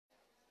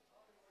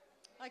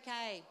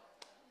Okay.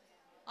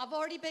 I've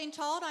already been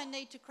told I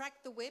need to crack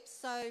the whip,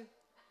 so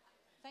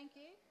thank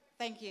you.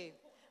 Thank you.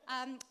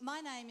 My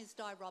name is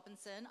Di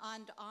Robinson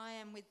and I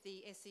am with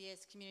the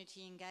SES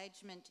Community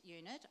Engagement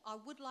Unit. I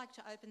would like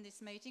to open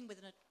this meeting with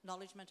an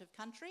acknowledgement of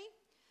country.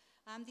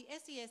 The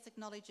SES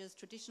acknowledges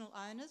traditional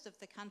owners of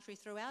the country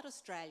throughout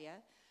Australia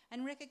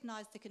and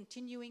recognise the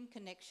continuing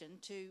connection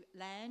to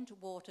land,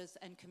 waters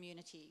and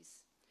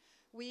communities.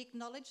 We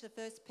acknowledge the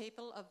first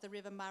people of the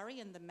River Murray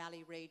and the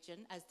Mallee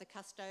region as the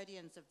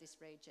custodians of this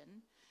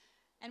region,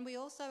 and we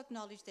also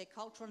acknowledge their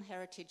cultural and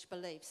heritage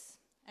beliefs,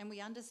 and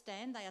we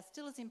understand they are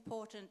still as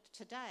important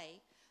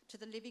today to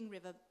the living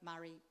River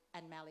Murray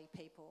and Mallee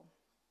people.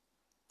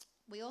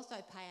 We also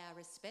pay our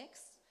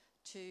respects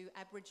to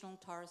Aboriginal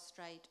and Torres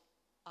Strait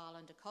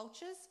Islander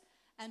cultures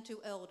and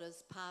to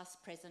elders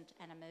past, present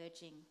and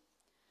emerging.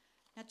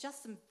 Now,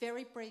 just some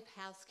very brief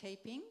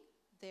housekeeping.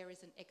 There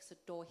is an exit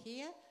door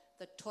here.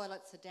 The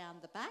toilets are down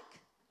the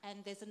back and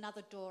there's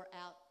another door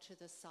out to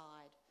the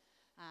side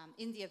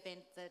in the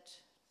event that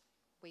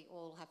we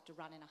all have to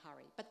run in a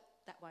hurry, but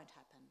that won't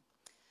happen.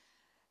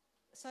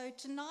 So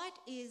tonight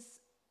is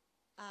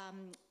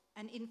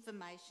an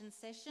information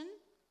session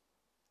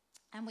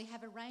and we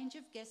have a range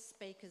of guest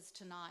speakers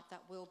tonight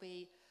that will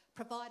be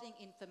providing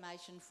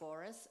information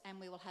for us, and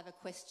we will have a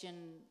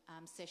question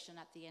session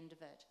at the end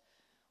of it.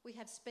 We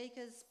have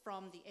speakers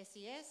from the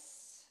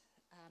SES,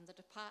 the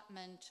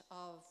Department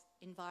of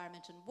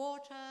Environment and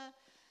Water.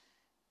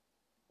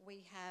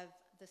 We have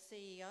the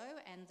CEO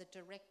and the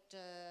Director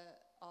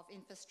of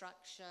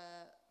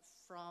Infrastructure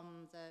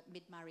from the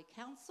Mid-Murray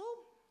Council,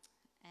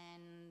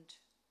 and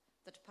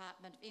the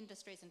Department of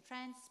Industries and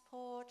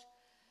Transport,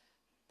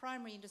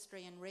 Primary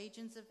Industry and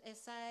Regions of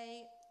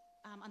SA.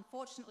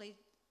 Unfortunately,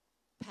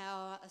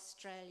 Power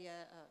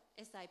Australia,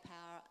 SA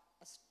Power,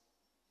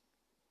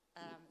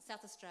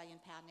 South Australian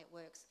Power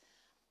Networks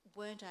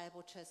weren't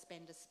able to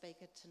spend a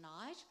speaker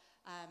tonight,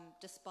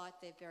 despite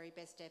their very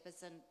best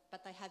efforts,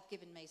 but they have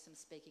given me some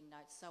speaking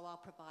notes, so I'll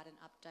provide an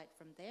update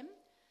from them.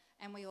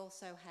 And we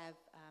also have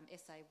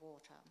SA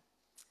Water.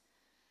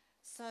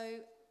 So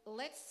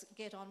let's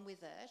get on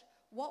with it.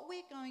 What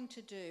we're going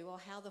to do, or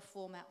how the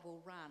format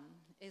will run,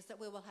 is that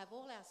we will have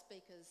all our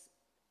speakers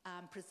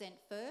present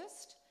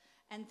first,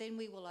 and then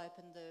we will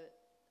open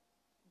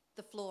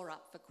the floor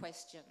up for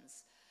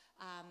questions.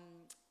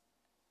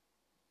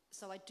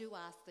 So I do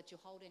ask that you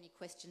hold any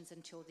questions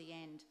until the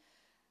end.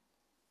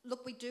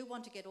 Look, we do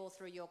want to get all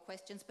through your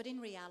questions, but in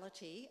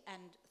reality,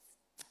 and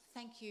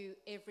thank you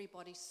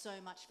everybody so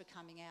much for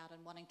coming out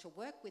and wanting to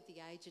work with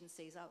the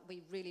agencies.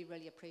 We really,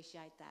 really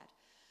appreciate that.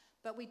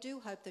 But we do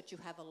hope that you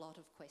have a lot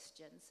of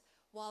questions.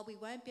 While we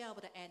won't be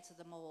able to answer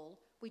them all,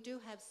 we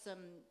do have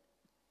some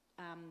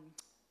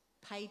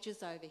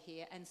pages over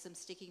here and some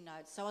sticky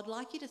notes. So I'd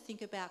like you to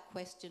think about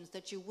questions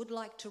that you would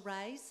like to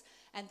raise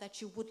and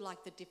that you would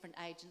like the different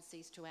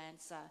agencies to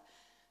answer.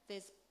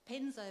 There's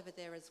pens over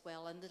there as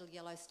well and little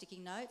yellow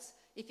sticky notes.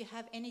 If you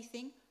have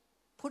anything,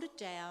 put it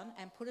down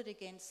and put it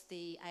against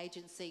the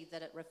agency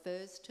that it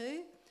refers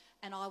to,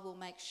 and I will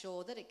make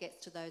sure that it gets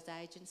to those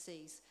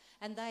agencies.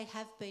 And they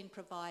have been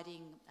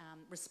providing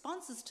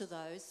responses to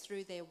those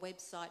through their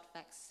website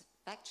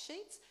fact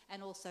sheets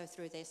and also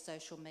through their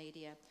social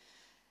media.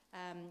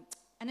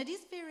 And it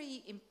is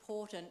very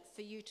important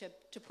for you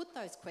to put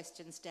those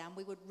questions down.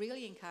 We would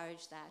really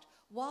encourage that.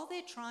 While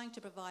they're trying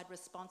to provide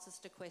responses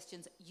to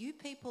questions, you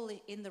people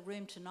in the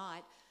room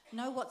tonight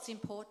know what's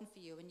important for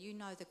you, and you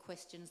know the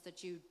questions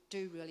that you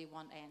do really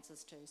want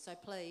answers to. So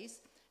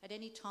please, at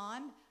any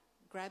time,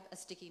 grab a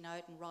sticky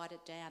note and write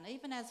it down.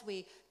 Even as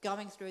we're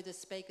going through the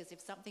speakers, if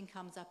something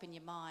comes up in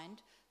your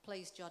mind,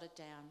 please jot it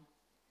down.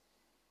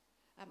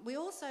 We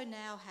also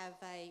now have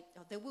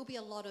there will be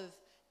a lot of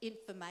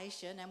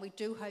information, and we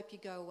do hope you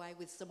go away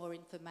with some more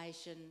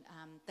information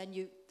than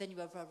you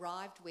have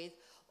arrived with,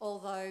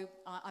 although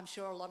I'm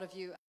sure a lot of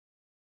you are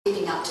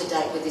keeping up to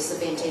date with this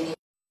event anyway.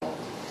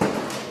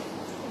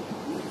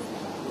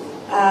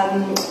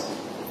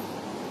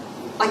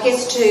 I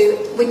guess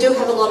too, we do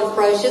have a lot of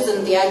brochures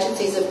and the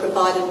agencies have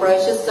provided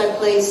brochures, so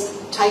please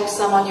take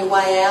some on your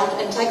way out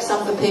and take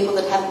some for people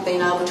that haven't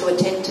been able to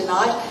attend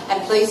tonight,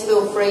 and please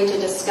feel free to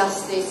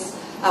discuss this,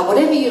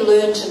 whatever you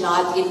learn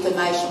tonight, the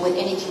information with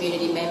any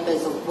community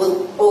members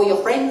or your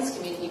friends,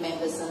 community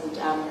members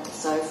and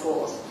so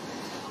forth.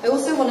 I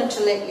also wanted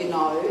to let you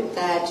know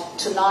that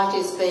tonight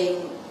is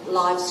being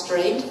live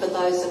streamed for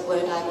those that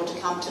weren't able to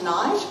come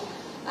tonight.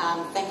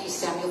 Thank you,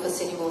 Samuel, for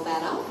setting all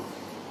that up.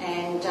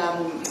 And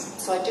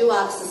so I do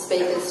ask the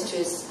speakers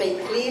to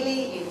speak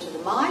clearly into the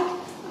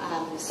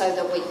mic so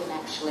that we can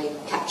actually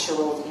capture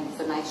all the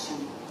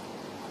information.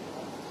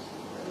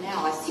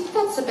 Now, I think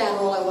that's about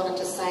all I wanted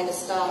to say to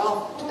start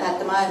off at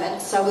the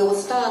moment. So we will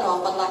start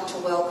off. I'd like to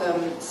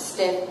welcome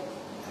Steph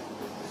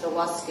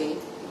Zawaski.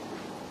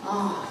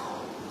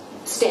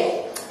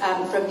 Steph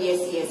from the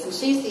SES, and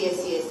she's the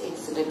SES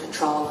Incident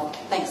Controller.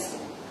 Thanks,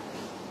 Steph.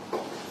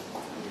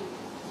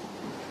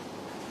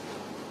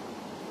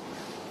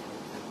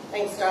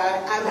 Thanks,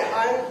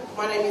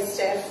 My name is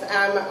Steph.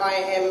 I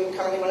am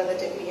currently one of the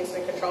Deputy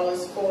Incident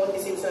Controllers for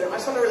this incident. I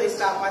just want to really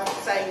start by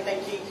saying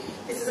thank you.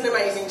 This is an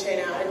amazing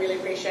turnout. I really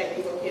appreciate that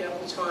you've all given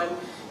up the time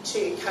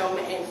to come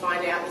and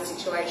find out the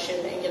situation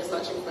and get as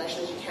much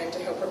information as you can to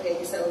help prepare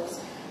yourselves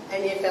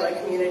and your fellow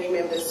community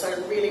members. So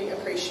I really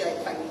appreciate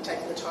the fact that you've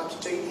taken the time to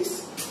do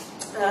this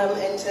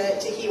and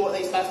to hear what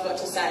these guys have got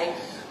to say.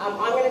 I'm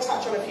going to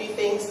touch on a few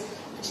things,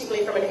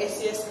 particularly from an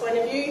SES point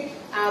of view,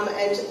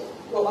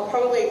 well, I'll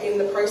probably, in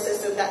the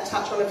process of that,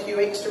 touch on a few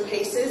extra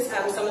pieces.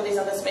 Some of these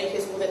other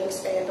speakers will then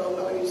expand on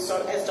those.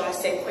 So, as Di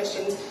said,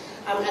 questions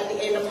at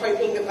the end. I'm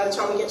hoping that by the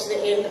time we get to the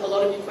end, a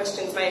lot of your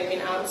questions may have been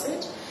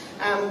answered.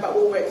 But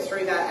we'll work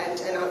through that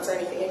and answer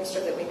anything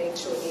extra that we need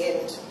to at the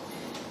end.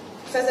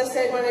 So, as I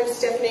said, my name is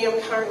Stephanie.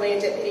 I'm currently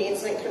a Deputy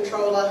Incident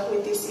Controller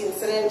with this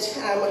incident.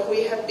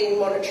 We have been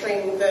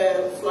monitoring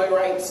the flow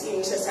rates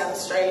into South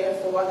Australia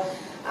for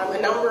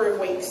a number of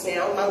weeks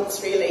now,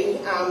 months really,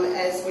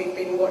 as we've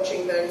been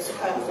watching those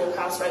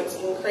forecast rates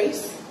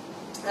increase.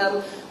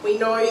 We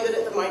know that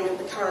at the moment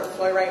the current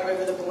flow rate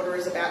over the border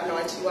is about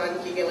 91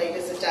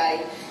 gigalitres a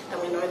day,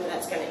 and we know that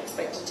that's going to be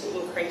expected to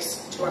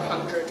increase to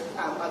 100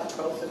 by the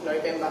 12th of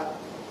November.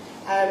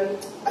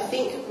 I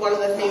think one of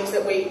the things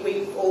that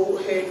we've all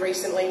heard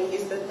recently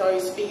is that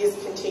those figures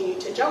continue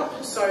to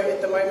jump. So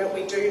at the moment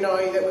we do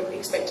know that we're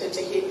expected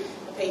to hit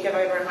a peak of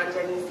over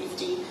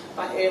 150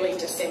 by early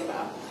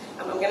December.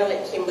 I'm going to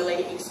let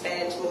Kimberly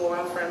expand more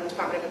from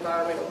Department of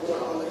Environment and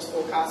Water on those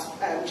forecast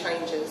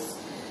changes.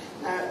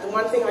 The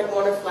one thing I'd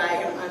want to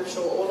flag, and I'm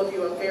sure all of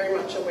you are very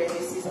much aware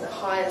this, is the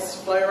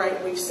highest flow rate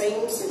we've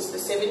seen since the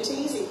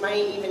 70s. It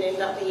may even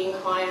end up being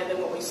higher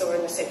than what we saw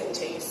in the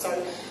 70s.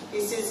 So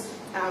this is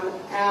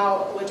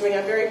we're doing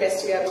our very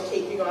best to be able to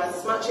keep you guys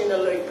as much in the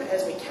loop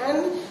as we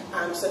can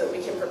so that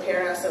we can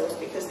prepare ourselves,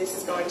 because this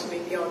is going to be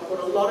beyond what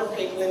a lot of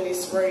people in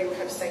this room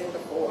have seen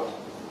before.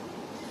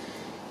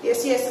 The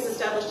SES has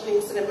established an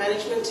incident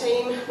management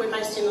team. We're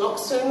based in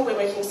Loxton. We're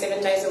working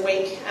 7 days a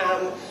week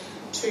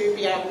to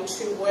be able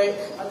to work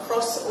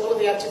across all of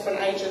the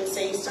different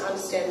agencies to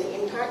understand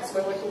the impacts.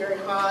 We're working very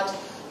hard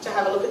to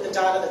have a look at the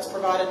data that's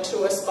provided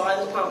to us by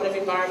the Department of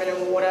Environment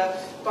and Water,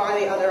 by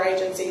the other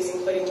agencies,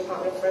 including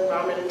Department for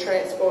Environment and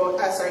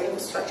Transport,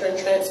 Infrastructure and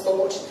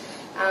Transport,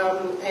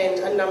 and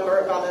a number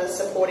of other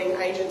supporting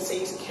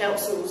agencies.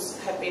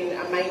 Councils have been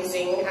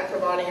amazing at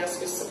providing us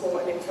with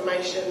support and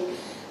information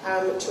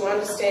to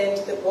understand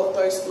what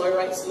those flow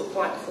rates look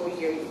like for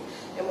you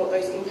and what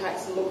those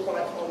impacts look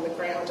like on the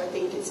ground. I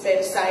think it's fair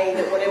to say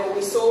that whatever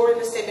we saw in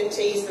the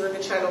 70s, the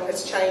river channel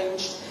has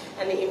changed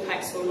and the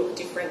impacts will look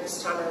different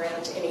this time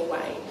around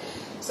anyway.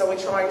 So we're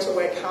trying to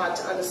work hard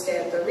to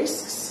understand the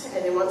risks,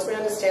 and then once we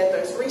understand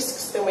those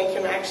risks, then we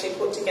can actually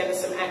put together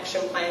some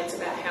action plans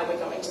about how we're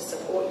going to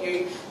support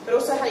you, but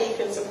also how you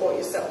can support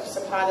yourself.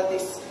 So part of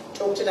this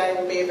talk today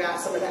will be about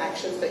some of the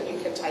actions that you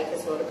can take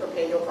as well to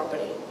prepare your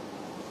property.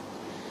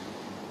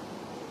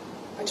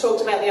 I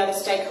talked about the other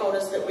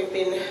stakeholders that we've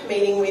been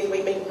meeting with.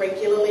 We meet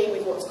regularly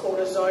with what's called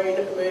a zone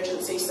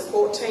emergency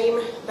support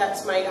team.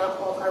 That's made up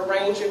of a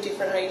range of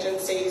different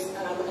agencies,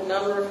 a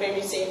number of whom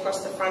you see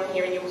across the front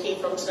here and you'll hear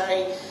from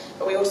today.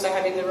 But we also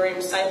have in the room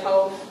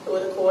SAPOL, who are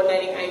the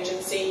coordinating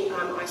agency.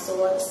 I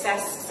saw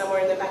SAS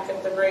somewhere in the back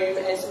of the room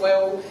as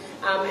well.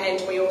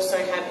 And we also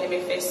have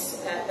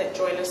MFS that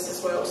join us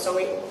as well. So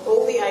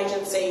all the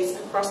agencies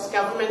across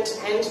government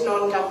and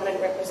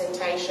non-government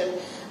representation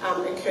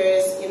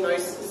occurs in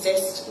those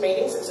ZEST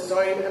meetings, it's a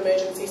Zone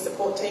Emergency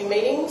Support Team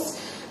meetings,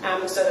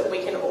 so that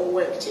we can all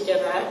work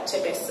together to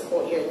best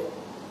support you.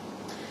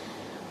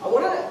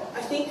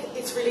 I think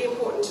it's really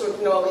important to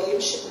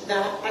acknowledge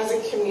that as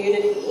a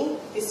community,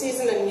 this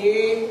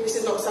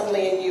is not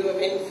suddenly a new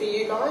event for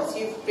you guys.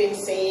 You've been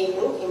seeing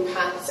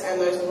impacts and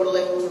those water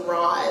levels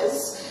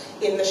rise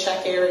in the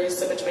shack areas,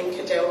 so between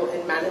Cadell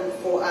and Manham,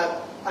 for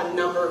a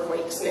number of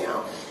weeks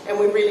now. And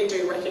we really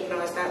do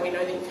recognise that. We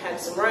know that you've had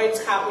some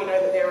roads cut. We know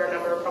that there are a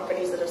number of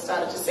properties that have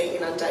started to see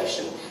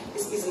inundation.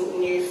 This isn't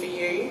new for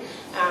you.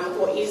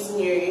 What is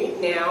new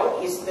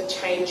now is the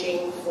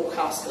changing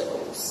forecast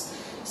levels.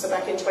 So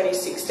back in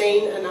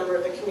 2016, a number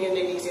of the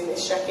communities in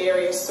this shack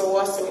area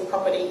saw some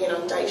property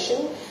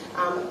inundation.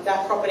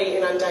 That property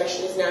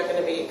inundation is now going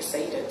to be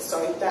exceeded.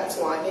 So that's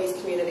why these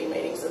community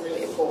meetings are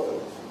really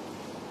important.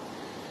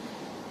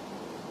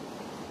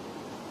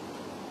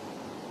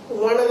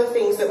 One of the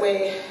things that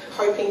we're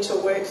hoping to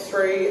work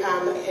through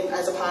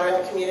as a part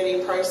of the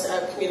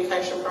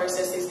communication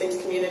process is these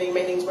community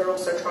meetings. We're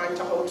also trying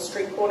to hold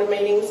street corner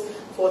meetings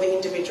for the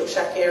individual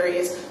shack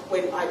areas.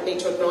 I need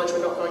to acknowledge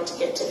we're not going to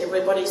get to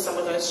everybody. Some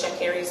of those shack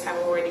areas have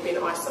already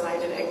been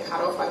isolated and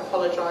cut off. I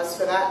apologise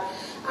for that.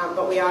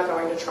 But we are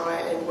going to try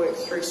and work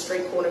through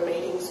street corner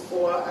meetings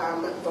for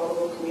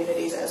vulnerable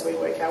communities as we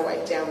work our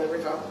way down the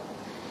river.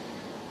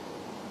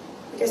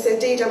 Like I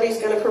said, DW is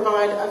going to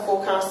provide a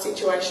forecast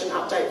situation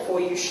update for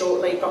you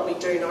shortly, but we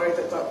do know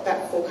that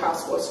that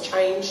forecast was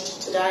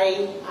changed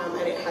today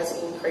and it has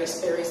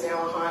increased. There is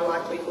now a high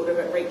likelihood of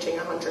it reaching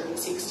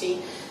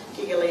 160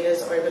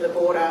 gigalitres over the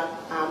border,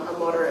 a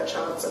moderate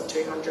chance of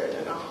 200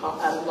 and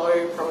a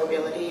low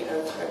probability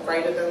of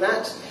greater than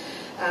that.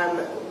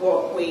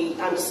 What we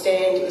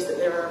understand is that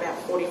there are about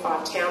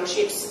 45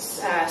 townships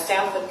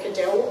south of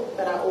Cadell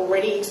that are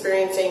already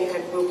experiencing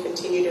and will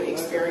continue to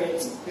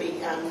experience the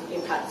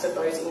impacts of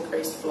those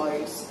increased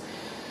flows.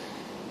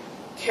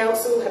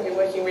 Council have been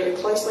working really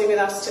closely with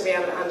us to be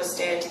able to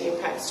understand the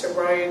impacts to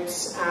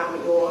roads,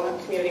 your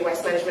community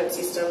waste management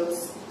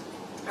systems,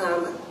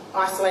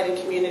 isolated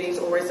communities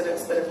or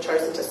residents that have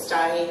chosen to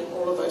stay,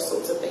 all of those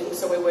sorts of things.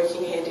 So we're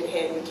working hand in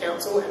hand with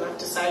Council, and I have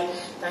to say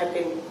they've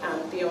been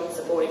beyond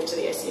supportive to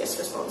the SES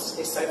response to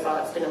this so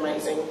far. It's been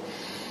amazing.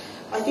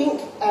 I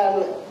think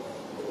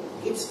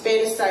it's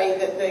fair to say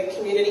that the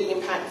community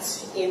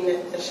impacts in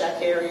the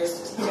shack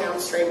areas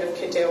downstream of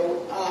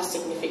Cadell are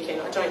significant.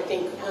 I don't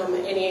think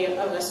any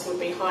of us would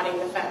be hiding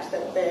the fact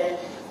that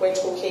we're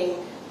talking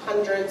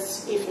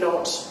hundreds, if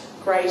not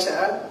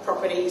greater,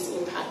 properties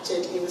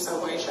impacted in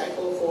some way, shape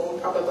or form,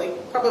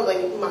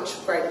 probably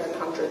much greater than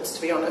hundreds,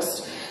 to be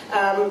honest.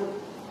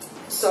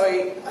 So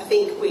I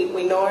think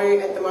we know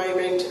at the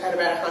moment at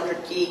about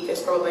 100 gig,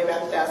 there's probably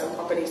about 1,000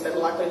 properties that are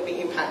likely to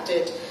be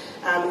impacted.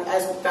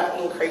 As that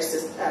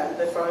increases,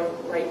 the flow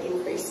rate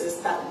increases,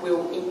 that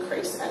will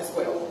increase as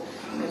well.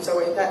 And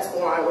so that's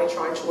why we're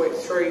trying to work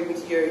through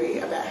with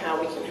you about how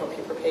we can help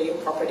you prepare your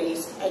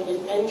properties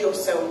and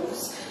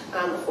yourselves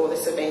for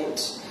this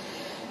event.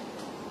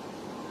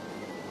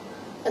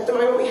 At the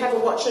moment we have a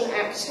Watch and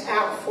Act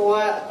out for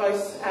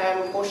both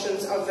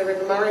portions of the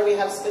River Murray. We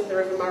have split the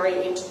River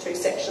Murray into two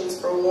sections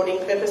for warning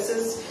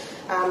purposes.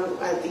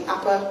 The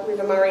upper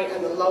River Murray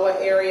and the lower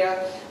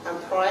area.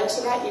 Prior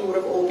to that, you would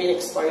have all been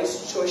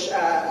exposed to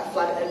a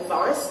flood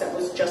advice that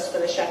was just for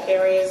the shack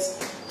areas.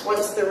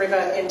 Once the river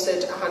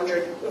entered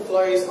 100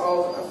 flows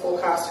of a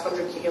forecast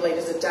 100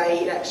 gigalitres a day,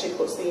 it actually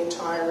puts the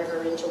entire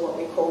river into what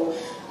we call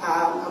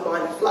a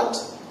minor flood,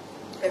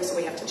 and so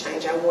we have to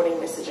change our warning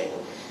messaging.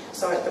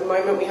 So at the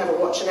moment we have a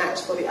Watch and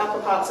Act for the upper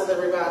parts of the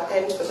river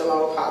and for the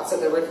lower parts of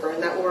the river,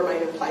 and that will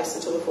remain in place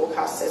until the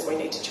forecast says we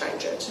need to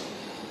change it.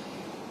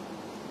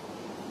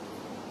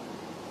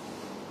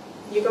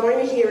 You're going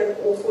to hear an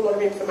awful lot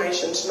of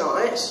information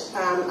tonight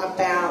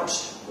about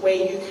where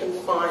you can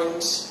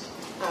find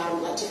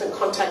like different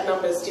contact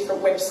numbers,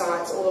 different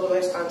websites, all of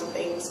those kinds of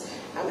things.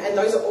 And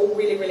those are all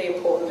really, really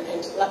important.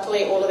 And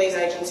luckily all of these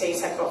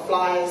agencies have got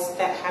flyers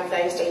that have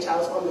those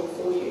details on them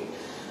for you.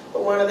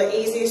 But one of the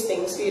easiest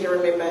things for you to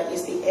remember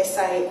is the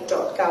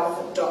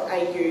sa.gov.au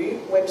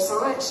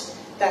website.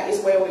 That is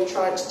where we've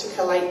tried to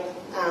collate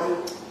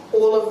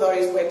all of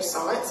those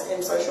websites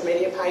and social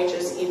media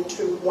pages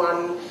into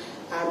one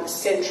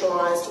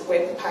centralised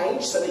web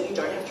page so that you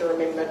don't have to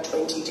remember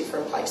 20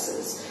 different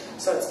places.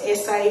 So it's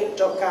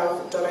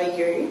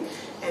sa.gov.au,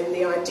 and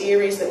the idea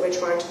is that we're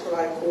trying to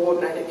provide a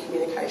coordinated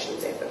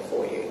communications effort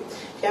for you.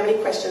 If you have any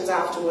questions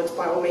afterwards,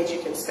 by all means you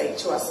can speak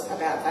to us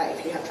about that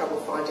if you have trouble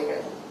finding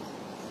it.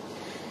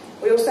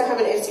 We also have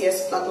an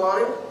SES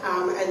floodline,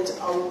 and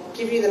I'll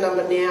give you the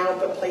number now,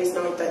 but please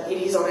note that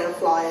it is on our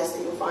flyers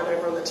that you'll find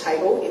over on the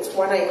table. It's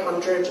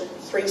 1800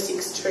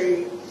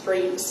 362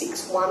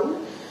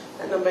 361.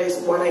 That number is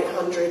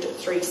 1800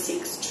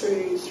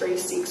 362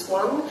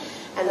 361,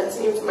 and that's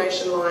an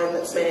information line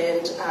that's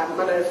manned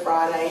Monday to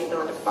Friday,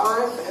 9 to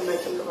 5, and they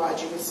can provide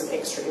you with some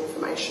extra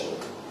information.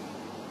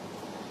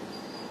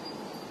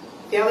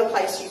 The other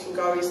place you can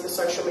go is the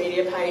social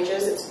media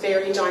pages. It's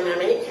very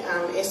dynamic.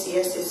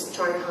 SES is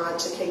trying hard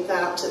to keep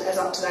that as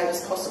up to date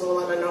as possible,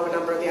 and I know a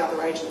number of the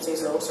other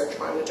agencies are also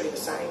trying to do the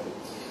same.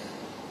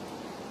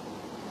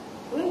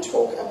 I'm going to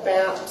talk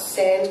about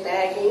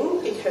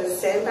sandbagging, because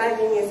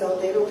sandbagging is a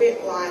little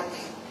bit like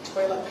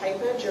toilet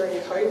paper during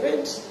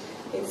COVID.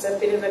 It's a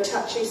bit of a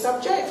touchy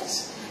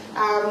subject.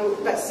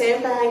 But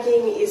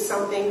sandbagging is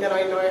something that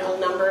I know a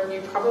number of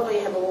you probably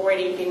have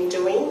already been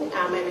doing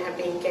and have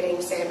been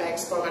getting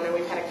sandbags from. I know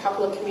we've had a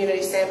couple of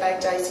community sandbag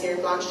days here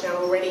in Blanchetown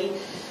already.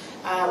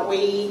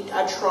 We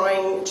are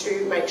trying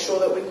to make sure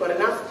that we've got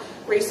enough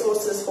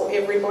resources for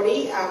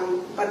everybody,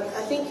 but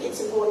I think it's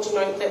important to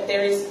note that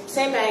there is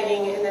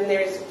sandbagging and then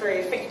there is very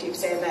effective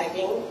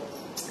sandbagging.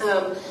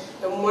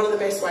 And one of the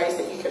best ways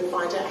that you can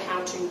find out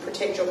how to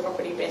protect your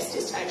property best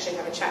is to actually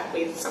have a chat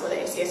with some of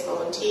the SES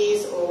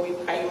volunteers or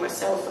with Craig and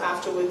myself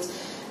afterwards.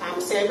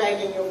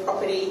 Sandbagging your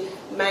property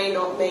may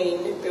not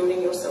mean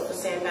building yourself a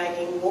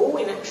sandbagging wall.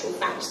 In actual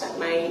fact, that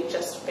may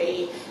just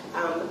be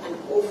an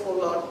awful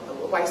lot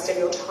of waste of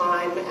your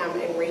time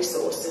and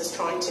resources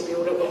trying to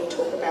build it when we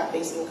talk about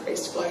these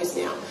increased flows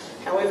now.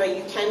 However,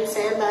 you can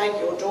sandbag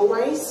your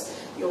doorways,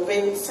 your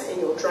vents and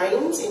your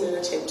drains in an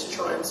attempt to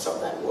try and stop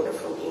that water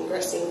from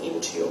ingressing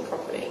into your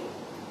property.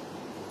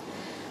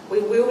 We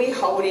will be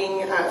holding,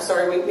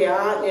 we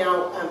are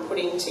now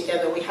putting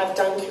together, we have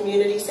done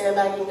community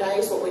sandbagging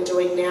days. What we're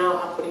doing now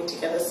are putting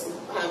together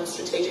some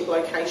strategic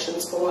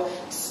locations for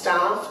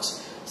staffed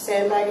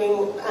sandbagging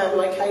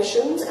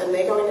locations, and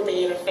they're going to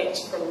be in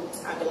effect from,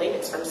 I believe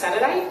it's from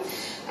Saturday.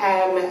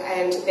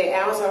 And their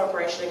hours of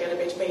operation are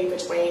going to be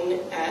between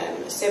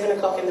 7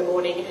 o'clock in the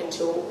morning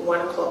until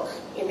 1 o'clock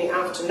in the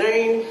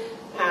afternoon.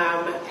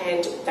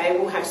 And they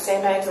will have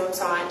sandbags on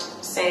site,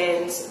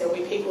 sands, there will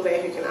be people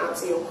there who can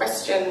answer your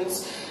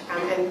questions,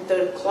 and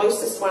the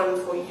closest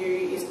one for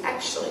you is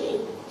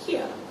actually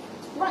here,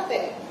 right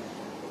there.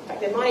 In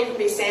fact, there might even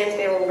be sands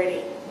there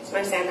already. There's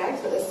no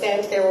sandbags, but there's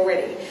sands there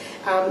already.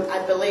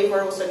 I believe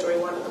we're also doing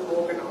one at the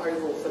Morgan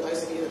Oval for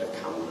those of you that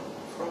have come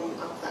from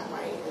up that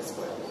way as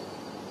well.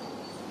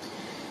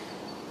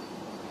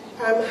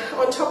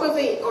 On top of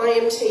the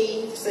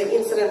IMT, so the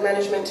Incident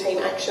Management Team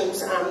actions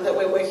that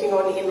we're working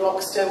on in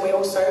Loxton, we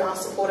also are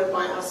supported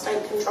by our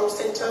State Control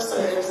Centre, so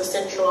there is a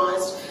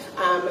centralised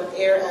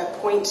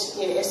point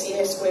in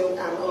SES where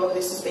a lot of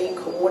this is being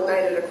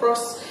coordinated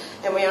across,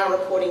 and we are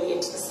reporting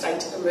into the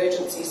State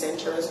Emergency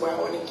Centre as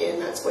well, and again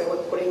that's where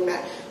we're putting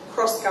that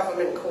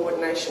cross-government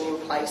coordination in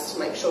place to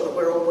make sure that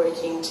we're all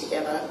working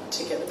together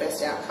to get the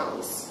best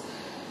outcomes.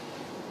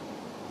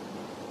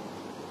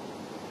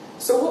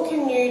 So what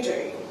can you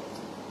do?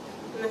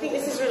 And I think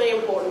this is really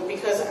important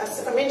because,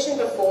 as I mentioned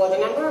before, the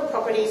number of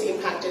properties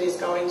impacted is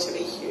going to be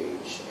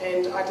huge.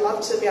 And I'd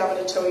love to be able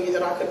to tell you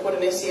that I could put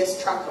an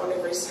SES truck on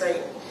every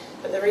street.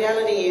 But the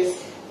reality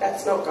is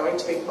that's not going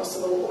to be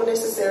possible or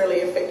necessarily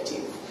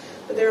effective.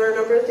 But there are a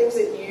number of things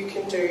that you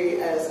can do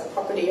as a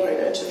property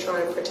owner to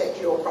try and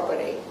protect your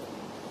property.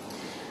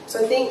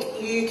 So I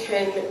think you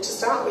can, to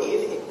start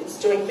with, it's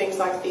doing things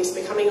like this,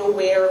 becoming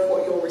aware of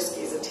what your risk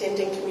is,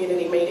 attending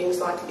community meetings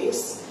like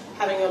this,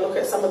 having a look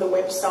at some of the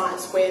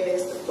websites where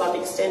there's the flood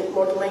extent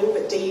modelling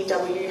that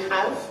DEW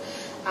have.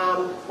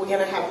 We're going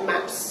to have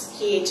maps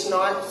here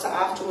tonight, so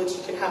afterwards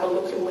you can have a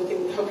look and we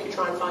can help you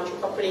try and find your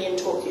property and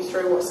talk you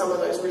through what some of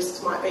those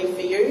risks might be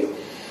for you.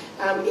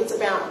 It's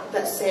about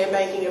that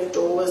sandbagging of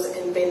doors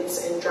and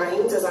vents and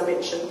drains, as I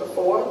mentioned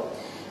before.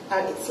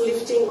 It's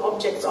lifting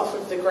objects off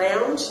of the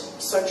ground,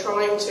 so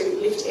trying to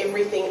lift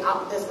everything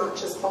up as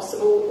much as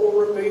possible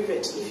or remove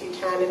it if you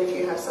can and if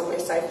you have somewhere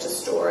safe to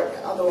store it,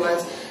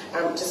 otherwise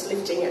just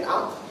lifting it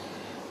up.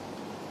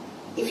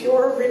 If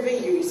you're a river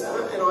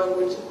user, and I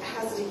would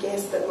hazard a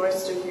guess that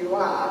most of you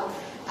are,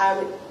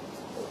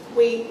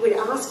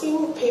 we're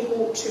asking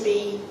people to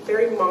be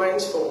very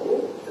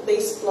mindful that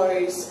these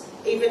flows,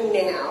 even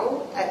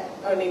now at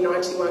only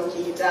 91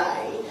 gig a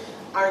day,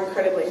 are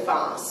incredibly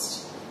fast.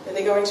 And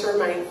they're going to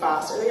remain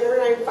fast, and they're going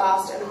to remain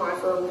fast and high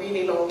for a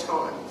really long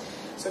time.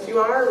 So if you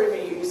are a river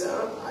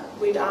user,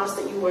 we'd ask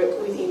that you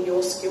work within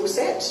your skill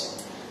set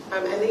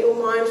and that you're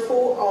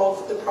mindful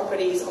of the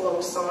properties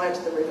alongside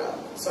the river.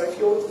 So if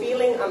you're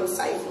feeling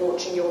unsafe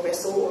launching your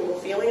vessel or you're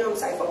feeling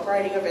unsafe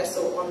operating a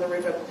vessel on the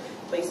river,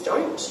 please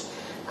don't.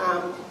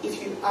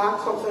 If you are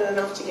confident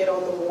enough to get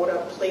on the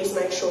water, please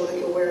make sure that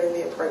you're wearing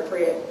the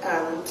appropriate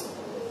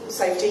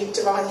safety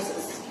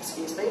devices,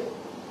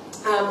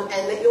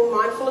 and that you're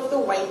mindful of the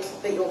wake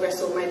that your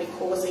vessel may be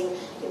causing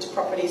into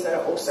properties that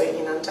are also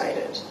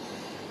inundated.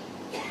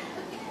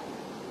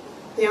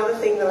 The other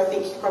thing that I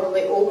think you're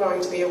probably all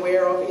going to be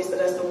aware of is that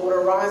as the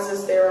water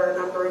rises, there are a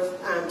number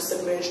of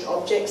submerged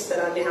objects that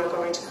are now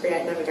going to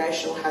create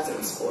navigational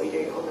hazards for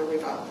you on the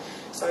river.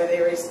 So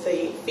there is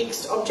the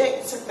fixed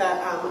objects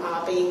that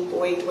are being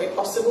buoyed where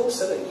possible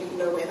so that you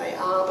know where they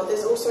are, but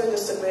there's also the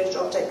submerged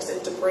objects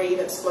and debris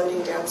that's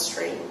floating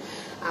downstream.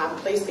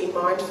 Please be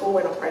mindful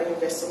when operating a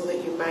vessel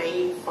that you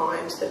may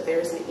find that there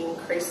is an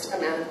increased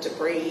amount of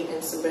debris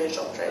and submerged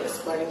objects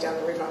floating down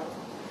the river.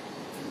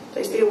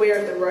 Please be aware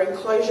of the road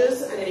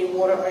closures and any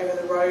water over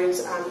the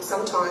roads.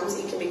 Sometimes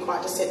it can be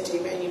quite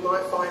deceptive, and you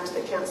might find the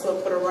council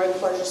have put a road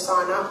closure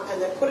sign up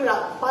and they've put it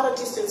up quite a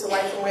distance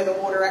away from where the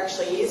water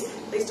actually is.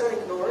 Please don't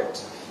ignore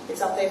it.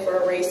 It's up there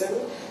for a reason,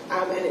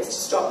 and it's to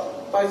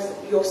stop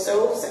both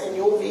yourselves and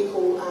your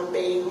vehicle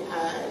being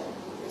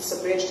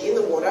submerged in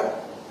the water,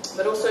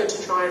 but also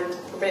to try and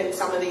prevent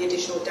some of the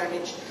additional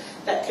damage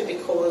that could be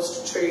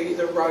caused to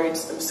the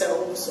roads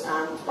themselves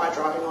by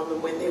driving on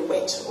them when they're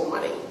wet or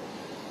muddy.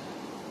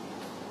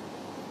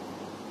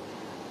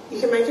 You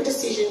can make a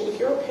decision if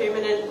you're a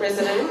permanent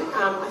resident.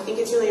 I think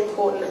it's really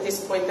important at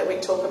this point that we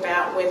talk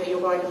about whether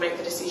you're going to make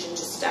the decision to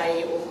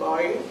stay or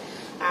go.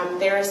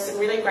 There are some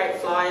really great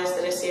flyers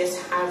that SES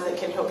have that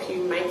can help you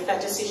make that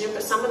decision,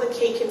 but some of the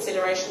key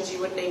considerations you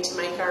would need to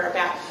make are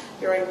about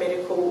your own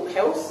medical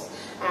health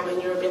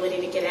and your ability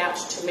to get out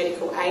to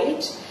medical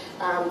aid.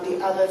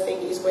 The other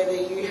thing is whether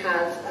you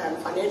have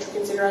financial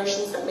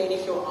considerations. That mean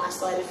if you're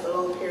isolated for a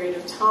long period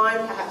of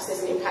time, perhaps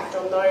there's an impact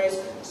on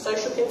those.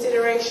 Social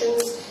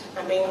considerations.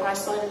 Being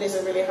isolated is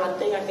a really hard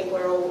thing. I think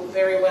we're all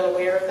very well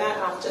aware of that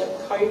after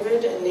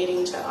COVID and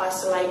needing to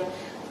isolate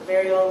for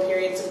very long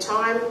periods of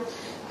time.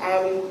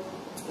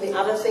 The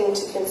other thing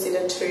to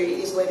consider too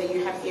is whether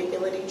you have the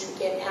ability to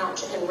get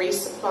out and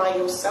resupply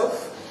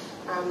yourself.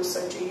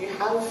 So do you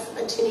have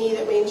a tinny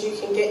that means you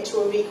can get to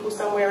a vehicle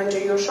somewhere and do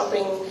your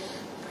shopping?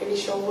 Pretty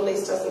sure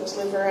Woolies doesn't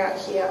deliver out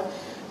here,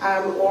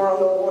 or on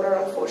the water,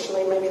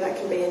 unfortunately. Maybe that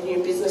can be a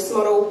new business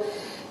model.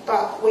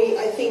 But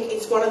I think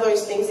it's one of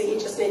those things that you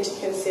just need to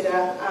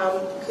consider,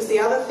 because the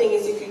other thing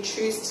is if you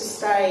choose to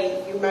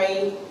stay, you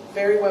may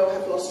very well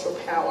have lost your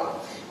power,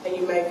 and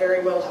you may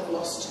very well have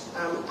lost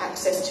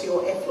access to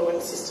your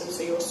effluent system,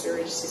 so your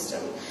sewerage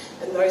system.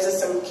 And those are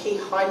some key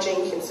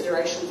hygiene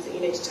considerations that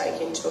you need to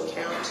take into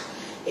account.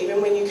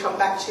 Even when you come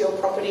back to your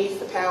property, if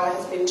the power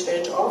has been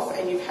turned off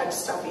and you've had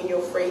stuff in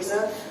your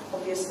freezer,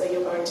 obviously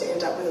you're going to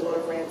end up with a lot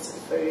of rancid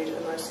food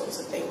and those sorts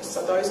of things.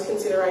 So those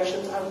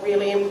considerations are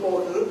really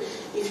important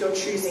if you're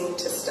choosing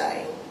to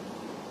stay.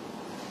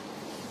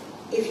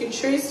 If you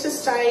choose to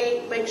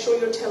stay, make sure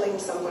you're telling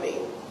somebody.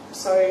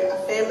 So a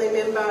family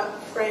member,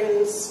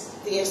 friends,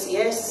 the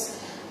SES.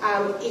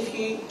 If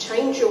you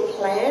change your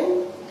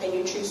plan and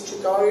you choose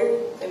to go,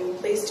 then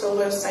please tell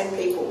those same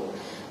people.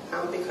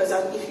 Because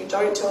if you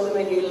don't tell them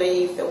and you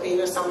leave, there'll be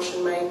an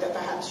assumption made that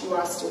perhaps you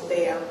are still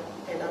there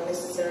and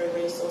unnecessary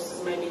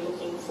resources may be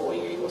looking for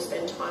you or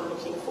spend time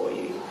looking for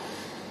you.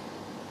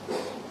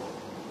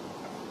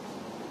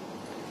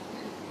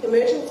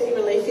 Emergency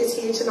relief is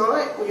here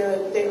tonight. I'm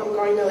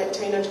going to let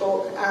Tina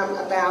talk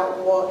about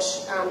what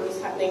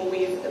is happening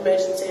with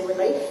emergency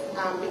relief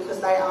because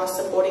they are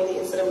supporting the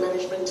incident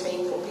management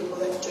team for people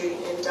that do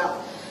end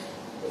up,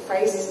 the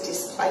phrase is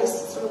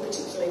displaced, it's not a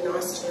particularly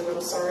nice term,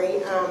 I'm sorry,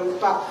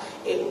 but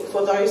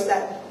for those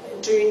that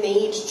do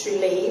need to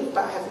leave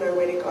but have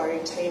nowhere to go,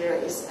 Tina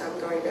is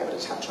going to be able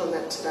to touch on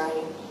that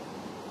today.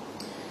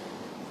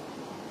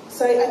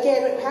 So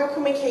again, how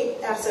can we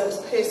keep ourselves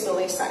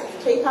personally safe?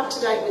 Keep up to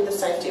date with the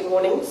safety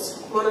warnings,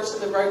 monitor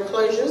the road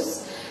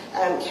closures.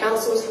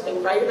 Councils have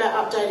been great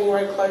about updating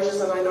road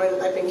closures, and I know that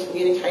they've been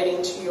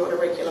communicating to you on a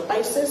regular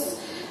basis.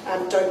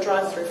 Don't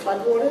drive through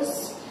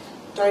floodwaters.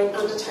 Don't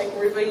undertake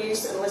river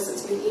use unless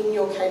it's within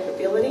your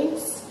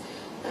capabilities.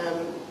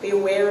 Be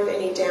aware of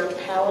any downed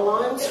power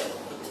lines.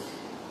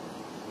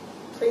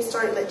 Please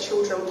don't let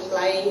children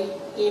play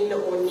in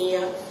or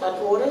near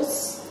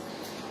floodwaters.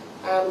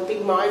 Be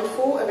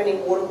mindful of any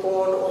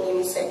waterborne or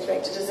insect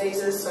vector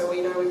diseases. So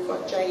we know we've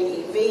got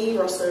JEV,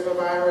 Ross River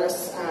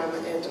virus,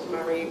 and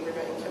Murray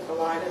River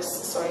encephalitis.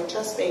 So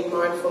just being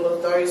mindful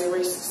of those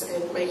risks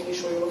and making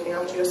sure you're looking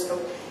after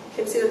yourself.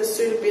 Consider the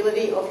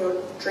suitability of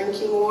your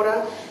drinking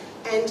water.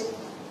 And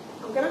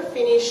I'm going to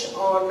finish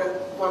on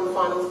one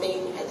final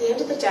thing. At the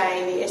end of the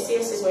day, the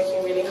SES is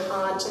working really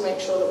hard to make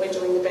sure that we're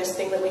doing the best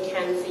thing that we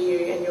can for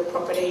you and your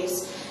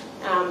properties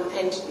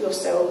and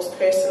yourselves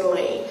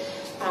personally.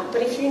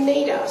 But if you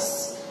need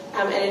us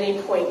at any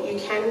point, you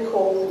can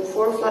call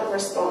for a flood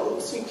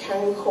response. You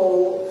can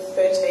call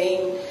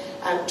 13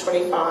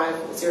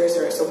 25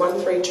 00, so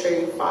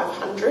 132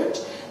 500,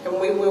 and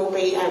we will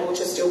be able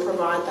to still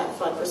provide that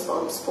flood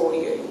response for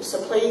you.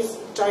 So please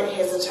don't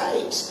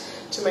hesitate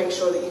to make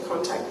sure that you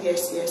contact the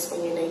SES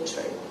when you need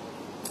to.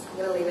 I'm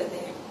going to leave it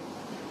there.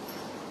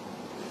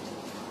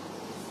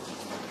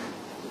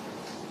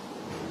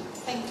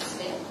 Thanks,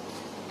 Steph.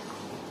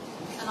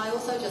 And I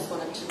also just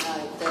wanted to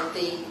note that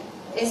the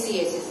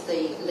SES is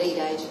the lead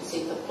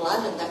agency for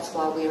flood, and that's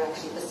why we're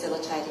actually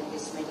facilitating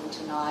this meeting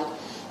tonight.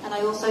 And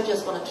I also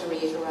just wanted to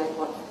reiterate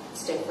what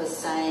Steph was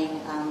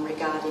saying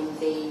regarding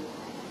the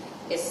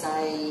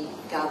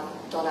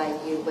sa.gov.au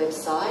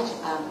website.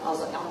 I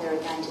was on there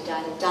again today,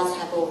 and it does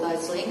have all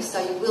those links. So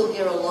you will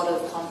hear a lot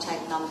of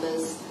contact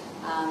numbers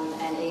and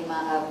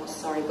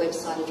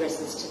website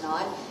addresses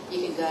tonight. You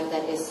can go to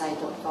that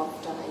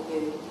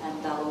sa.gov.au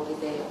and they'll all be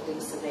there,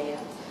 links are there.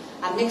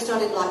 Next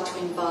I'd like to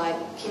invite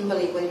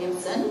Kimberly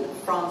Williamson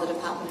from the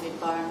Department of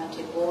Environment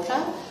and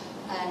Water,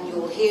 and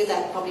you'll hear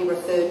that probably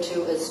referred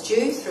to as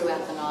Dew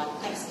throughout the night.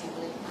 Thanks,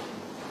 Kimberly.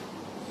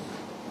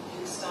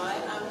 Thanks,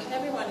 Di. Can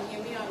everyone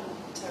hear me? I'm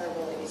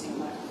terrible at using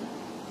my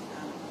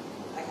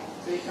okay.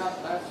 Speak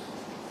up, left.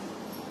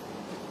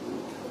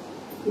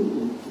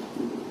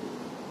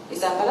 Is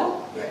that better?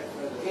 Yeah.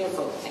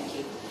 Beautiful, thank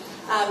you.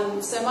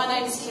 So my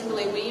name is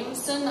Kimberly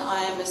Williamson.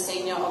 I am a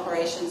Senior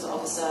Operations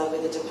Officer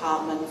with the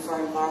Department for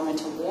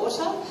Environment and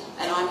Water,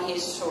 and I'm here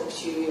to talk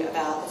to you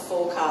about the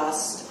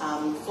forecast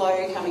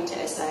flow coming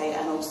to SA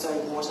and also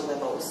water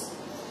levels.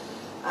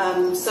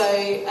 So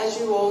as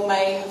you all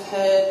may have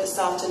heard this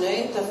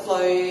afternoon, the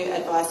flow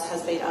advice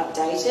has been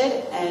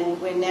updated,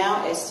 and we're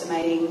now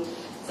estimating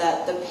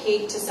that the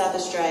peak to South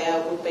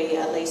Australia will be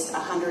at least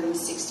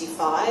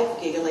 165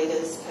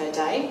 gigalitres per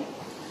day.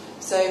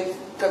 So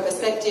for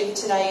perspective,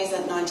 today is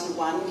at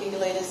 91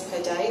 gigalitres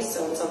per day,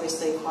 so it's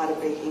obviously quite a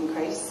big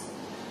increase.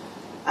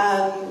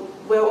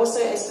 We're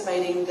also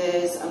estimating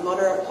there's a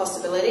moderate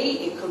possibility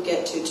it could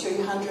get to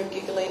 200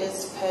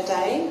 gigalitres per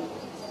day,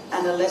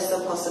 and a lesser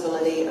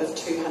possibility of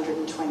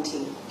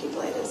 220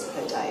 gigalitres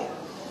per day.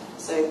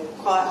 So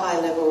quite high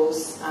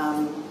levels.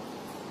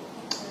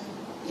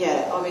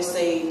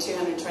 Obviously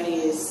 220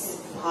 is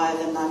higher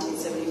than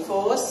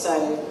 1974,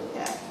 so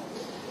yeah.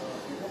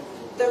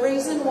 The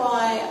reason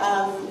why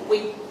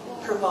we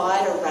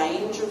provide a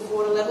range of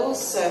water levels,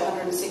 so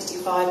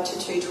 165 to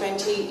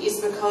 220, is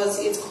because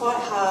it's quite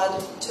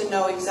hard to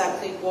know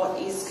exactly what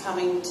is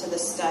coming to the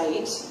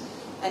state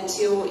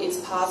until it's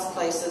past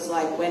places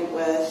like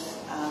Wentworth,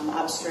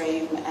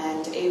 upstream,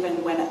 and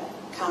even when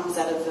comes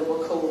out of the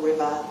Wakul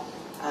River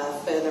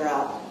further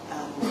up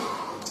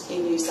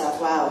in New South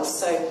Wales.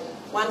 So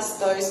once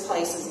those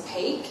places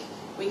peak,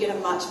 we get a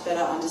much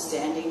better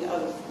understanding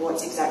of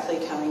what's exactly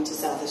coming to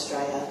South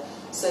Australia.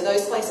 So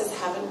those places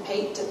haven't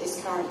peaked at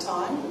this current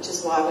time, which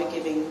is why we're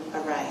giving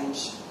a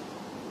range.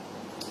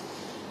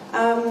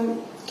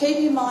 Keep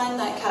in mind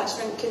that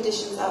catchment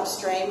conditions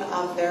upstream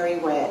are very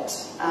wet.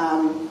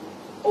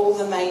 All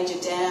the major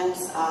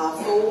dams are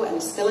full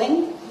and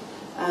spilling,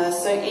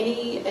 so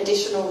any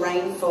additional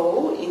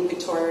rainfall in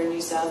Victoria and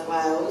New South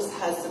Wales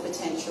has the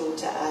potential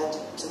to add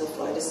to the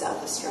flow to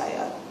South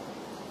Australia.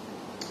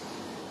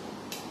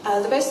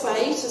 The best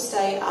way to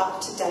stay up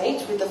to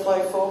date with the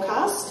flow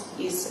forecast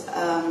is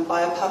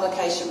by a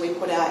publication we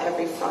put out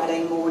every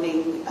Friday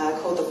morning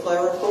called the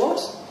Flow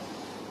Report.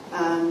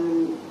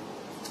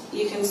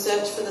 You can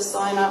search for the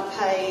sign up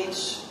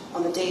page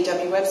on the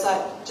DW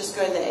website. Just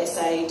go to the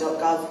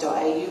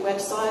sa.gov.au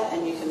website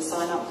and you can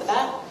sign up for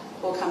that,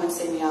 or come and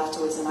see me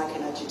afterwards and I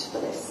can add you to the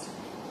list.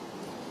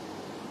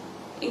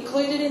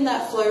 Included in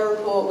that flow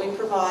report, we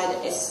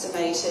provide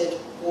estimated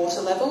water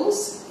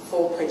levels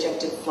for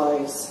projected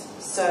flows.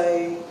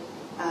 So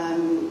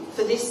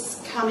for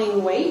this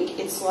coming week,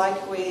 it's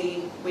like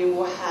we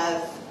will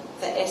have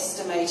the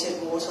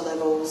estimated water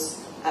levels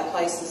at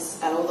places,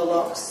 at all the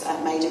locks,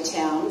 at major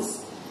towns,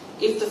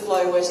 if the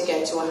flow were to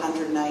get to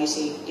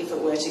 180, if it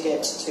were to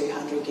get to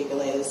 200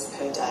 gigalitres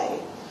per day.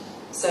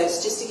 So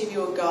it's just to give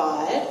you a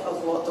guide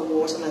of what the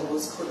water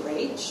levels could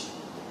reach.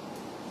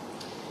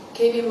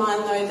 Keep in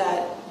mind though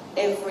that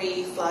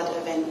every flood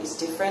event is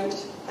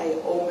different, they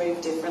all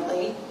move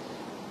differently,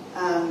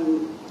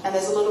 and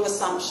there's a lot of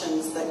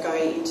assumptions that go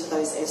into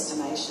those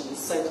estimations.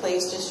 So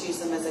please just use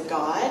them as a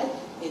guide,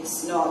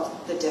 it's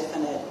not the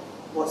definite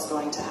what's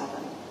going to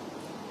happen.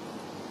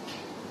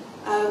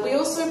 We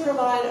also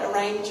provide a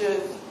range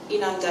of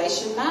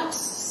inundation maps,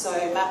 so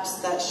maps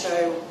that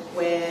show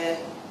where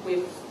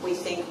we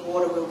think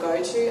water will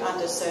go to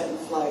under certain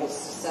flows.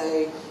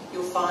 So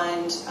you'll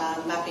find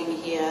mapping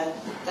here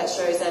that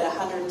shows at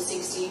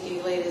 160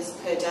 gigalitres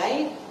per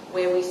day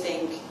where we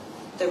think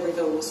the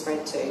river will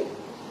spread to.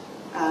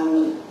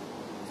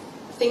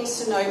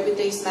 Things to note with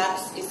these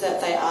maps is that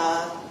they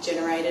are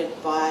generated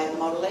by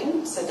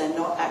modelling, so they're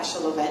not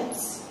actual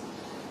events.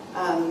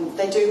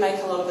 They do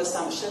make a lot of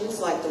assumptions,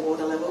 like the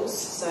water levels,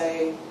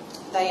 so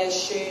they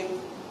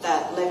assume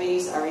that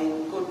levees are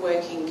in good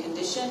working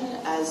condition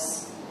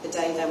as the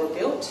day they were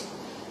built.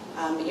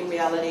 In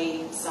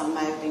reality, some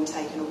may have been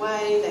taken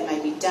away, they may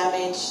be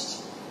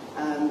damaged,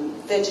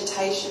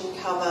 vegetation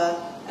cover,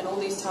 and all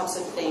these types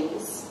of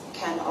things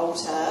can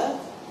alter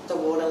the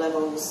water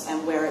levels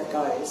and where it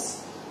goes.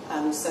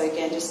 So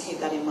again, just keep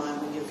that in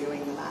mind when you're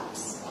viewing the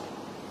maps.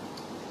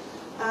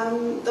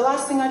 The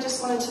last thing I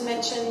just wanted to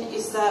mention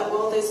is that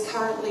while there's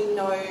currently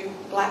no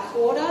black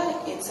water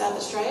in South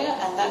Australia,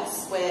 and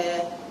that's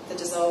where the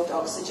dissolved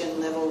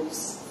oxygen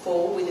levels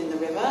fall within the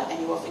river,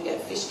 and you often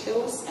get fish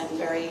kills and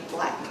very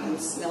black and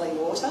smelly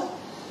water.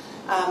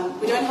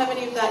 We don't have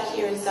any of that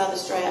here in South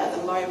Australia at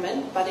the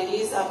moment, but it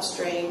is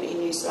upstream in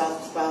New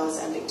South Wales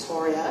and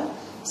Victoria.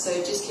 So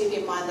just keep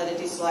in mind that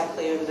it is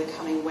likely over the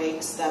coming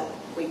weeks that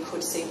we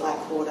could see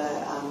black water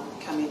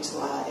come into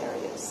our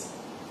areas.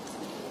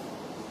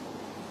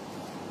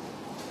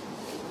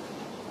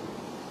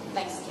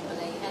 Thanks,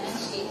 Kimberly. And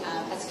actually,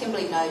 as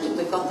Kimberly noted,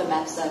 we've got the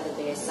maps over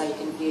there so you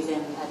can view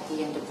them at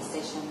the end of the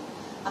session.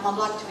 I'd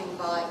like to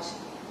invite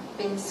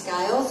Ben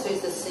Scales,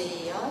 who's the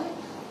CEO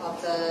of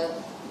the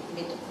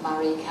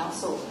Mid-Murray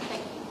Council.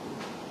 Thank you.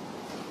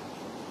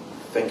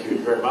 Thank you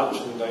very much,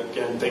 and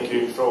again, thank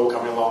you for all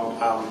coming along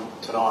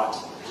tonight.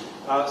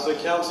 So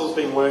Council's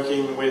been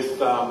working with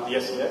the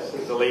SES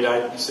as the lead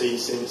agency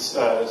since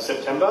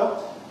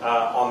September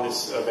on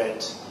this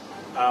event.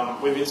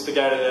 We've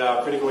instigated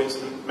our critical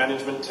incident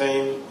management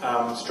team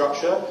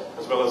structure,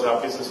 as well as our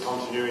business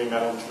continuity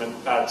management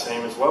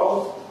team as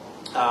well.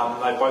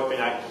 They've both been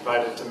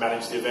activated to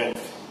manage the event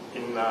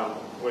in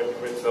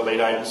with the lead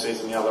agencies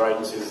and the other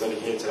agencies that are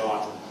here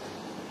tonight.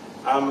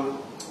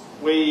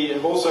 We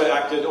have also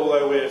acted,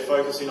 although we're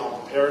focusing on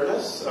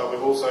preparedness,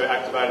 we've also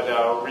activated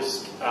our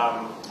risk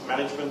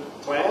management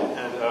plan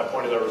and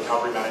appointed a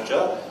recovery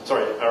manager,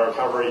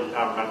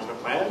 management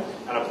plan,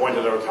 and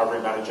appointed a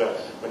recovery manager.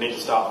 We need to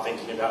start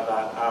thinking about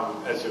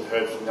that. As you've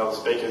heard from the other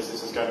speakers,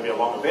 this is going to be a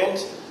long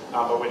event,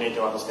 but we need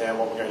to understand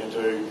what we're going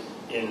to do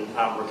in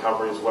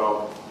recovery as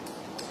well.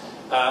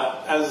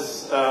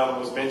 As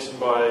was mentioned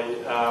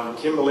by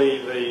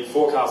Kimberly, the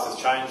forecast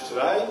has changed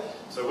today.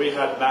 So we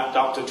had mapped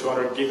up to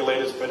 200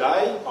 gigalitres per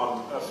day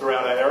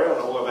throughout our area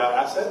on all of our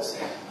assets.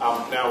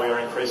 Now we are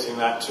increasing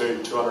that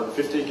to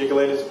 250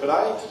 gigalitres per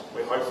day.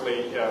 We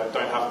hopefully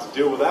don't have to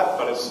deal with that,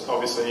 but it's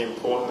obviously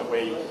important that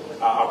we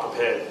are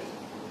prepared.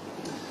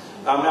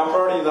 Our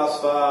priority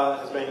thus far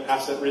has been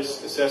asset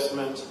risk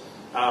assessment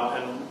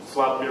and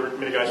flood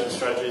mitigation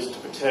strategies to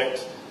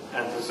protect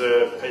and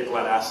preserve people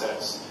and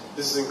assets.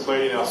 This is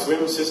including our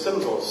SWIM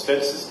systems, or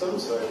STED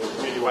systems, so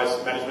community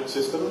waste management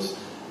systems,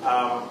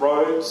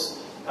 roads.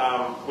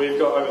 We've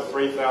got over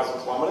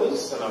 3,000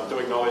 kilometres, and I do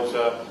acknowledge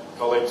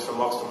colleagues from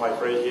Loxton Way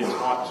Creek here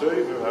tonight too,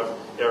 who have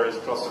areas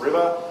across the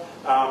river.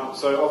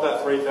 So of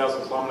that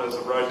 3,000 kilometres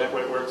of road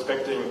network, we're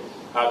expecting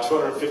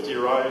 250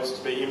 roads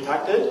to be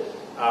impacted,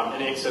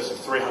 in excess of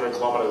 300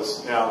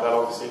 kilometres. Now that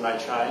obviously may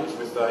change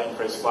with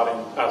increased flooding,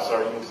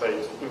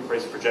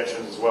 increased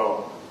projections as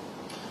well.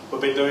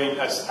 We'll be doing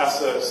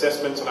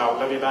assessments on our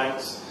levee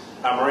banks,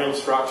 marine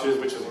structures,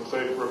 which has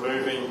included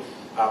removing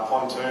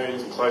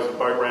pontoons and closing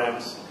boat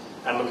ramps,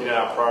 and looking at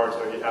our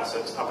priority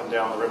assets up and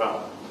down the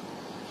river.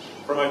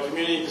 From a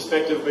community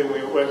perspective, we've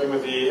been working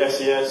with the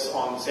SES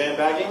on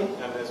sandbagging,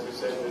 and as we've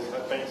said,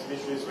 there's been some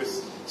issues with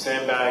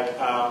sandbag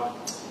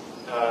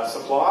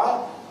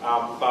supply.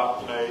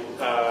 But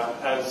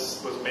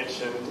as was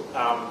mentioned,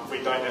 we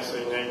don't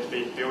necessarily need to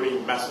be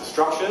building massive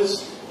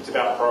structures. It's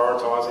about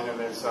prioritising, and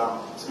there's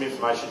some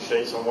information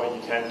sheets on what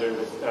you can do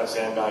with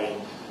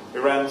sandbagging. We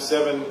ran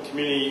 7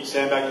 community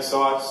sandbagging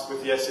sites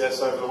with the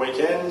SES over the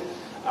weekend,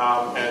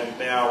 and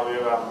now we're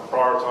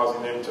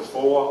prioritising them to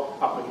 4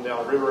 up and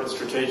down the river in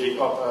strategic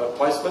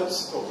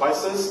placements or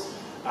places,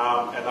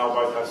 and they'll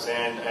both have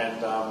sand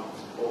and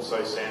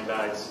also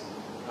sandbags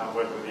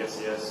working with the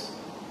SES.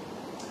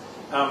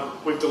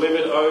 We've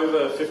delivered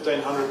over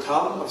 1,500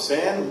 tonne of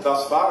sand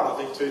thus far, and I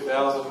think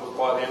 2,000 was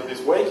by the end of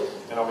this week,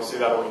 and obviously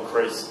that will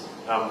increase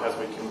as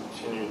we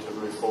continue to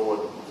move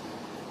forward.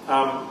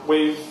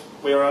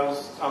 We are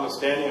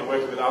understanding and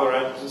working with other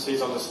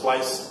agencies on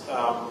displaced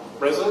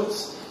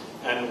residents,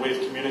 and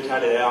we've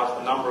communicated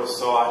out a number of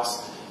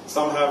sites.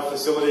 Some have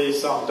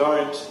facilities, some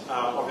don't.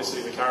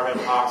 Obviously the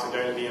caravan parks are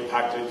going to be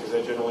impacted because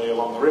they're generally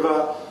along the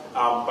river,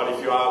 but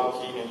if you are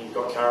looking and you've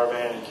got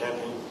caravan and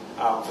camping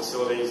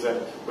facilities,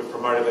 then we've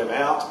promoted them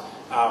out,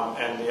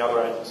 and the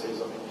other agencies,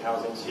 I think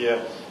Housing's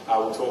here,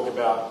 will talk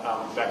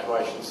about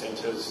evacuation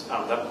centres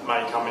that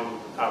may come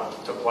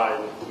to play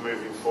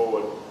moving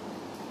forward.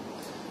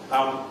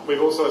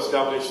 We've also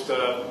established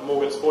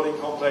Morgan Sporting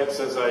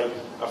Complex as a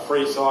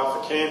free site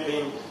for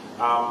camping,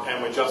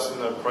 and we're just in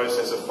the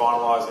process of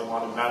finalising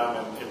one in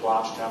Madam and in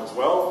Blanchetown as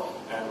well,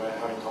 and we're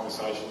having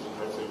conversations and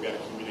hopefully we'll be able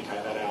to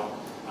communicate that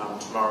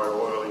out tomorrow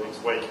or early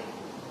next week.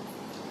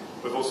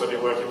 We've also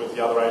been working with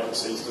the other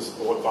agencies to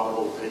support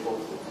vulnerable people.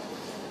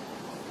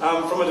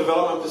 From a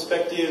development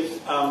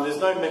perspective, there's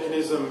no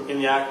mechanism in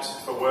the Act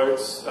for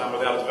works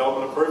without a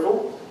development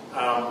approval.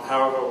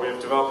 However,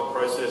 we've developed a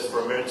process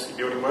for emergency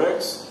building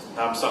works,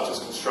 such as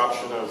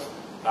construction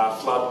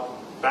of flood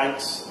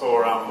banks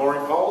or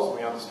mooring poles.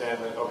 We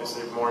understand that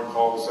obviously mooring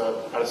poles are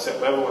at a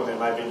set level and there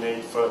may be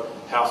need for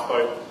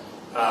houseboat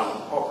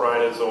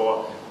operators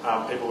or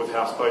people with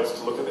houseboats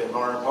to look at their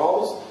mooring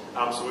poles.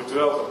 So we've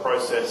developed a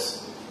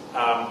process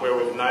where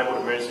we've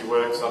enabled emergency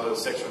works under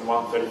Section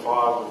 135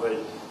 of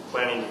the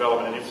Planning,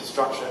 Development and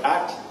Infrastructure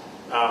Act,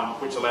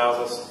 which allows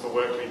us for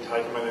work to be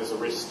taken when there's a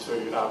risk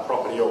to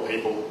property or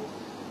people.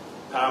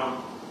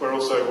 We're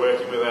also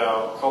working with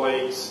our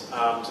colleagues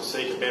to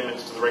seek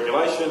amendments to the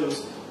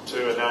regulations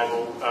to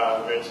enable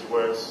emergency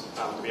works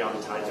to be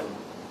undertaken.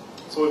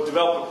 So we've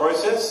developed a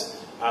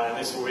process, and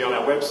this will be on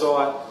our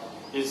website.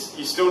 You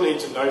still need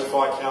to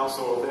notify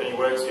council of any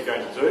works you're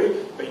going to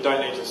do, but you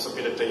don't need to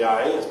submit a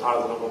DA as part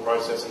of the normal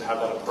process and have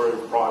that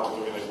approved prior to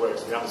doing those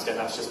works. We understand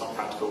that's just not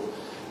practical.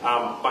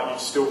 But you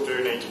still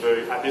do need to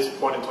do, at this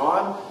point in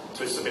time,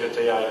 to submit a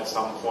DA at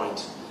some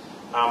point.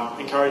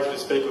 Encourage you to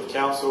speak with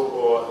council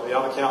or the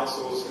other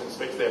councils and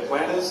speak to their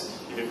planners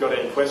if you've got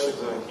any questions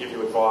and give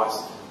you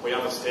advice. We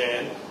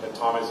understand that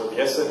time is of the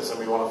essence and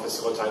we want to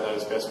facilitate that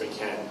as best we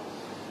can.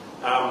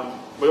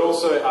 We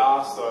also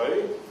ask,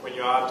 though, when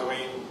you are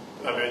doing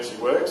emergency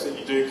works, that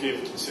you do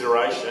give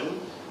consideration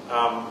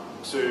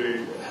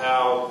to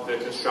how the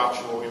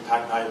construction will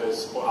impact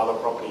neighbours or other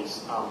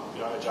properties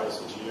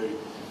adjacent to you.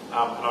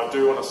 And I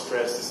do want to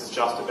stress this is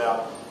just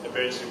about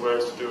emergency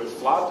works to do with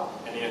flood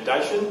and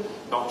inundation,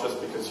 not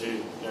just because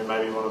you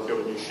maybe want to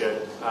build a new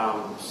shed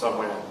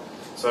somewhere.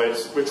 So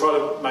we try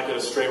to make it a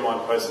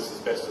streamlined process as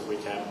best as we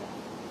can.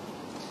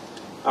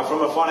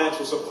 From a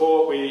financial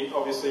support, we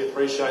obviously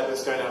appreciate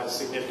that's going to have a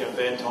significant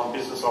event on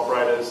business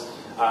operators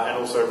and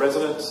also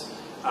residents.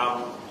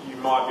 You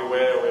might be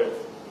aware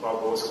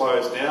it's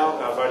closed now.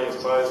 Voting is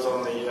closed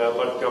on the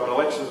local government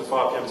elections at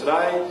 5 p.m.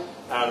 today.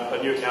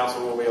 A new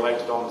council will be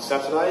elected on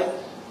Saturday,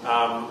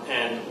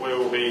 and we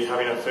will be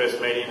having a first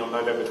meeting on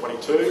November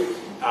 22,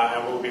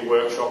 and we'll be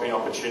workshopping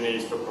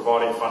opportunities for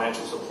providing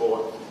financial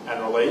support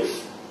and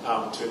relief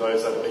to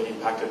those that have been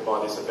impacted by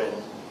this event.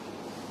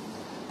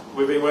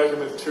 We've been working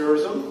with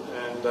tourism,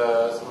 and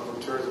someone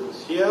from tourism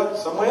is here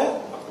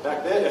somewhere, up the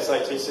back there,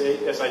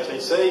 SATC.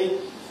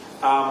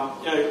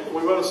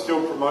 We want to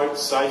still promote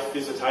safe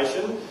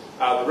visitation.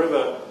 The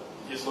river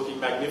is looking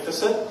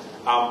magnificent,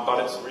 but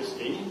it's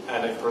risky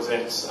and it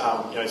presents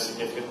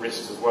significant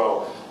risks as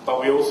well. But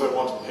we also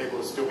want people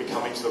to still be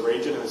coming to the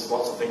region, and there's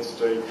lots of things to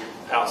do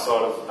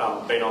outside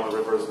of being on the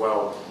river as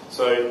well.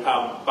 So,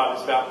 but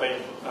it's about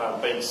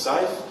being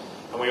safe,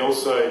 and we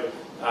also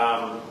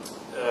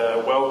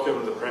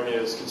welcome the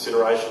Premier's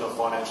consideration of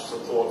financial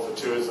support for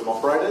tourism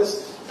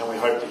operators, and we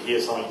hope to hear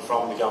something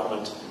from the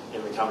government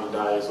in the coming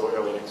days or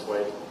early next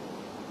week.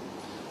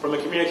 From a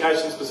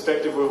communications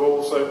perspective, we've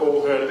also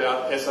all heard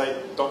about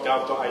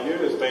sa.gov.au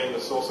as being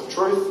the source of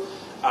truth.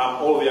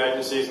 All of the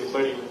agencies,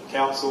 including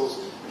councils,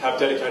 have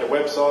dedicated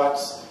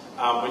websites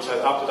which have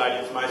up-to-date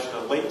information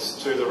and links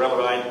to the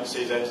relevant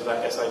agencies and to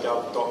that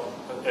sa.gov.au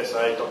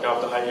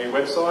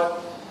website.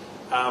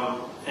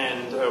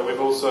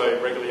 We've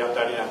also regularly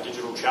updating our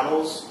digital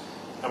channels,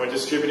 and we're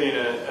distributing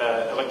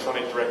an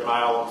electronic direct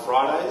mail on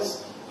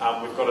Fridays.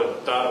 We've got a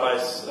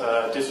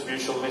database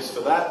distribution list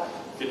for that.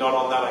 If you're not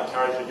on that, I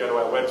encourage you to go to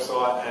our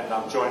website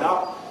and join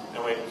up.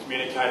 And we're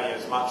communicating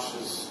as much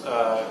as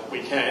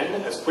we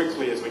can, as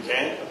quickly as we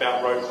can,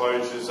 about road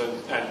closures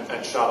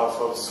and shut-off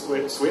of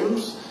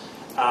swims.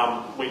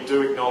 We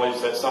do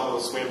acknowledge that some of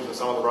the swims and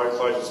some of the road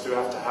closures do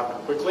have to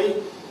happen quickly,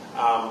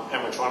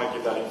 and we're trying to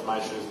give that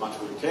information as much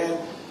as we can.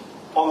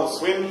 On the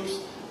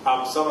swims,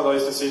 some of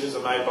those decisions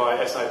are made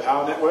by SA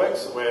Power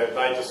Networks, where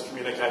they just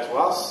communicate to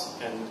us,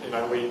 and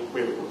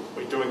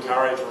we do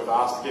encourage and we've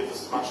asked to give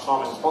us as much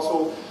time as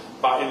possible,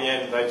 but in the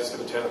end they just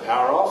have to turn the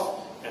power off.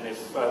 And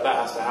if that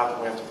has to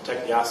happen, we have to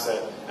protect the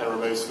asset and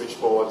remove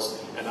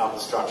switchboards and other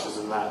structures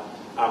in that.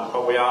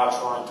 But we are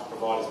trying to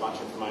provide as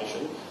much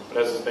information.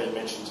 But as has been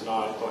mentioned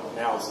tonight,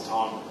 now is the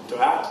time to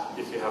act,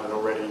 if you haven't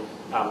already,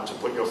 to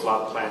put your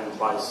flood plan in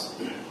place.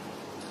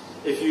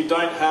 If you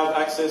don't have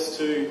access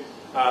to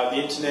the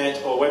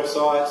internet or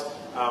website,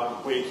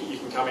 you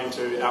can come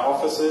into our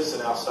offices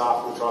and our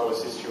staff will try to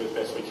assist you as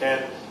best we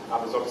can.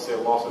 There's obviously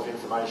a lot of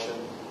information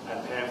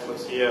and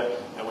pamphlets here,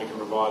 and we can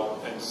provide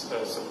and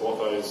support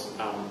those.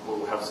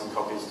 We'll have some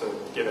copies to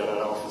give out at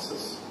our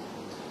offices.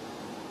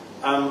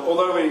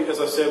 Although as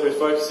I said, we're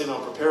focusing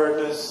on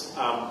preparedness,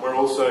 we're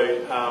also,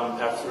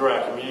 through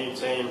our community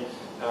team,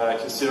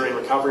 considering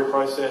recovery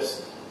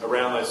process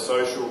around those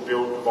social,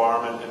 built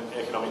environment and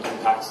economic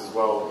impacts as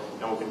well,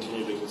 and we'll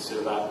continue to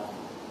consider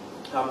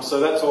that. So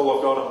that's all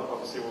I've got, and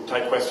obviously we'll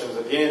take questions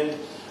at the end.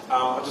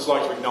 I'd just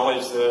like to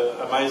acknowledge the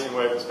amazing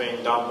work that's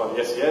being done by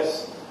the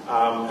SES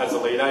as a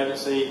lead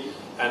agency,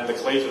 and the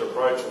collegiate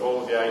approach of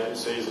all of the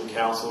agencies and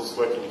councils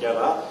working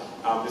together.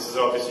 This is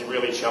obviously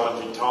really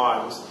challenging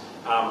times,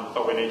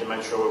 but we need to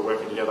make sure we're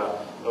working together.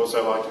 I'd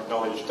also like to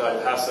acknowledge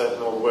Dave Hassett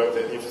and all the work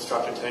that the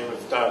infrastructure team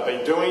have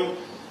been doing,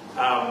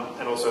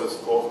 and also the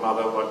support from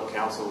other local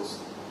councils.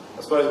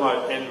 I suppose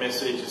my end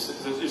message is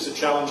it's a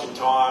challenging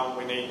time.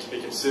 We need to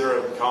be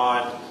considerate and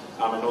kind,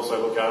 and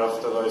also look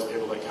after those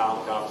people that can't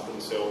look after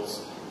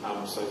themselves.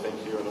 So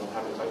thank you, and I'm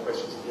happy to take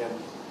questions at the end.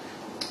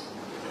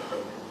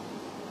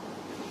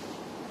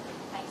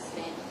 Thanks,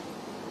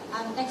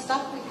 Ben. Next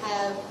up we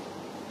have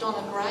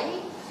Donna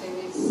Gray, who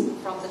is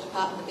from the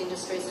Department of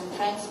Industries and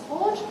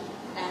Transport,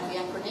 and the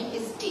acronym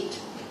is DIT.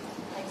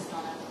 Thanks,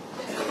 Donna.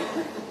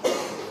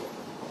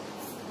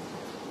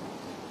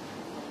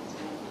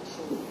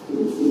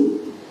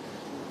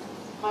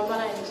 Hi,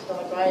 my name is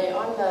Donna Gray.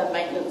 I'm the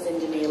Maintenance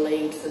Engineer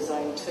Lead for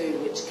Zone 2,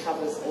 which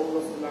covers all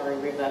of the Murray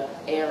River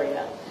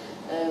area.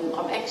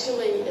 I'm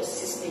actually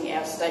assisting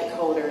our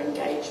stakeholder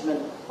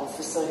engagement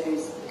officer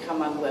who's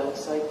become unwell,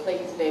 so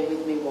please bear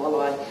with me while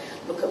I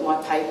look at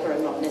my paper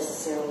and not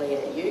necessarily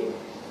at you.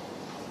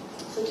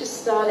 So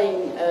just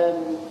starting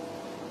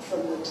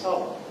from the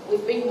top,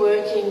 we've been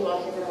working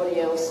like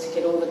everybody else to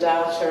get all the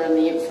data and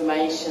the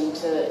information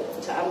to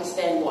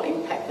understand what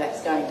impact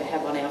that's going to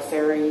have on our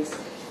ferries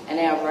and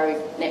our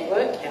road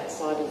network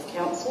outside of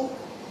council.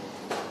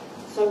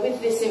 So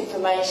with this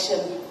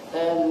information,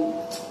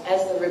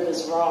 as the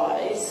rivers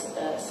rise,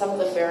 some of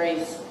the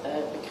ferries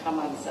become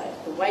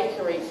unsafe. The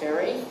Waikerie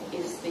ferry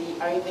is the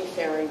only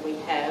ferry we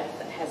have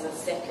that has a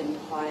second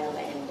higher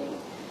landing,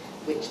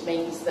 which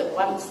means that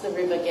once the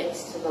river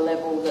gets to the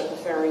level that the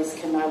ferries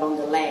can no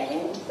longer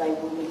land, they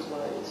will be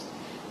closed.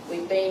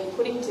 We've been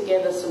putting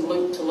together some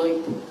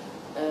loop-to-loop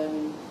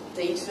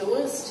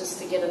detours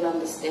just to get an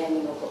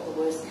understanding of what the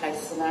worst case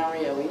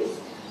scenario is.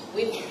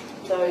 With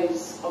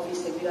those,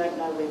 obviously we don't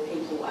know where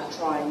people are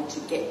trying to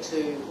get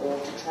to or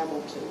to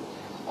travel to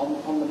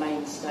on the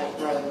main state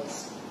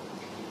roads.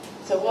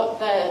 So what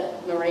the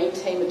marine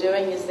team are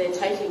doing is they're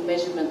taking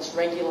measurements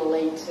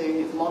regularly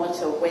to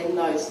monitor when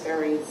those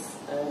ferries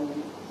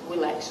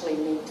will actually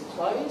need to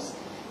close,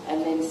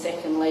 and then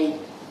secondly,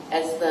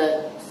 as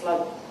the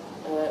flood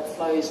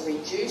flows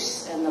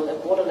reduce and the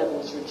water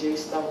levels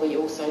reduce, they'll be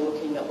also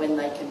looking at when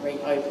they can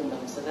reopen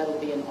them. So that'll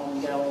be an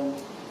ongoing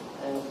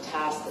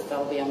task that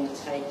they'll be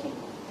undertaking.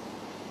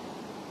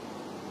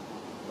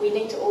 We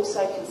need to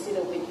also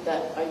consider with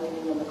the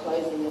opening and the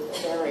closing of the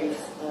ferries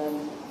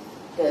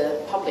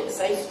the public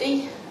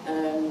safety,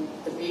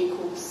 the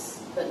vehicles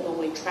that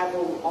normally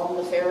travel on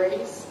the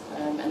ferries,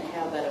 and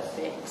how that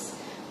affects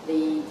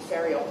the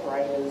ferry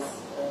operators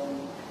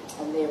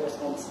and their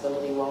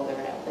responsibility while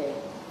they're out there.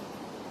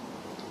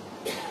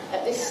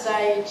 At this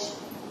stage,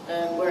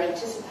 we're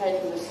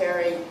anticipating the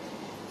ferry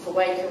for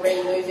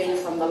Waikerie moving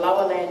from the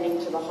lower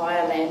landing to the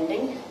higher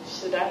landing.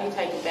 Should only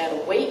take about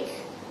a week.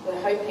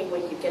 We're hoping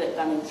we could get it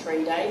done in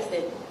 3 days.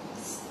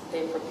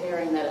 They're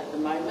preparing that at the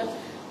moment.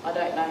 I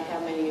don't know how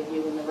many of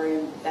you in the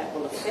room that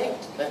will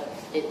affect, but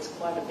it's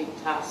quite a big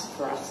task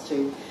for us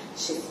to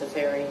shift the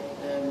ferry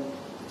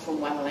from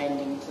one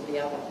landing to the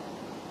other.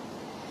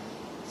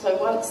 So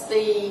once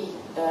the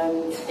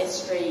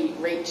estuary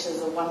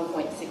reaches a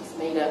 1.6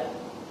 metre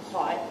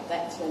height,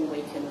 that's when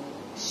we can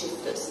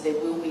shift it. So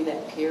there will be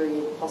that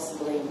period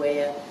possibly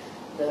where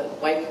the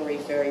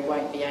Waikerie ferry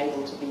won't be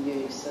able to be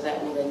used. So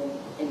that will then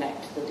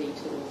enact the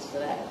detours for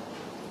that.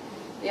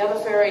 The other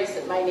ferries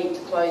that may need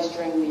to close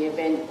during the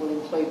event will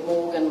include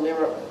Morgan,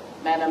 Lirrup,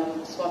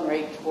 Madam, Swan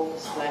Reach,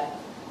 Walker's Flat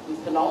and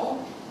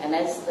Penong. And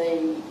as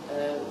the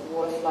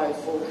water flow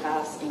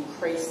forecasts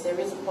increase, there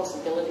is a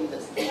possibility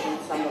that even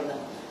some of the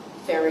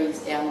ferries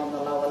down on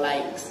the lower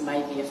lakes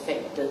may be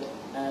affected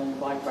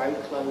by road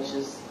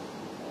closures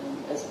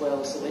as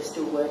well. So we're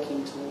still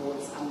working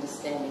towards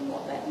understanding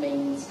what that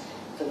means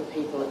for the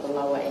people at the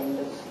lower end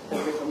of the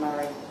River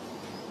Murray.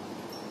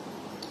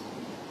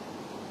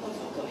 What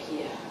have I got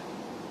here?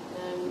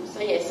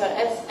 So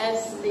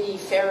as the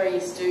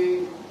ferries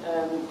do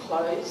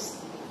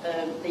close,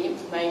 the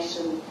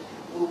information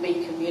will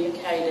be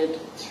communicated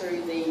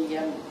through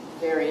the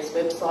various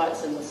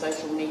websites and the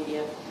social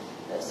media.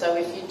 So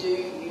if you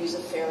do use a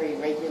ferry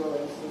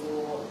regularly for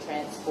your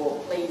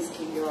transport, please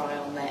keep your eye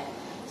on that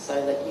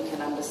so that you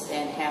can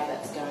understand how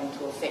that's going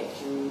to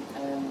affect you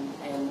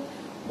and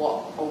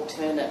what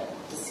alternate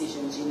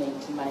decisions you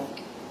need to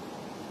make.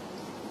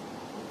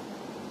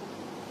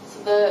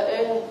 So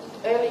the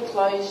early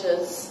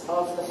closures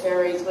of the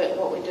ferries,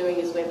 what we're doing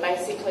is we're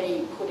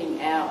basically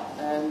putting out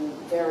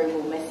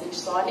variable message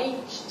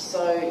signage.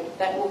 So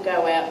that will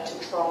go out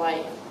to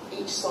try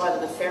each side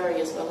of the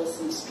ferry as well as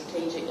some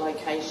strategic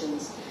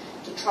locations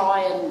to try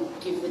and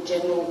give the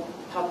general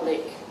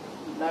public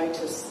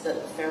notice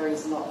that the ferry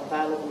is not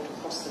available to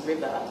cross the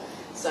river,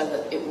 so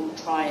that it will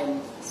try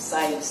and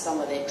save some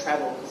of their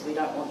travel, because we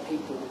don't want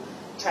people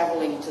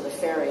travelling to the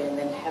ferry and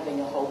then having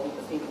a whole heap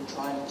of people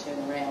trying to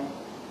turn around.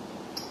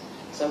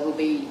 So we'll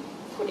be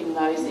putting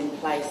those in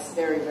place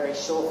very, very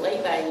shortly.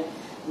 They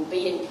will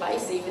be in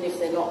place even if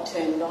they're not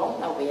turned on.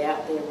 They'll be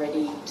out there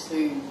ready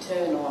to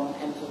turn on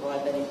and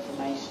provide that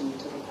information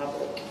to the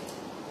public.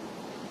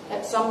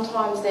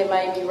 Sometimes there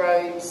may be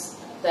roads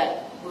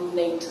that will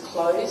need to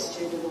close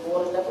due to the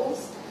water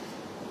levels.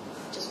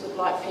 Just would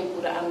like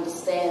people to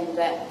understand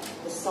that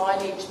the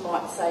signage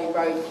might say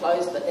road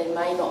closed, but there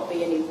may not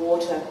be any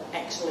water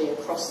actually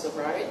across the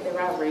road. There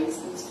are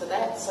reasons for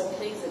that, so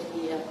please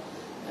adhere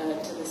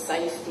to the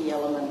safety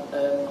element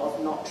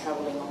of not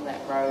travelling on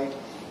that road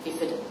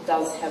if it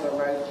does have a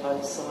road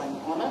closed sign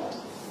on it.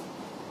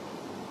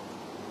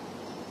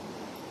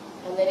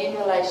 And then in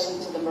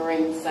relation to the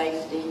marine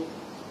safety,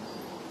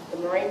 the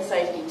marine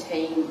safety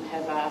team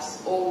have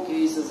asked all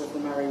users of the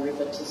Murray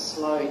River to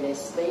slow their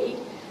speed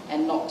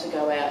and not to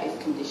go out if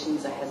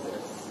conditions are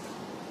hazardous.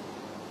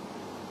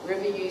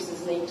 River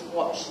users need to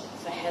watch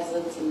for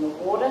hazards in the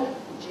water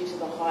due to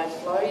the high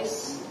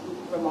flows,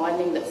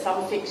 reminding that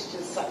some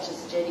fixtures such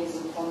as jetties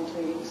and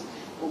pontoons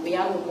will be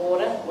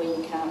underwater where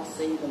you can't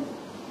see them.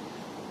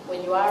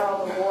 When you are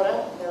on the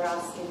water, they're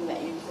asking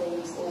that you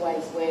please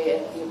always wear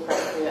the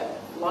appropriate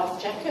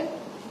life jacket.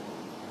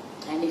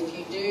 And if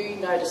you do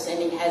notice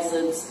any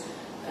hazards,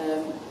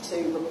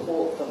 to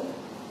report them.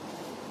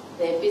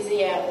 They're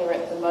busy out there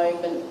at the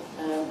moment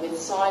with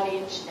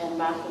signage and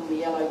marking the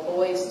yellow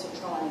buoys to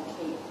try and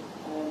keep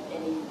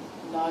any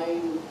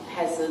known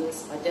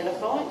hazards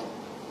identified.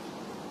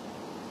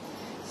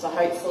 So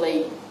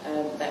hopefully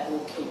that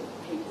will keep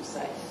people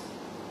safe.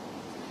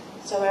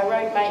 So our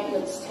road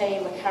maintenance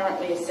team are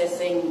currently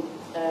assessing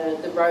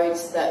the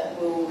roads that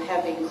will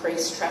have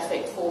increased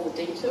traffic for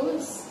the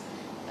detours.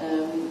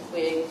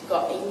 We've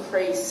got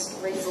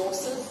increased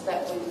resources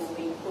that we will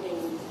be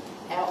putting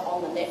out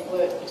on the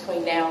network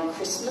between now and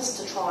Christmas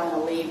to try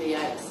and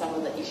alleviate some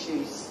of the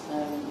issues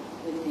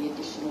with the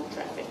additional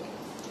traffic.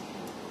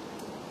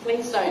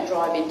 Please don't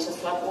drive into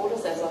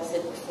floodwaters, as I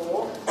said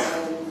before.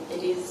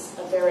 It is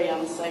a very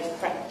unsafe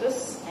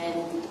practice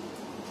and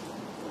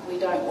we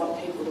don't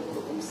want people to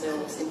put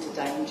themselves into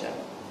danger.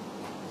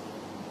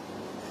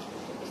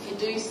 If you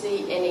do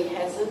see any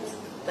hazards,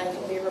 they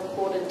can be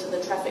reported to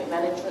the Traffic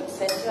Management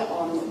Centre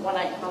on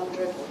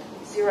 1800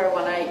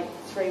 018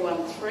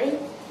 313,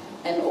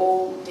 and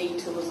all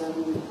detours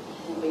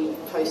will be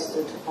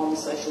posted on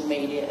social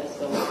media as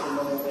well as on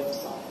the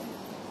website.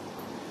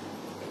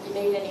 If you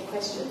need any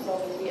questions, I'll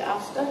be here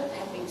after.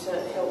 Happy to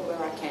help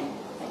where I can.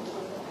 Thank you.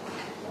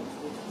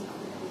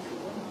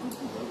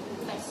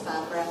 Thanks,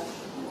 Barbara.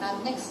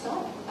 Next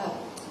up,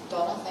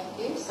 Donna, thank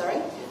you,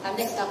 sorry.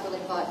 Next up we'll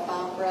invite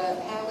Barbara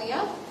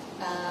Howier,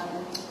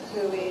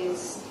 who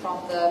is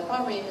from the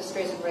Primary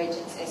Industries and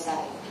Regions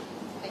SA.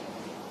 Thank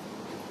you.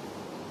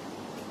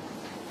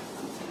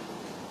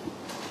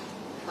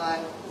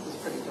 Hi, this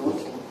is pretty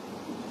daunting.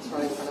 It's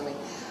right in front of me.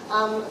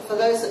 For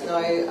those that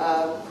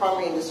know,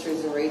 Primary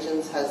Industries and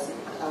Regions has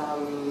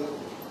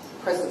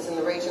presence in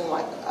the region.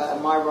 Like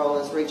my role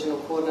as regional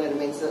coordinator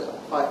means that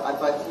I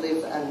both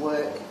live and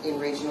work in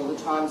region all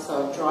the time,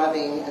 so I'm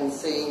driving and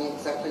seeing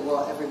exactly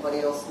what everybody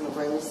else in the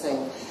room is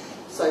seeing.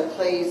 So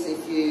please,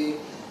 if you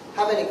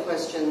have any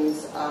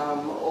questions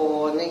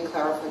or need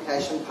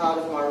clarification, part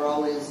of my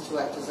role is to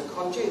act as a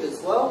conduit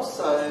as well.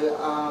 So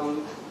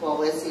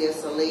while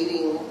SES are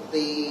leading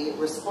the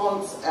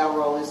response, our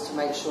role is to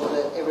make sure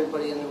that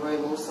everybody in the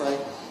room also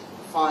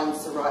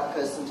finds the right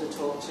person to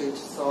talk to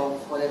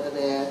solve whatever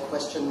their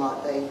question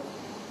might be.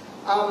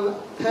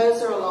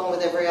 PIRSA, along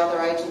with every other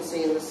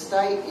agency in the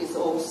state, is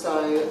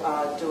also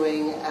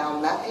doing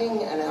our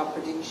mapping and our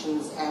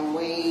predictions, and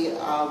we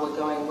were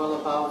going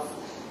well above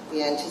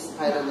the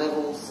anticipated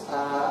levels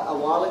a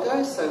while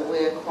ago, so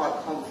we're quite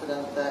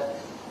confident that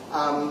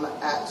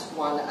at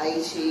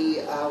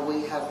 180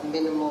 we have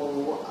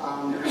minimal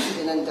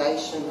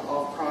inundation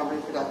of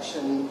primary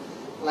production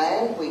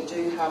land. We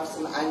do have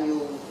some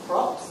annual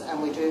crops,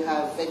 and we do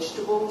have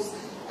vegetables,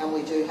 and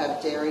we do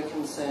have dairy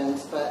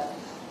concerns, but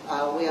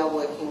we are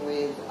working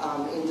with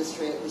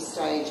industry at this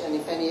stage, and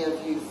if any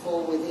of you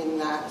fall within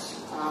that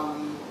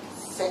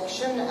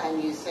section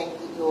and you think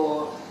that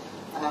you're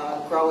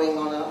growing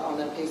on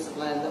a piece of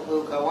land that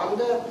will go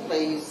under,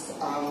 please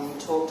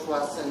talk to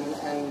us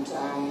and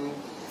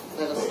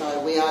let us know.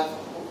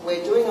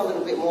 We're doing a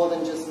little bit more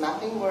than just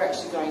mapping. We're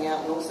actually going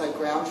out and also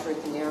ground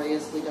truthing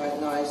areas we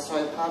don't know.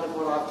 So part of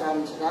what I've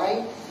done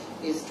today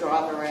is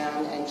drive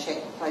around and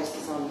check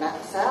places on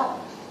maps out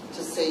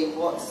to see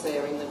what's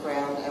there in the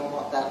ground and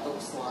what that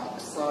looks like.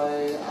 So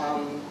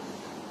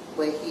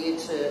we're here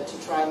to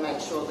try and make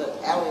sure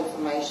that our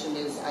information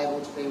is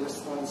able to be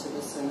responsive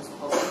as soon as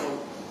possible.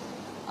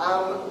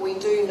 We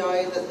do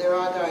know that there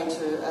are going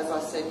to, as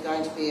I said,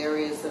 going to be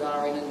areas that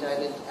are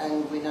inundated,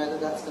 and we know that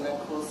that's going to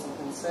cause some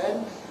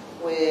concern.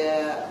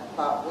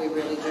 But we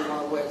really do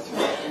want to work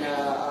through it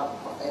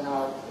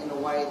in a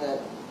way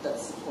that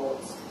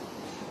supports.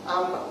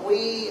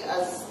 We,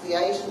 as the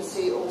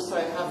agency, also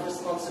have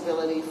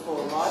responsibility for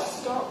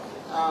livestock,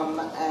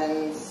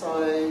 and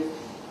so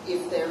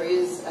if there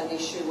is an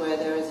issue where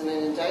there is an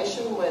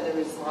inundation, where there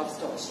is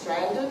livestock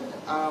stranded,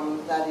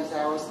 that is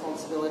our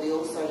responsibility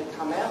also to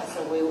come out.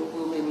 So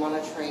we'll be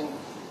monitoring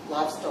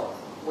livestock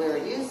where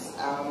it is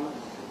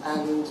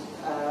and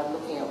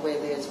looking at where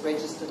there's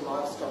registered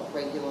livestock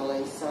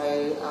regularly.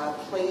 So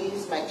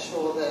please make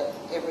sure that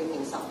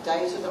everything's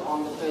updated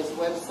on the PIRSA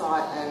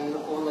website, and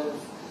all of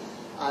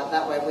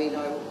that way we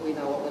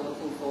know what we're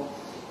looking for.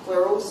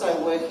 We're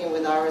also working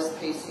with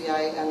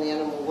RSPCA and the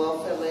Animal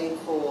Welfare League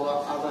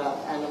for other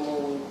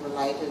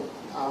animal-related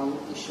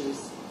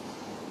issues.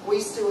 We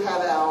still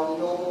have our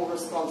normal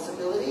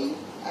responsibility,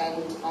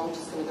 and I'm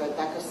just going to go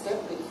back a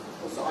step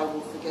because I will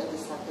forget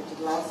this like I did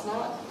last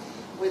night.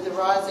 With the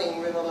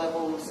rising river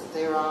levels,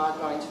 there are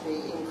going to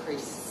be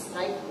increased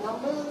snake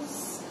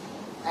numbers,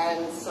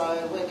 and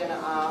so we're going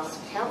to ask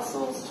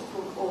councils to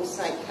put all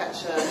snake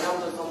catcher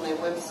numbers on their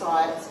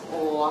websites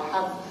or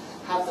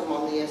have them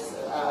on the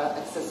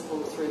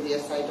accessible through the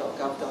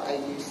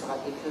sa.gov.au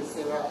site, because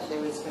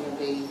there is going to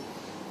be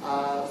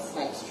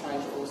snakes trying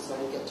to also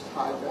get to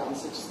higher ground,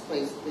 so just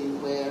please be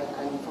aware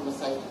and from a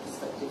safety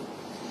perspective.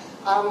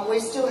 We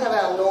still have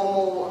our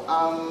normal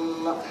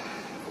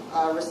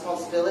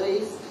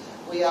responsibilities.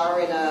 We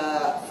are in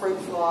a fruit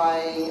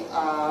fly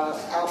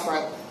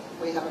outbreak.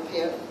 We have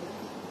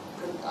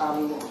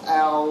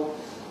our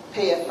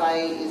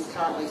PFA is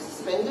currently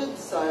suspended,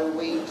 so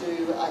we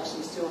do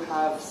actually still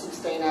have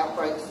 16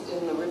 outbreaks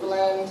in the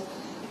Riverland,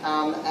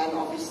 and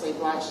obviously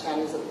Blanchetown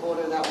is at the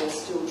border of that. We're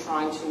still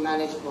trying to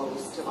manage, well, we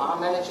still are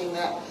managing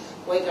that.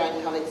 We're going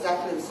to have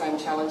exactly the same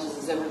challenges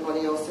as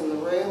everybody else in the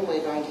room.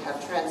 We're going to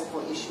have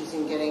transport issues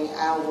in getting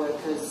our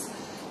workers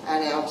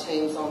and our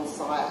teams on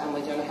site, and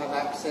we're going to have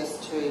access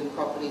to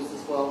properties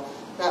as well.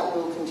 That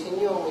will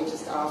continue, and we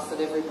just ask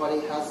that everybody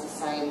has the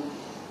same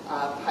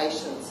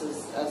patience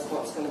as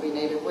what's going to be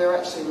needed. We're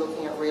actually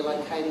looking at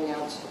relocating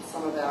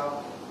some of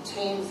our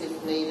teams,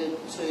 if needed,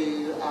 to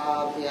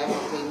be able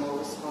to be more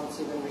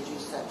responsive and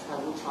reduce that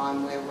travel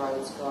time where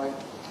roads go.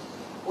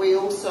 We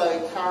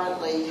also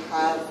currently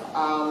have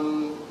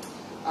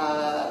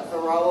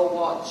Varroa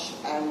Watch,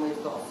 and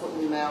we've got foot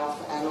and mouth,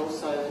 and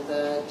also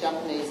the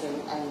Japanese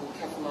and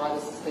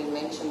encephalitis has been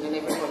mentioned, and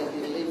everybody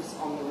who lives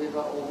on the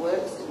river or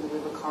works in the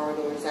river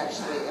corridor is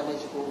actually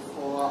eligible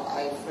for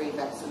a free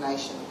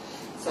vaccination.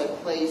 So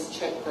please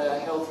check the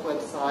health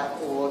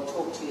website or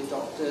talk to your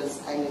doctors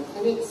and your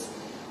clinics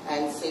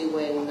and see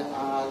when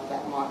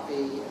that might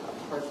be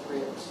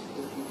appropriate,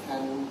 if you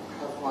can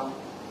have one.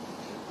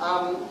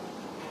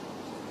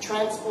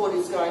 Transport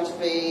is going to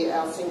be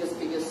our single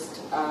biggest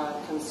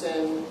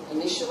concern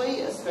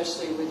initially,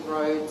 especially with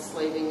roads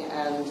leaving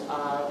and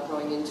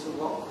going into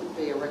what could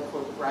be a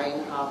record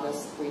grain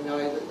harvest. We know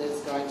that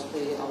there's going to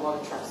be a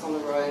lot of trucks on the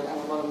road and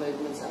a lot of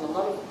movements, and a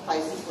lot of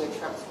places where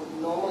trucks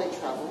would normally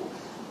travel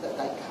that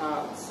they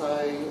can't. So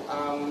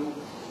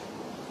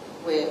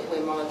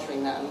we're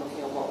monitoring that and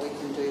looking at what we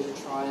can do to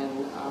try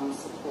and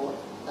support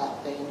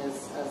that being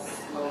as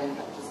low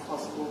impact as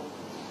possible.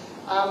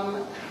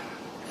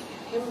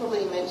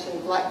 Kimberly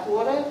mentioned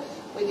Blackwater.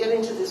 We get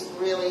into this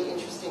really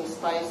interesting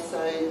space.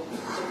 So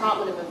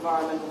Department of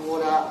Environment and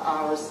Water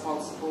are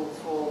responsible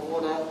for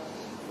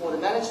water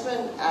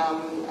management,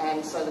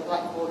 and so the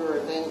Blackwater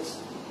event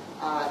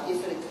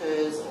if it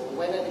occurs or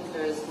when it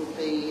occurs, would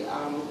be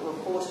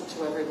reported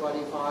to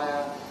everybody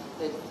via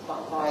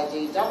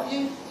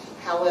DW.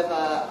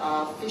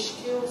 However, fish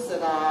kills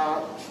that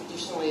are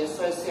traditionally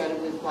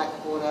associated with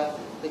Blackwater,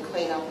 the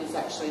clean-up is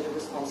actually the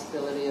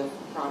responsibility of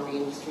primary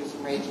industries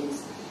and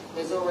regions.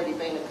 There's already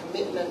been a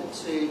commitment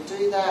to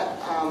do that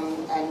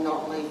and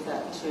not leave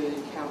that to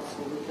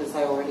council because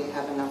they already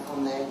have enough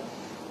on their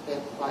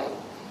plate.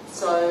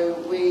 So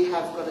we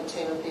have got a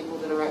team of people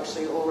that are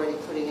actually already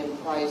putting in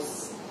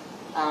place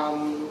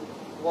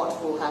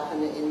what will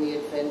happen in the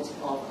event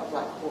of a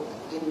Blackwater,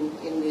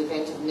 in the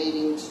event of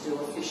needing to do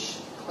a fish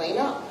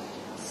clean-up.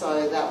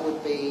 So that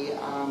would be,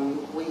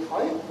 we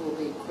hope, will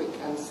be quick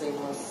and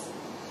seamless.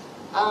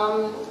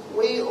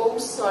 We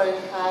also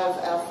have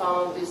our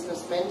farm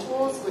business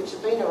mentors, which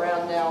have been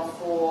around now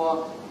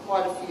for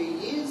quite a few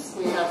years.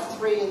 We have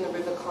 3 in the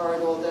river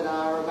corridor that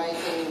are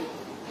amazing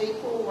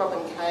people,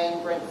 Robin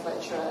Kane, Brent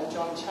Fletcher and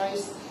John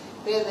Chase.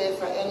 They're there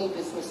for any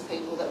business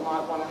people that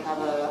might want to have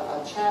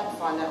a chat,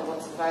 find out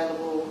what's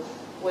available,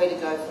 where to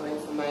go for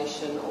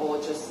information, or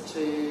just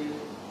to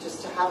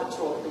have a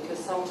talk, because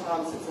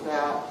sometimes it's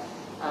about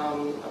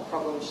a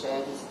problem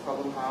shared is a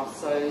problem halved.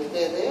 So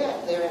they're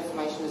there. Their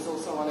information is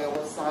also on our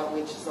website,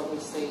 which is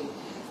obviously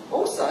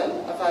also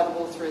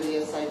available through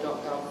the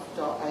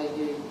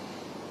sa.gov.au.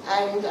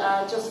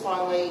 And just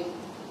finally,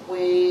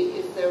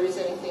 if there is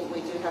anything,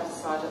 we do have the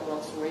site at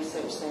Bloxham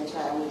Research Centre,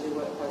 and we do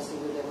work closely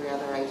with every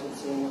other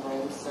agency in the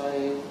room.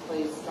 So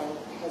please don't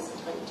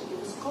hesitate to give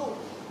us a call.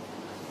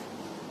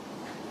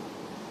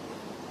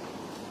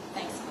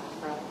 Thanks,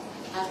 Barbara.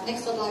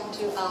 Next, I'd like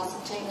to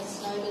ask Tina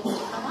Snowden to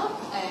come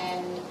up,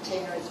 and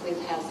Tina is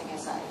with Housing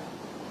SA.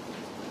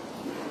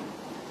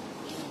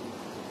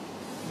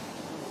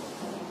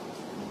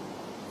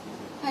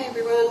 Hi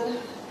everyone,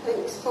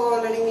 thanks for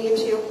letting me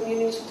into your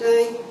community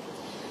today.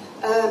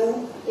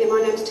 My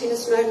name's Tina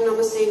Snowden. I'm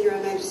a Senior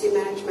Emergency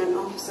Management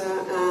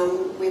Officer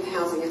with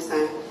Housing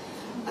SA.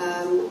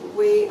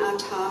 We are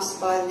tasked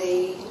by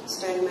the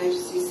State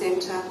Emergency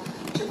Centre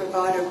to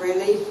provide a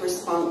relief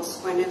response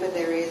whenever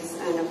there is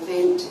an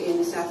event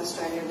in South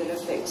Australia that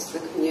affects the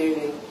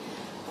community.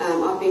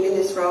 I've been in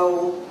this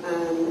role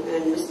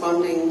and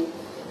responding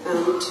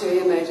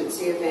to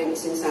emergency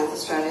events in South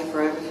Australia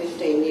for over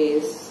 15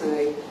 years,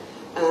 so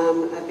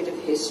a bit of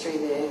history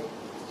there.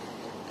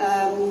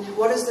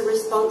 What is the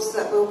response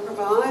that we'll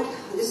provide?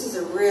 This is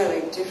a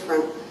really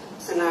different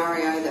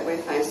scenario that we're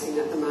facing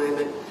at the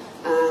moment.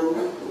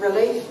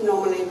 Relief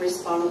normally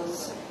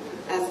responds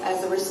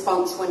as a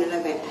response when an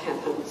event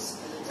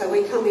happens. So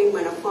we come in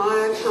when a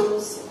fire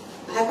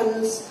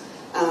happens,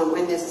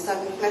 when there's a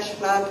sudden flash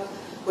flood,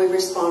 we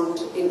respond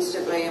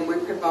instantly and we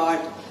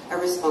provide a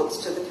response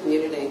to the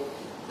community.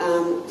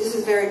 This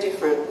is very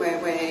different, where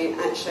we're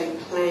actually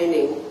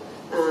planning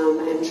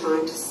and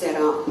trying to set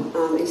up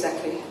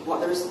exactly what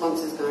the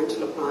response is going to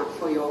look like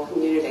for your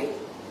community.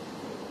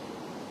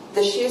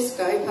 The sheer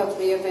scope of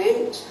the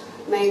event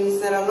means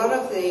that a lot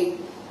of the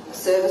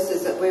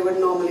services that we would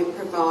normally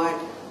provide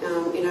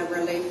in a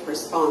relief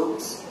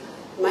response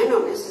may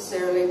not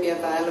necessarily be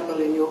available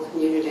in your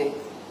community.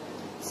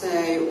 So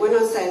when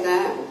I say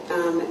that,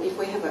 if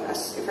we have,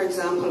 for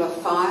example, a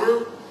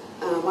fire,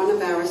 one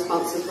of our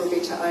responses will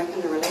be to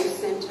open a relief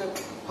centre,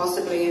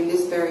 possibly in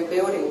this very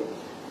building.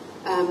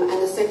 And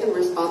the second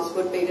response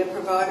would be to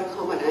provide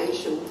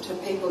accommodation to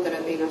people that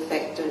have been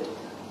affected,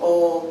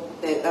 or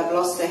they've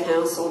lost their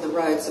house, or the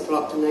roads are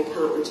blocked and they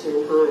can't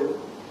return home.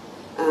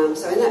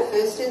 So in that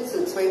first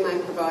instance, we may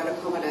provide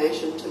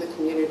accommodation to the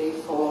community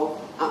for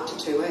up to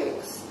 2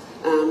 weeks.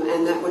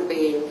 And that would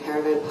be in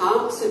caravan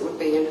parks, it would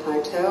be in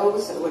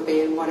hotels, it would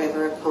be in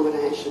whatever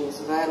accommodation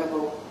is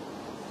available.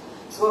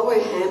 So what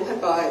we're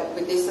hampered by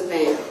with this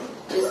event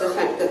is the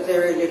fact that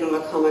very little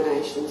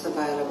accommodation is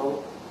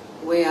available.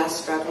 We are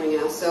struggling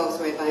ourselves.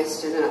 We're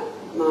based in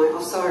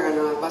Osira and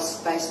I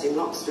are based in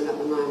Loxton at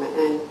the moment,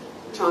 and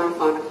trying to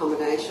find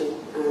accommodation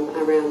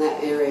around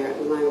that area at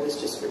the moment is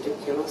just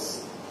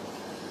ridiculous.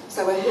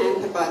 So we're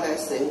hampered by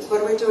those things.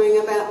 What are we doing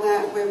about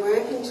that? We're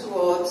working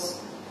towards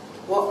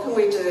what can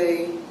we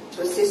do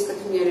to assist the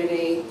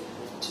community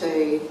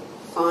to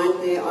find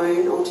their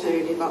own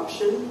alternative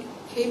option,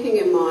 keeping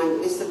in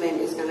mind this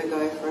event is going to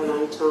go for a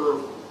long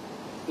time.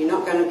 You're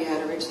not going to be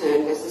able to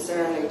return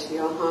necessarily to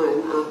your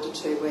home after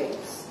 2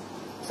 weeks.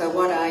 So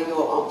what are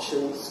your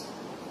options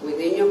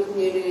within your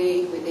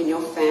community, within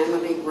your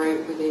family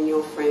group, within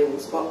your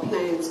friends? What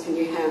plans can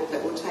you have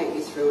that will take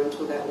you through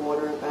until that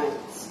water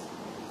abates?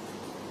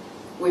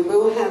 We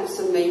will have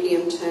some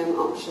medium-term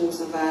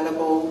options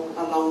available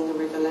along the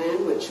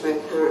Riverland, which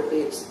we're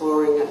currently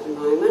exploring at the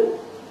moment.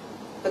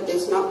 But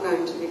there's not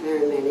going to be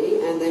very many,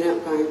 and they're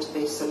not going to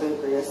be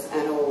salubrious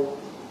at all.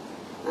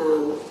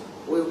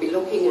 We'll be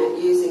looking at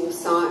using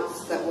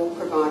sites that will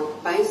provide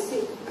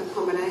basic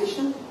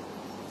accommodation.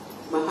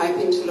 We're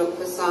hoping to look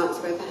for sites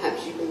where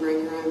perhaps you can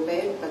bring your own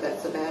bed, but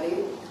that's about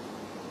it.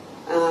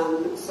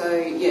 So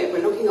yeah,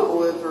 we're looking at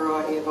all the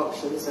variety of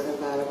options that are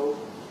available.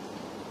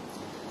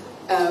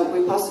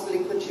 We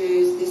possibly could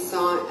use this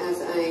site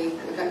as an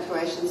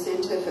evacuation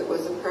centre if it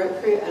was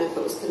appropriate and if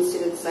it was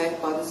considered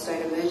safe by the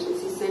State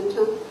Emergency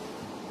Centre.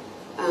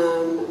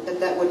 But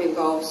that would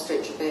involve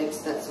stretcher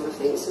beds, that sort of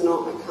thing. It's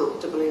not a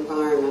comfortable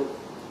environment.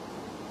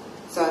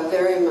 So I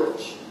very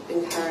much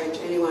encourage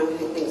anyone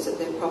who thinks that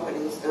their property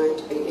is going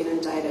to be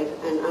inundated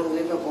and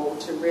unlivable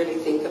to really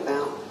think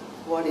about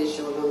what is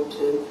your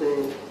long-term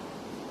plan.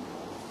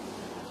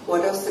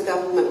 What else the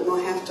government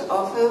will have to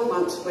offer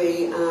once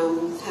we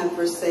have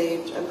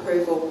received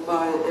approval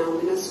by our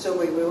minister,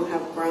 we will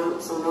have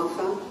grants on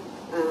offer,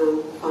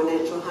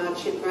 financial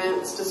hardship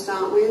grants to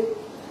start with.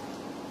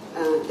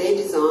 They're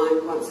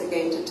designed, once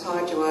again, to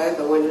tide you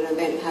over when an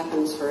event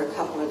happens for a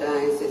couple of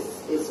days.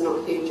 It's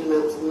not huge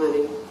amounts of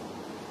money,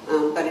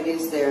 but it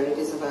is there and it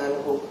is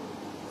available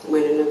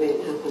when an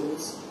event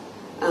happens.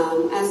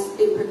 As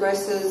it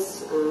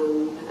progresses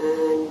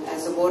and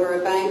as the water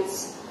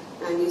abates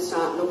and you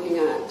start looking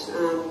at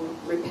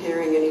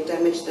repairing any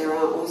damage, there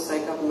are also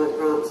government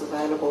grants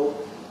available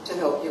to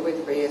help you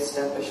with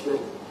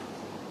re-establishment.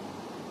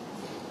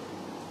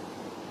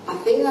 I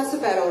think that's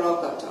about all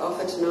I've got to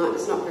offer tonight.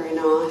 It's not very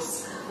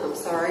nice, I'm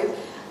sorry.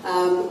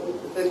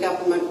 The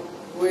government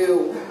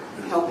will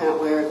help out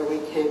wherever we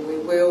can. We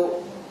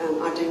will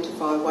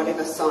identify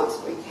whatever sites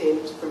we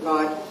can to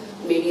provide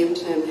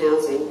medium-term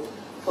housing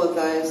for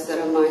those that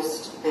are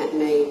most at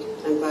need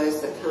and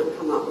those that can't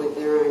come up with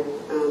their own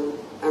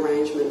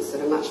arrangements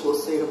that are much more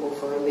suitable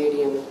for a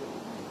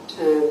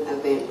medium-term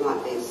event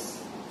like this.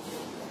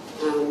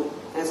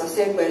 As I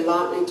said, we're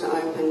likely to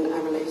open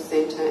a relief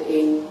centre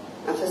in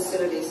a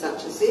facility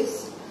such as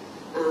this,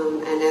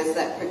 and as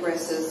that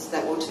progresses,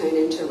 that will turn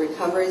into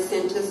recovery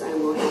centres,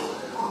 and we'll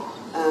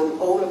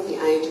have all of the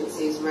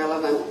agencies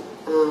relevant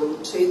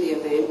to the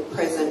event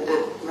present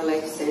at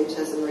relief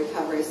centres and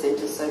recovery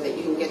centres so that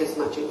you can get as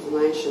much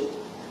information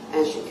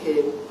as you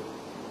can.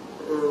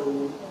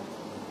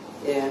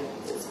 Yeah,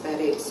 that's about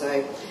it.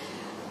 So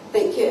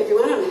thank you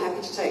everyone. I'm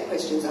happy to take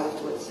questions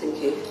afterwards. Thank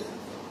you.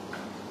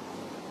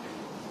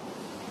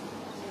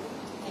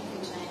 Thank you,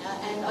 Tina.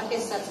 And I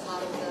guess that's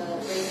part of the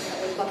reason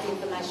that we've got the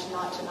information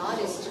night tonight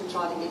is to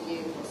try to give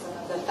you some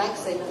of the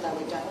facts, even though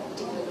we don't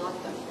particularly like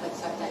them. Let's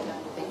hope they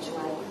don't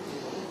eventuate.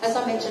 As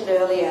I mentioned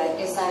earlier,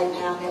 SA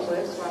Power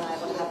Networks were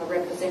unable to have a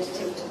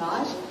representative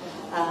tonight,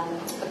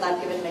 but they've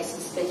given me some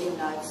speaking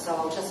notes, so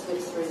I'll just whip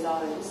through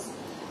those.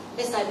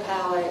 SA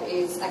Power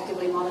is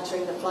actively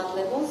monitoring the flood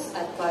levels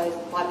by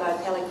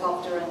both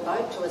helicopter and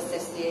boat to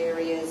assess the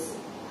areas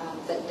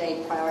that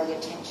need priority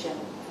attention.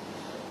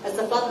 As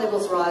the flood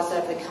levels rise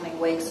over the coming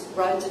weeks,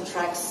 roads and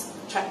track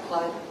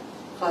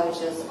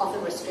closures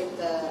often restrict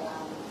the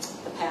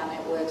power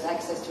network's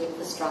access to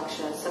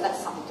infrastructure, so that's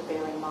something to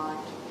bear in mind.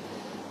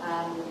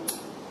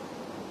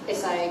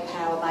 SA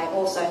Power may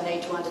also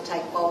need to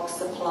undertake bulk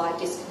supply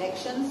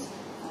disconnections,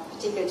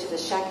 particularly to the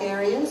shack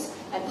areas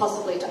and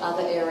possibly to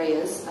other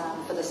areas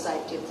for the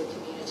safety of the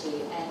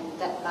community, and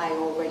that may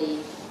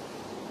already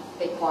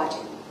be quite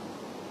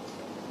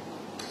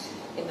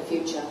in the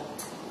future.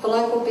 For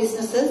local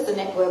businesses, the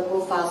network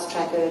will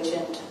fast-track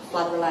urgent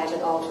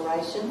flood-related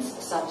alterations,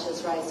 such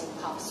as raising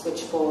pump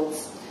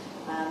switchboards.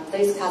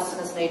 These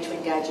customers need to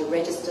engage a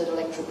registered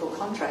electrical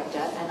contractor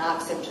and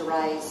ask them to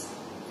raise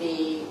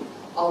the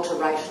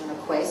alteration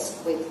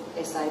request with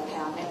SA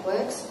Power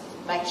Networks.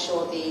 Make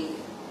sure the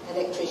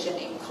electrician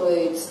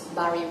includes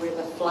Murray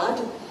River flood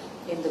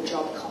in the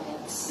job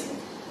comments.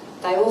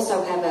 They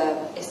also have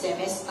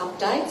SMS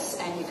updates,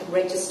 and you can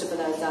register for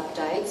those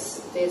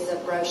updates. There's a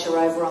brochure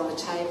over on the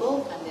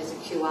table and there's a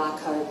QR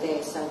code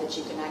there so that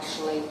you can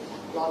actually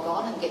log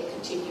on and get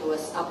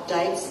continuous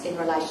updates in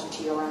relation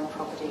to your own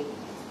property.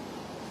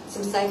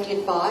 Some safety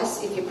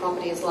advice: if your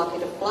property is likely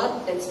to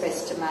flood, it's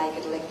best to make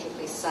it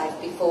electrically safe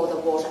before the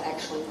water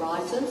actually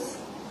rises.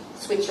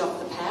 Switch off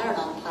the power and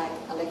unplug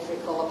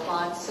electrical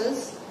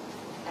appliances,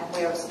 and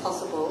where it's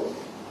possible,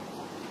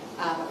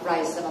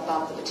 raise them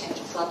above the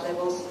potential flood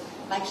levels.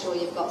 Make sure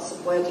you've got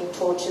some working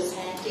torches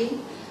handy.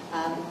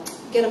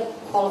 Get a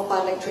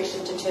qualified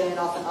electrician to turn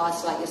off and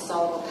isolate your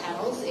solar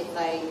panels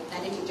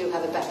and if you do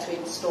have a battery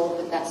installed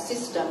with that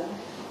system,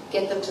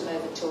 get them to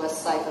move it to a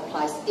safer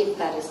place if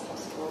that is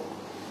possible.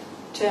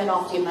 Turn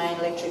off your main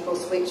electrical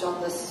switch on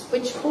the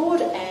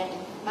switchboard and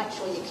make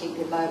sure you keep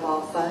your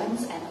mobile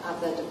phones and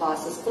other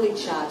devices fully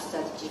charged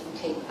so that you can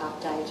keep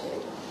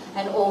updated,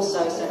 and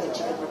also so that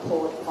you can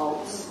report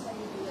faults.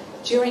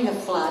 During a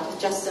flood,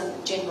 just some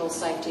general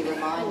safety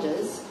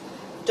reminders: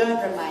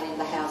 don't remain in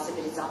the house if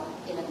it is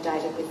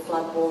inundated with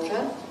flood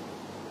water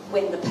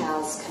when the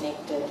power's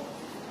connected.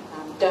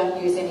 Don't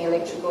use any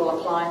electrical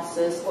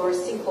appliances or a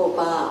sink or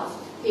bath.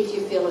 If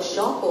you feel a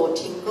shock or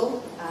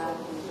tingling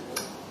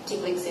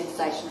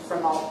sensation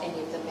from any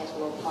of the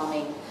metal or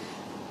plumbing,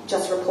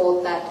 just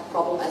report that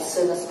problem as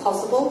soon as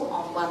possible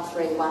on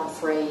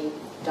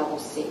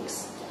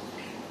 131366.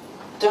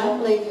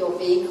 Don't leave your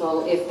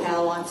vehicle if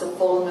power lines have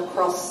fallen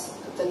across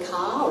the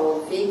car or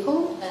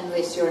vehicle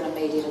unless you're in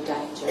immediate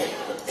danger.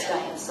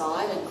 Stay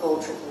inside and call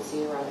 000.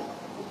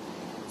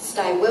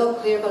 Stay well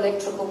clear of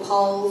electrical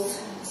poles,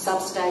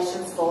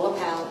 substations, fallen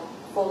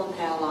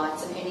power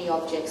lines and any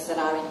objects that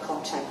are in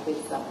contact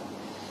with them.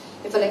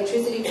 If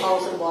electricity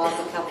poles and wires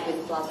are covered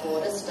with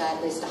floodwater, stay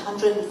at least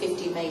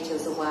 150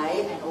 metres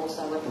away and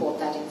also report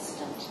that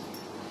incident.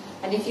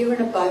 And if you're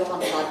in a boat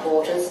on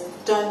floodwaters,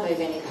 don't move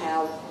any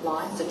power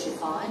lines that you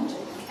find,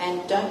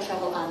 and don't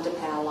travel under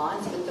power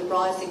lines. With the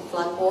rising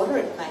floodwater,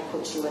 it may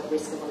put you at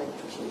risk of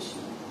electrocution.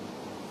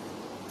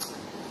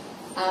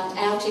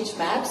 Outage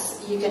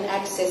maps, you can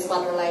access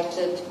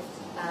flood-related,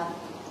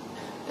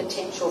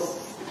 potential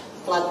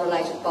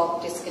flood-related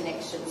bulk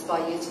disconnections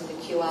by using the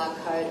QR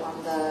code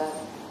on the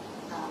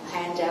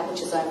handout,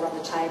 which is over on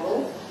the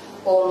table,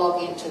 or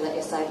log into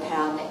the SA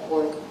Power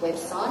Network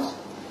website.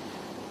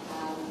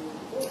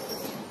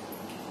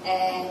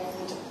 And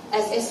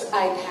as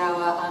SA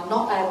Power are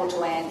not able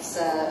to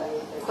answer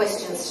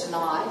questions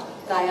tonight,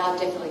 they are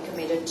definitely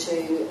committed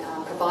to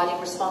providing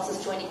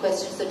responses to any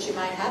questions that you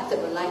may have that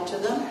relate to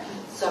them.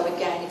 So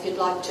again, if you'd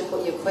like to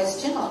put your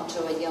question onto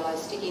a yellow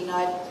sticky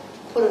note,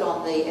 put it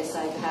on the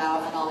SA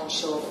Power and I'll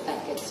ensure that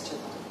that gets to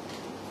them.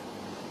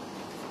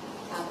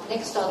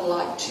 Next I'd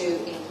like to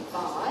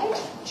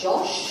invite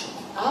Josh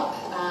up,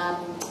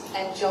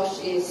 and Josh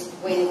is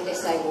with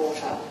SA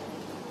Water.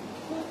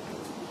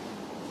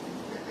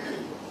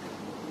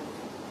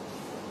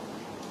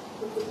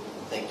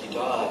 Thank you,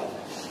 Di.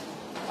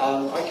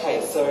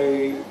 Okay, so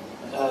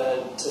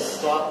to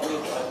start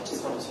with, I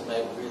just wanted to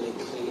make really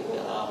clear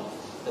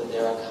that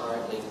there are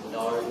currently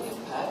no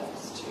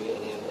impacts to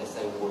any of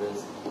SA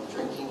Water's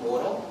drinking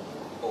water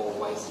or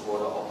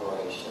wastewater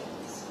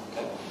operations.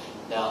 Okay.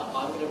 Now,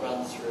 I'm going to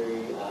run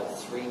through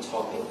three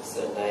topics,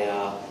 and they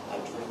are our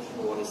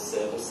drinking water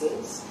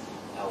services,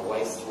 our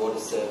wastewater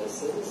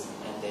services,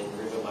 and then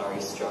River Murray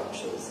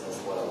structures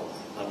as well.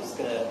 I'm just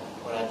going to,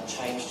 when I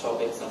change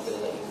topics, I'm going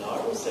to let you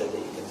know so that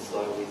you can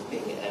flow with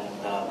me and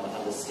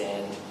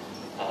understand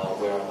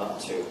where I'm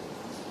up to.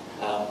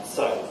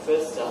 So,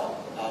 first up,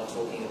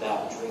 talking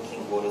about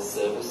drinking water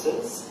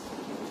services.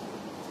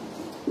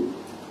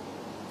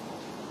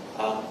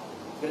 I'm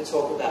going to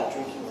talk about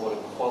drinking water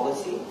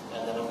quality,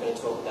 and then I'm going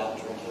to talk about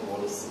drinking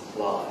water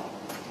supply.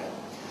 Okay.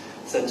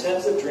 So in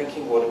terms of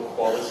drinking water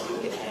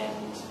quality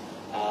and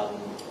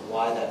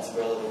why that's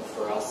relevant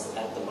for us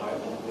at the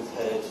moment, we've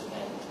heard,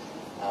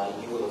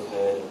 and you will have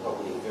heard and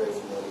probably very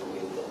familiar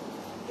with,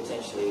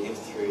 potentially lived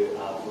through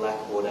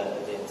blackwater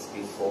events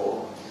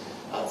before.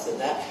 So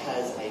that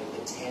has a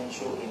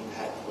potential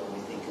impact when we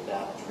think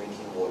about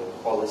drinking water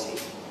quality.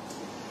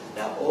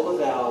 Now, all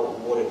of our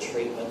water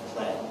treatment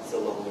plants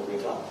along the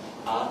river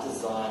are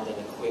designed and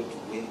equipped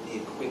with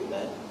the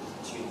equipment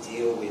to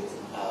deal with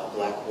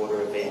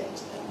blackwater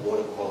event and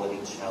water quality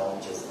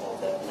challenges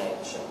of that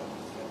nature.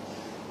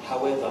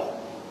 However,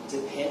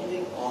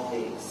 depending on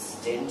the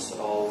extent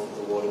of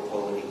the water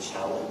quality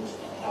challenge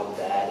and how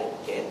bad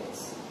it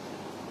gets,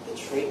 the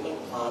treatment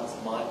plants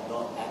might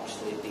not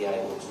actually be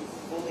able to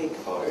fully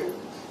cope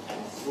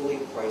and fully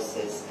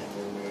process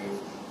and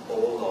remove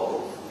all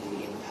of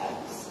the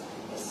impacts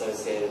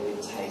associated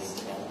with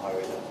taste and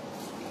odour.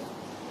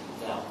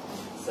 Now,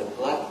 so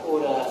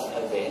blackwater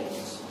event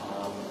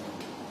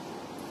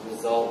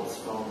results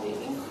from the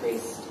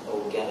increased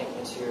organic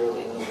material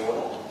in the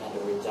water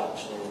and a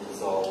reduction in the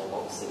dissolved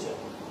oxygen.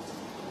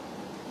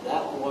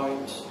 That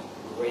won't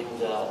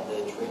render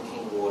the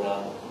drinking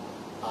water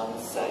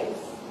unsafe.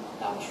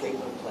 Our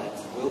treatment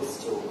plants will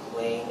still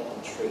clean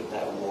and treat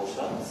that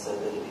water so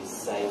that it is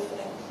safe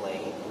and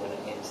clean when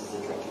it enters the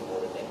drinking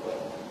water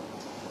network.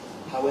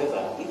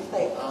 However, if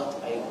they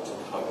aren't able to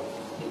cope,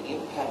 the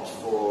impact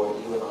for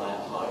you and I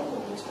at home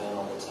when we turn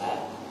on the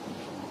tap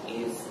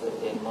is that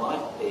there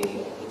might be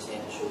a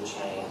potential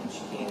change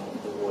in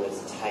the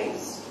water's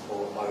taste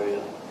or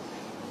odour.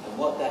 And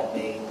what that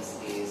means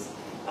is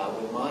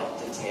we might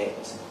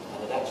detect,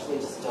 and it actually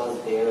just does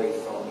vary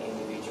from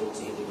individual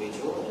to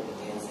individual, and it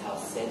depends how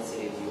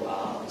sensitive you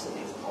are to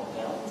these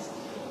compounds.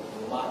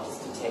 We might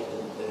just detect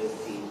an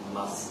earthy,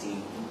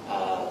 musty,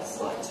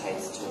 slight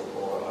taste to it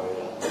or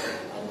odour.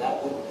 And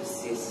that would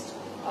persist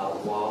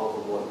while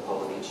the water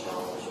quality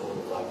challenge or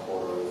the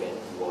blackwater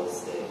event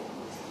was there.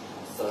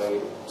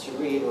 So to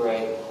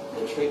reiterate,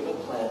 the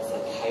treatment plants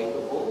are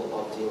capable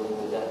of dealing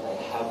with that. They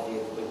have the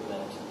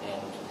equipment,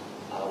 and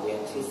we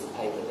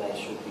anticipate that they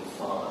should be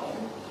fine.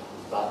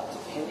 But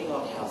depending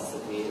on how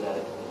severe that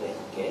event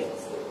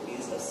gets, there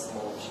is a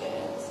small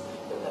chance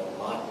that they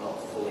might not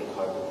fully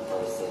cope and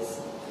process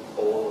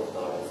all of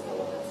those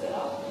elements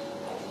out,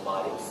 and you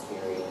might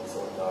experience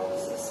or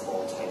notice a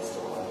small taste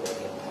or odour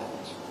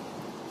impact.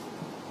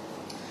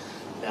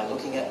 Now,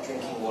 looking at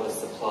drinking water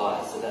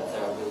supply, so that's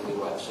our ability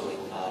to actually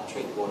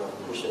treat water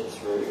and push it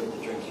through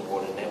the drinking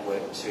water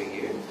network to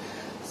you.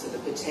 So the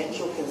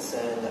potential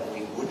concern that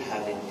we would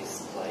have in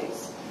this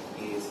place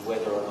is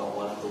whether or not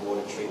one of the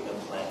water treatment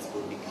plants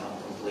would become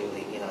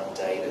completely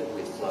inundated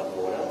with flood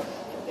water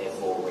and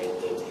therefore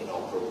rendered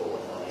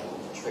inoperable and unable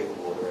to treat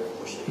water and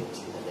push it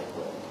into the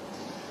network.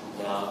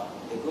 Now,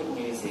 the good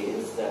news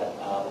is that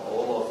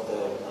all of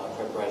the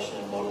preparation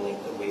and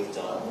modelling that we've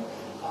done,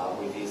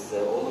 we've used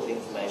all of the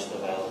information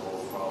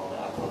available from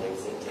our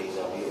colleagues at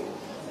DW,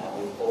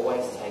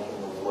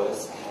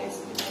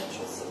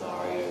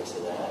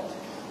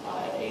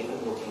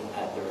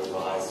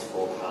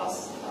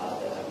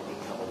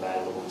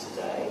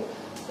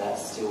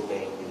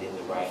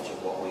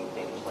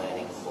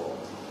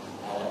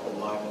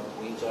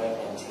 don't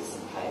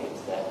anticipate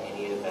that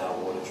any of our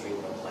water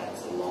treatment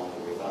plants along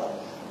the river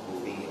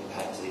will be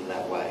impacted in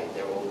that way.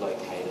 They're all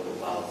located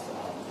above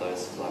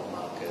those flood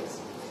markers.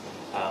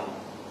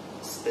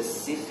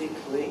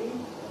 Specifically,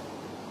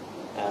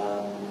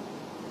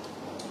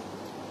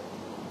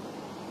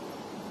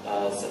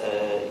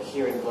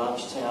 here in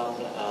Blanchetown,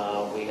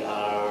 we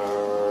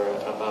are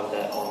above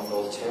that on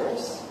North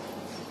Terrace.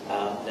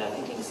 Now,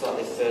 thinking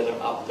slightly further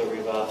up the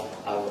river,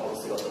 I've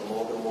also got the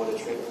Morgan Water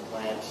Treatment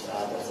Plant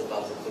that's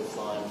above the cliff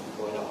line,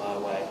 Boyna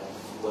Highway,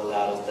 well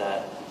out of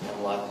that,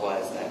 and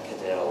likewise at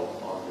Cadell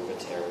on River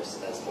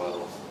Terrace as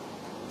well.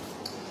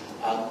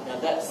 Now,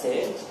 that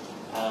said,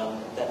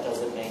 that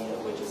doesn't mean that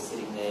we're just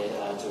sitting there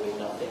doing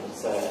nothing.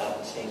 So our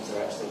teams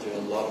are actually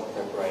doing a lot of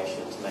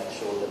preparation to make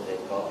sure that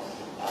they've got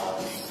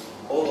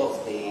all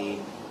of the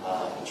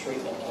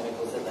treatment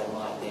chemicals that they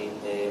might need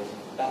there,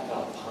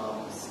 backup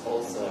pumps,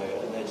 also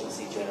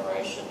emergency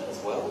generation as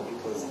well,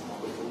 because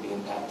we could be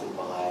impacted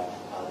by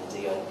the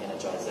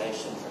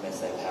de-energisation from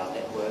SA Power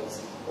Networks,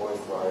 or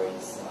if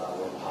roads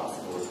weren't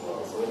passable as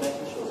well. So we're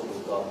making sure that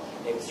we've got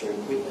extra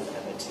equipment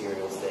and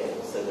materials there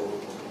so that we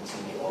can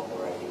continue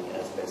operating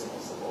as best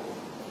possible.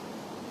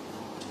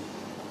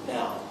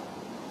 Now,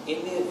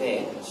 in the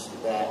event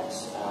that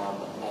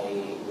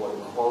a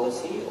water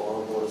quality or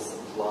a water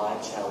supply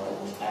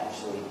challenge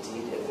actually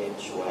did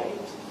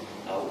eventuate,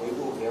 we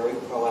will very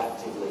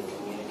proactively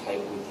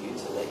communicate with you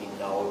to let you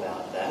know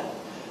about that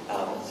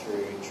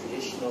through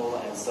traditional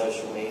and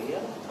social media,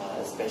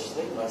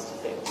 especially most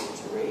effective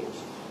to reach.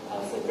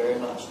 So very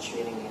much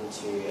tuning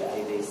into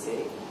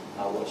ABC,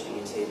 watching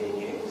your TV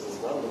news as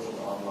well, looking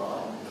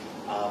online.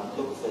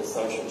 Look for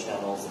social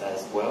channels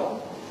as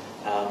well.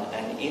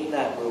 And in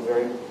that, we'll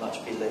very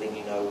much be letting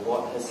you know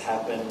what has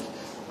happened,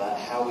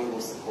 how we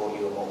will support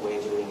you and what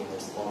we're doing in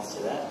response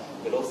to that,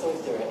 but also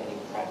if there are any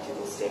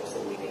practical steps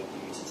that we need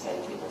you to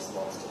take in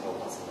response to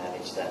help us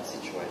manage that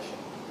situation.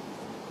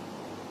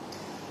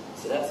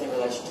 So that's in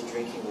relation to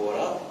drinking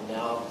water.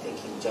 Now I'm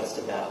thinking just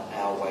about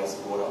our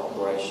wastewater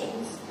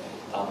operations.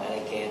 And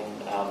again,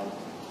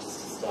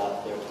 just to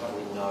start, there are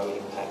currently no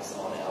impacts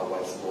on our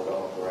wastewater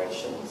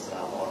operations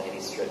on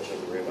any stretch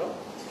of the river.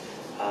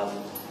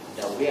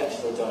 Now, we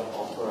actually don't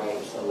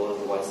operate a lot of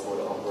the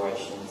wastewater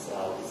operations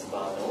this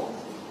far north,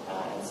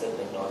 and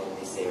certainly not in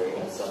this area,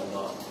 so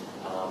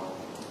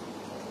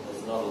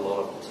there's not a lot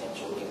of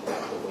potential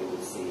impact that we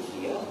would see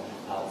here.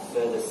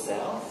 Further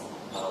south,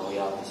 we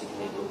are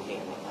particularly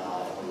looking,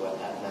 we were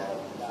at Manor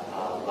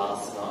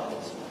last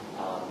night,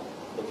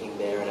 looking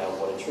there at our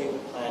water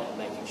treatment plant and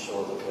making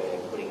sure that we're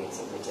putting in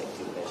some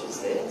protective measures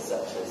there,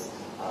 such as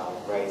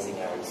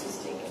raising our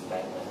existing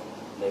embankment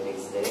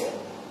levees there,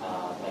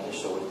 making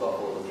sure we've got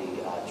all of the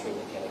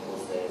treatment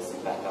chemicals there,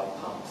 some backup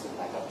pumps and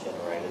backup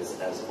generators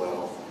as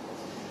well.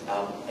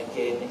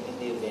 Again, in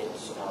the event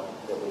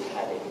that we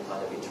had any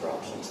kind of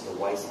interruption to the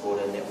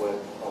wastewater network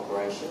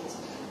operations,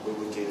 we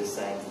would do the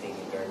same thing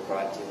in very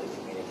proactively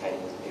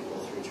communicating with people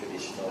through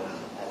traditional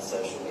and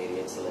social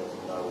media to let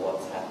them know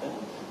what's happened,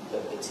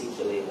 but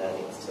particularly in that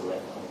is to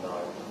let them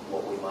know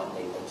what we might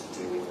need them to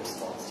do in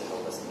response to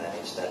help us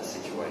manage that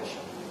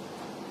situation.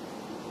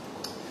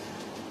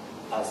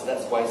 So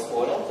that's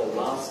wastewater. The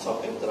last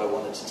topic that I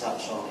wanted to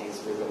touch on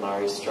is River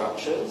Murray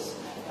structures.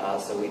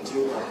 So we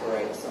do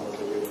operate some of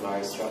the River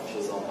Murray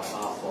structures on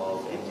behalf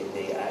of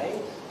MDBA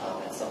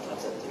and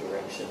sometimes at the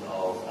direction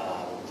of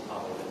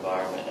Department of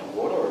Environment and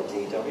Water, or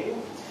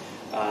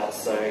DW.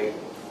 So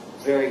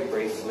very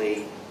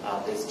briefly,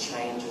 there's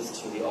changes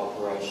to the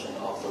operation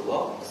of the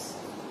locks.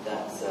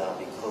 That's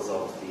because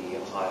of the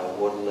higher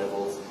water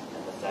levels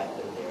and the fact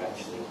that they're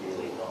actually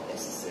really not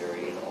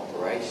necessary in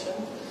operation.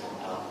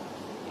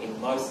 In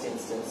most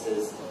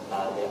instances,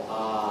 there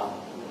are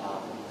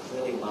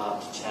clearly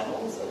marked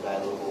channels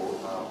available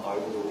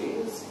over the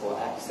weirs for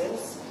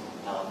access,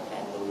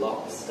 and the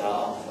lock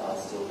staff are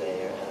still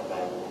there and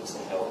available to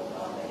help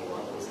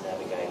anyone that is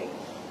navigating.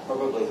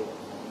 Probably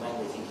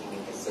mainly thinking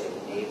in this sort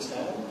of near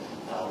term.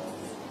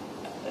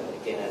 And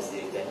again, as the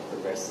event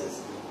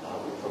progresses,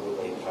 we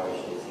probably encourage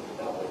you to think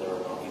about whether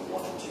or not you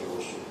wanted to or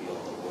should be on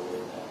the water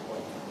in that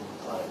point,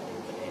 kind of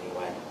movement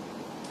anyway.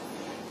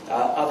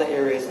 Other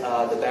areas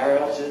are the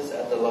barrages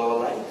at the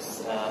lower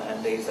lakes,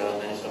 and these are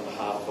managed on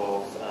behalf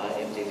of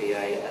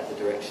MDBA at the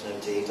direction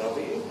of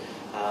DW,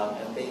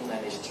 and being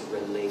managed to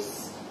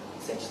release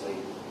essentially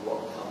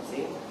what comes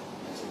in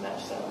and to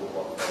match that with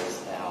what goes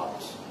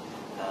out.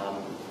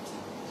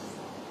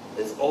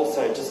 There's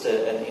also just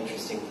an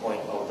interesting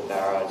point of the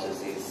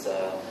barrages is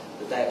that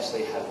they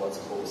actually have what's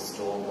called a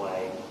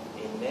stormway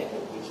in there,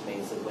 which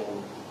means that when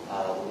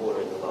the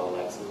water in the lower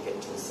lakes would get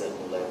to a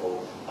certain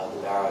level,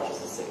 the barrages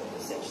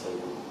essentially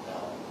would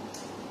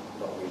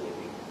not really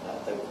be,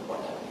 they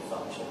won't have any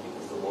function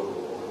because the water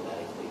will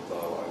automatically go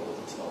over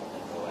the top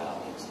and go out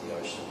into the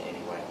ocean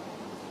anyway.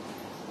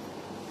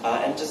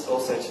 And just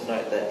also to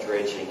note that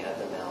dredging at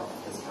the mouth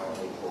is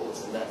currently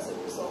paused, and that's a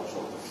result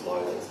of the flow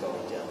that's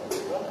going down the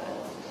river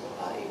and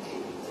in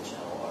keeping the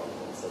channel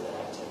open, so that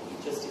activity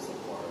just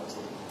isn't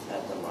warranted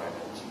at the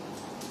moment.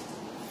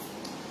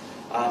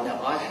 Now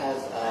I have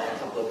a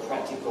couple of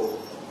practical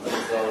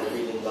things that I would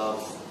really love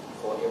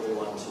for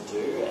everyone to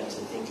do and to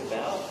think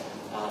about,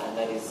 and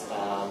that is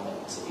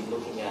to be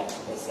looking at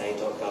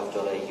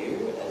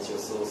sa.gov.au as your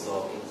source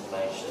of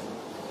information.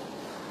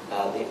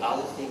 The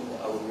other thing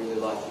I would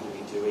really like you to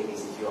be doing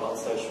is, if you're on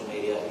social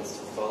media, is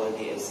to follow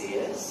the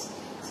SES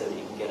so that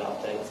you can get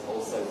updates.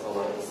 Also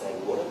follow SA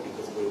Water,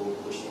 because we will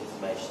push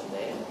information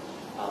there.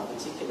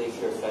 Particularly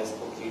if you're a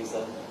Facebook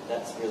user,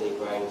 that's really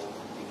great,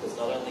 because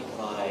not only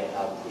can I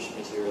push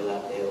material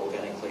out there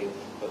organically,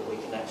 but we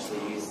can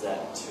actually use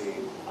that to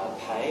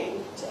pay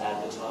to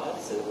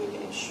advertise, so that we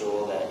can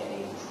ensure that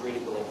any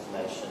critical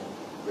information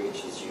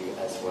reaches you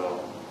as well.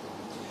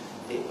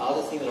 The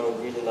other thing that I would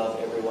really love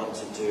everyone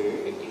to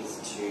do is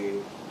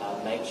to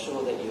make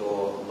sure that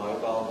your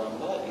mobile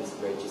number is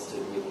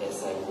registered with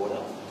SA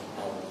Water,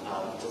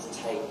 and just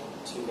take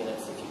 2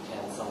 minutes if you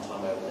can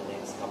sometime over the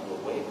next couple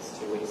of weeks,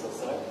 2 weeks or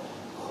so.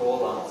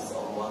 Call us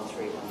on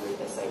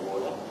 1300 SA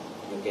Water,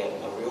 and you'll get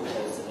a real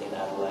person in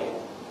Adelaide,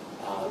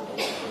 and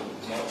you can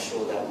make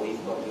sure that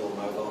we've got your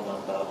mobile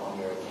number on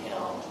your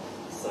account,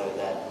 so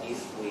that if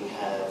we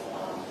have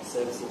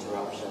service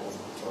interruptions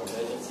or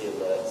emergency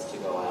alerts to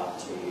go out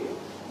to you,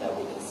 that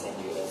we can send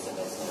you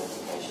SMS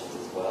notifications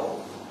as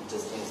well. It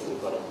just means that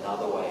we've got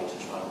another way to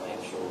try and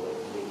make sure that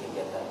we can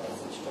get that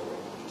message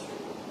directly to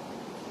you.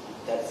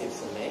 That's it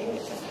from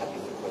me, and happy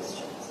for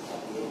questions.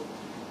 Happy.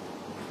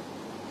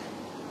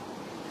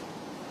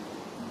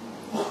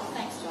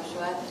 Thanks,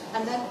 Joshua.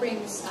 And that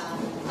brings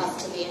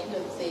us to the end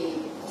of the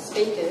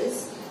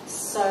speakers.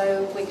 So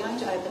we're going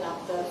to open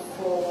up the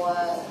floor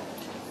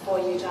for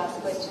you to ask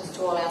questions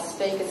to all our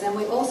speakers. And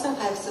we also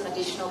have some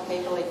additional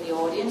people in the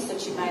audience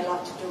that you may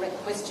like to direct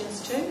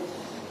questions to.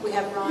 We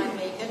have Ryan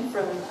Meakin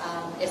from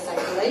SA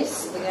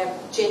Police. We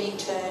have Jenny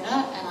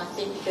Turner and I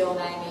think Bill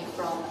Namey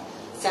from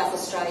South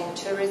Australian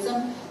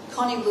Tourism.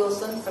 Connie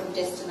Wilson from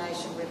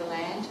Destination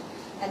Riverland.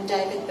 And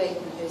David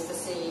Beaton, who's the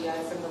CEO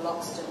from the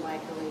Loxton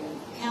Wakery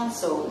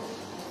Council.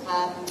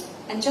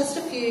 And just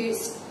a few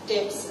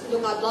steps.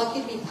 Look, I'd like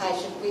you to be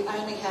patient. We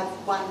only have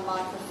one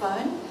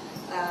microphone.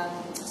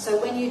 So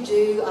when you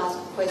do ask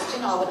a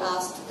question, I would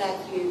ask that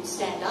you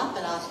stand up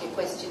and ask your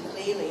question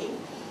clearly.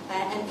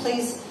 And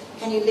please,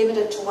 can you limit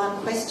it to one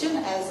question,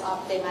 as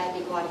there may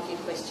be quite a few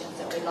questions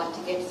that we'd like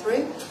to get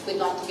through. We'd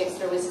like to get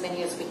through as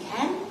many as we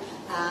can.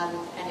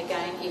 And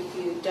again, if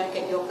you don't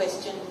get your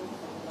question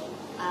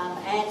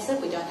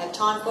answered, we don't have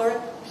time for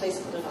it, please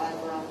put it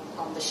over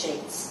on the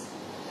sheets.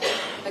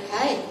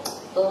 Okay,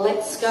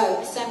 let's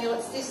go. Samuel,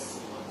 it's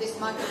this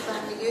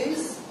microphone we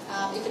use.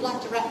 If you'd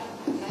like to wrap,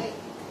 okay.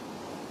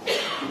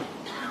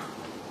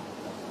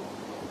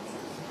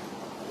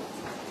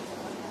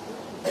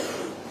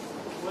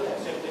 Will that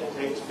septic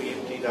tanks be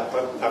emptied up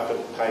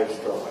at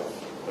paved drive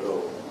at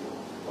all?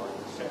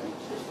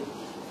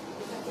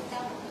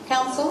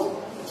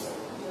 Council?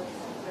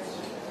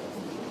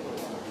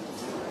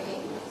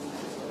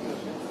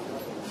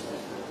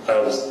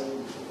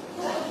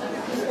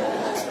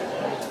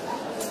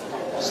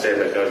 Stand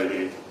back over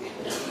here.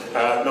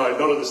 No,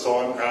 not at this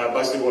time.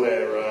 Basically what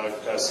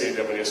our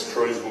CWS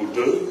crews will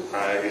do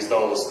is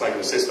they'll make an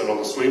assessment on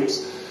the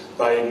swims.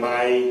 They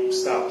may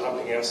start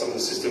pumping out some of the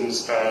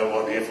systems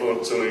like the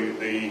effluent to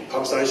the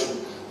pump station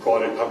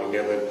prior to dropping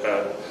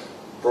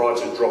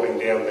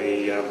down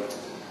the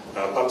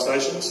pump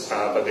stations,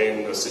 but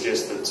then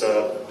suggest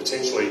that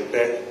potentially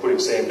putting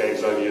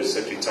sandbags over your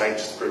septic tank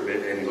just to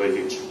prevent any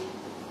leakage.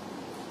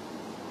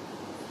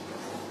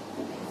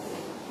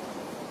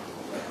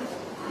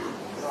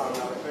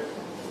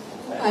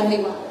 Only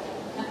one.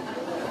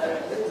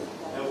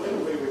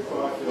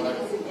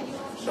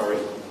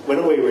 When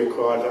are we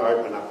required to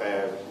open up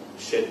our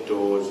shed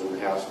doors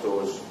and house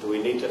doors? Do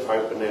we need to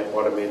open our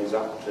bottom ends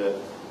up to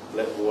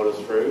let water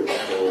through?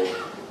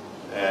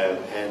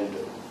 And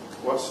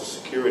what's the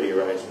security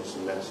arrangements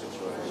in that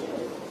situation?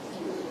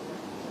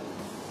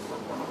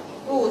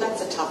 Oh,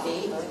 that's a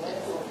toughie.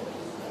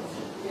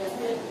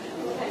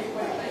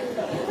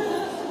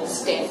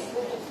 Steph.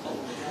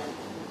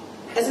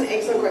 That's an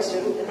excellent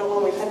question, and not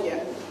one we've had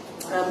yet.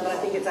 But I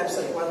think it's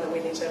absolutely one that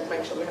we need to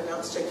make sure we have an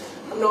answer to.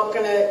 I'm not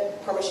going to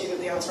promise you that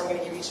the answer I'm going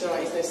to give you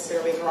tonight is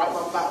necessarily the right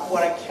one, but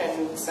what I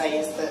can say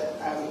is that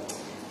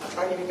I'll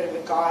try and give you a bit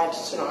of a guide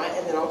tonight,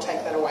 and then I'll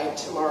take that away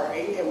tomorrow,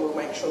 and we'll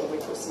make sure that we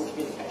put some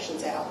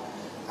communications out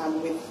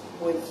with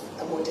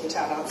a more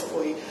detailed answer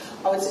for you.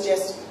 I would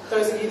suggest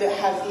those of you that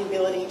have the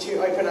ability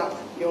to open up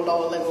your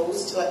lower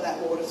levels to let that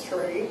water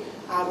through,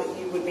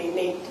 you would be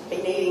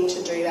needing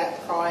to do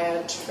that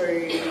prior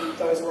to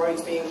those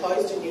roads being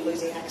closed and you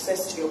losing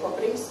access to your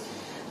properties.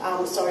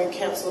 So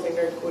Council have been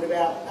very good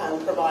about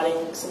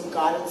providing some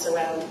guidance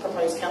around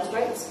proposed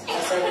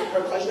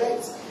road closure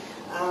dates.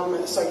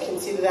 So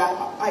consider that.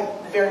 I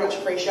very much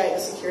appreciate the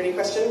security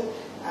question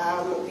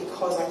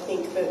because I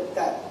think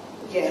that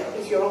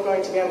if you're not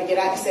going to be able to get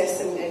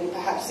access and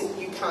perhaps if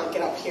you can't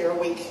get up here a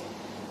week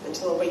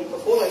until a week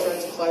before those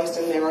roads are closed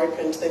and they're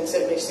opened, then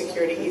certainly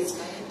security is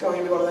going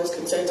to be one of those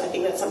concerns. I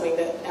think that's something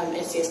that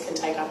SES can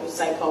take up with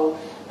SAPOL,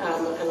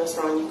 unless,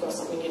 Ryan, you've got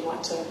something you'd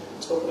like to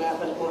talk about,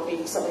 but it might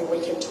be something we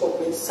can talk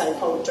with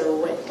SAPOL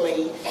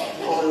directly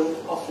on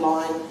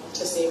offline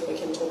to see if we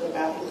can talk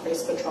about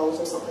increased patrols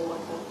or something like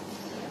that.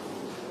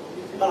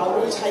 But I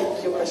will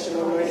take your question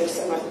on notice,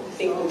 and I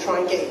think we'll try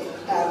and get,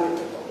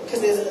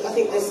 because I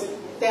think there's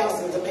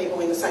thousands of people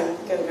in the same,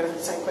 going to have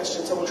the same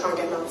question, so we'll try and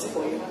get an answer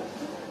for you.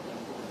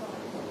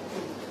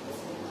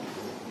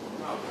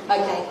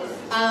 Okay.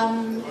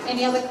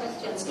 Any other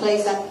questions,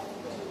 please?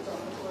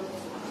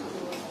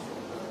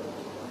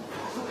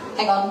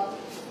 Hang on.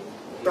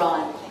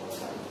 Brian.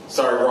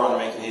 Sorry, Ryan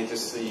Meakin here,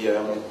 just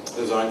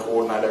the zone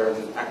coordinator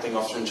and acting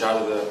officer in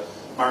charge of the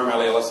Murray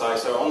Valley LSA.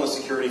 So on the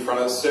security front,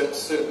 it's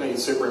certainly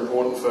super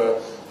important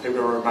for people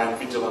to remain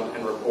vigilant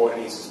and report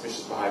any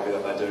suspicious behaviour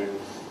that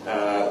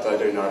they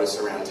do notice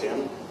around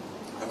town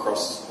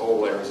across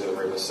all areas of the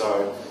river.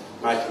 So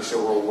making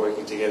sure we're all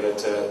working together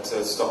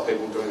to stop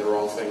people doing the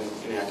wrong thing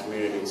in our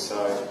community.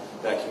 So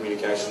that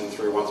communication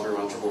through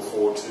 131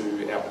 444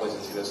 to our police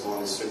and theatres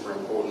line is super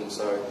important.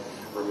 So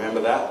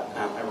remember that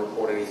and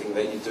report anything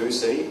that you do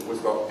see.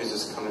 We've got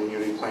business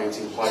continuity plans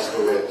in place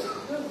where we're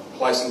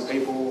placing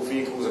people,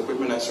 vehicles,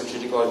 equipment at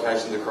strategic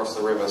locations across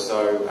the river.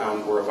 So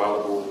we're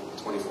available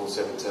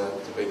 24/7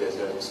 to be there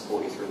to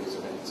support you through these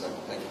events. So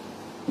thank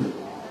you.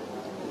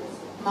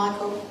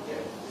 Michael.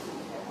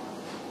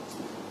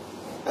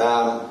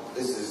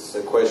 This is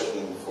a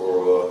question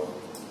for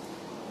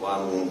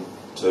 1,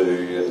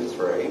 2 and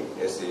 3,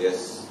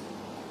 SES,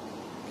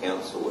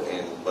 Council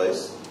and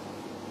Police.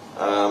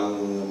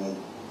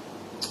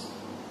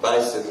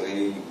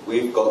 Basically,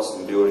 we've got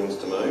some buildings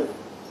to move,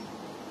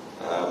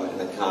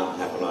 and it can't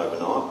happen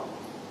overnight.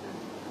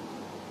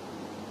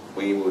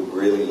 We would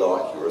really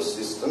like your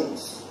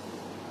assistance,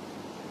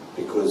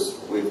 because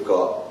we've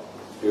got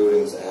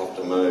buildings that have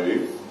to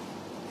move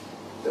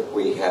that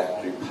we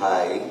have to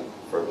pay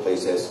for a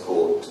police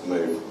escort to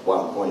move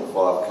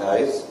 1.5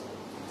 k's.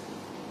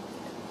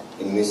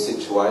 In this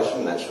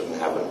situation, that shouldn't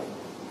happen.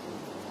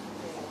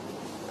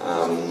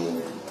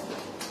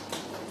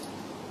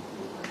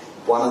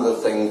 One of the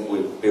things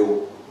we've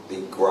built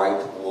the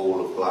Great Wall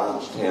of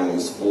Blanchetown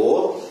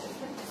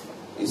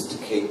is to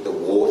keep the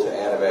water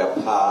out of our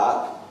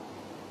park,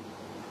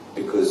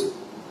 because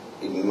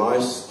in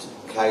most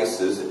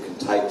cases it can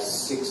take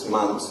 6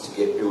 months to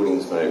get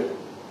buildings moved.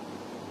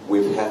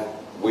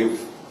 We've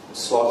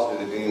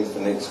slotted it in for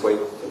next week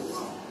for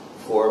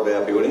 4 of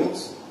our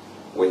buildings.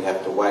 We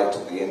have to wait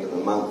till the end of the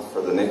month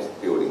for the next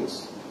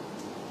buildings.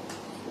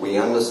 We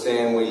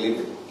understand we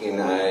live in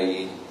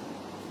a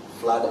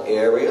flood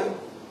area,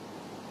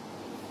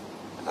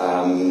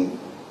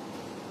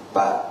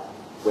 but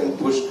when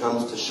push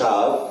comes to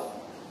shove,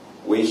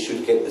 we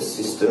should get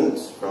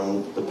assistance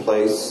from the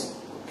police,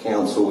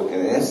 council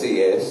and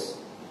SES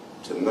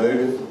to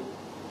move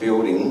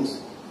buildings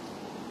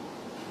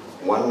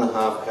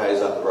 1.5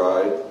 k's up the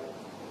road,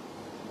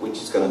 which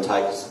is going to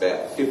take us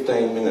about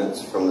 15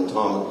 minutes from the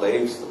time it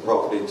leaves the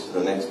property to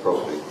the next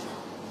property.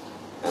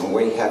 And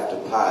we have to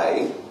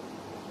pay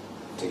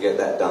to get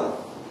that done.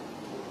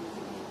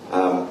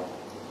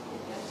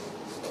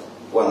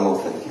 One more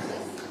thing.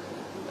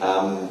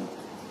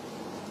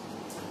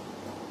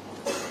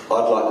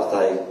 I'd like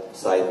to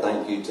say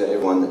thank you to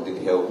everyone that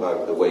did help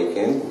over the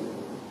weekend.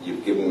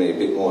 You've given me a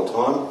bit more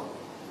time.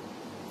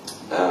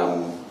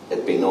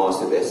 It'd be nice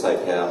if SA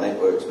Power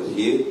Networks was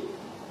here,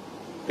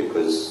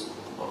 because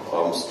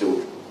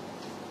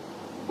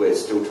we're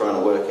still trying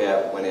to work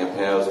out when our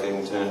power's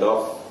getting turned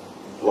off,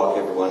 like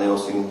everyone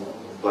else in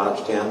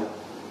Blanchetown,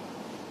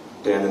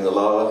 down in the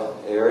lower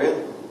area.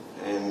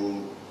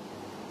 And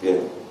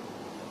yeah,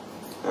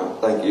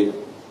 thank you.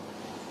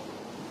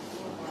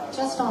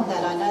 Just on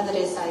that, I know that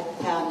SA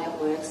Power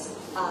Networks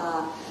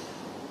are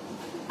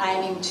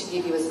aiming to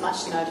give you as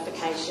much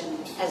notification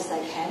as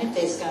they can if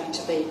there's going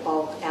to be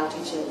bulk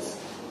outages.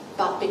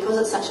 But because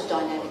it's such a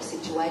dynamic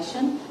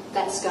situation,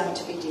 that's going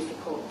to be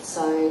difficult.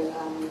 So,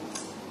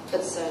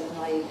 but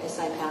certainly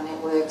SA Power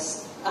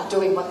Networks are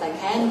doing what they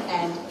can,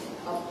 and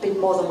I've been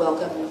more than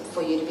welcome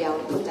for you to be able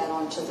to put that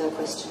onto the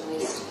question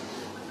list.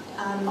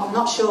 I'm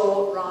not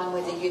sure, Ryan,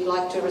 whether you'd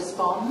like to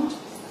respond,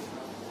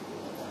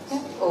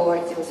 or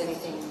if there was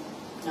anything.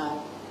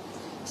 No.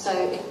 So,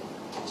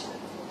 catch up.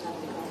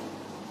 That'd be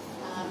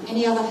great.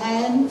 Any other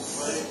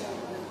hands?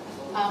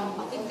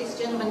 I think this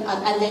gentleman,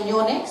 and then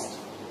you're next.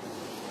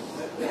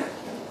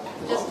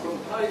 Just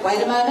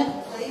wait a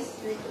moment, please.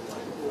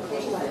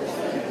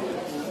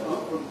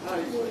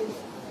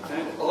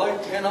 And I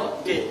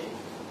cannot get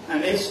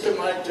an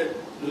estimated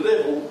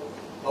level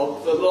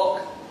of the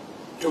lock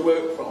to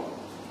work from,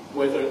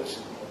 whether it's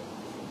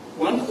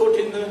 1 foot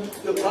in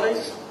the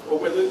place or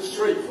whether it's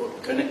 3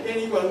 foot. Can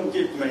anyone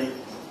give me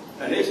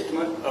an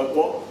estimate of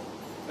what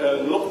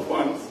lock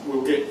 1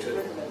 will get to?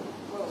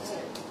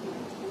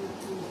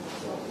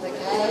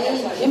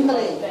 Okay,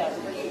 Kimberley.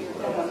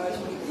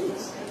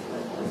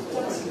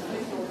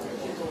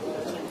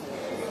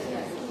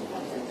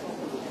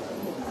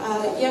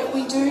 Yeah,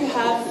 we do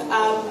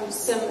have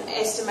some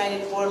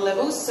estimated water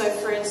levels. So,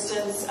 for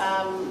instance,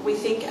 we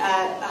think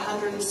at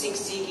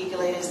 160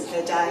 gigalitres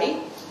per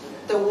day,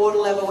 the water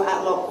level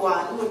at Lock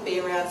 1 would be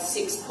around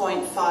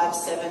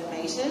 6.57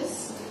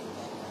 metres.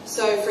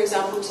 So, for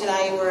example,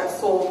 today we're at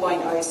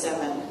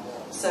 4.07.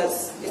 So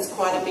it's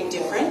quite a big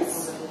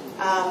difference.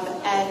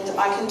 And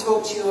I can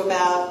talk to you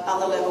about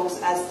other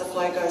levels as the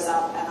flow goes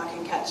up, and I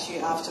can catch you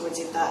afterwards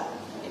if that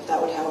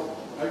would help.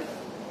 Okay.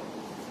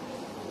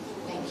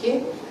 Thank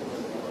you.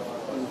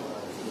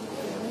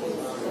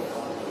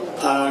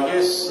 I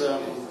guess a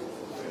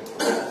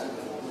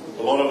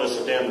lot of us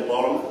are down the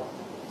bottom.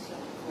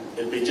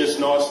 It'd be just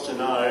nice to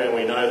know, and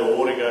we know the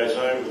water goes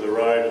over the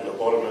road at the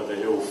bottom of the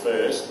hill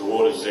first, the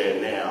water's there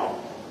now.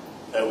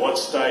 At what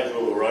stage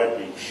will the road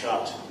be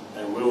shut,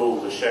 and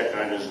will the shack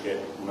owners get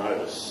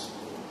notice?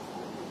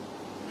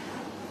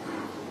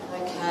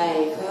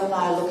 Okay, who am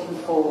I looking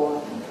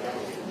for?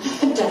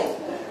 Dave.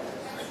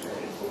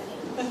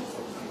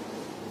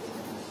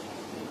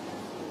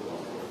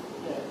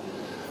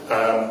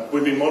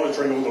 We've been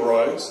monitoring all the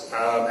roads,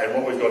 and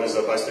what we've got is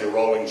basically a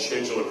rolling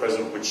schedule at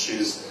present, which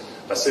is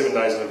 7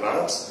 days in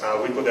advance.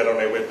 We put that on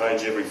our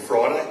webpage every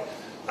Friday.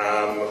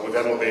 We've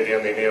had a look there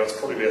down there now. It's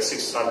probably about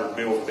 600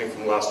 mil, I think,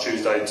 from last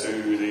Tuesday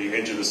to the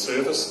edge of the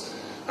surface.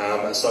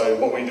 So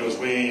what we do is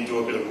we do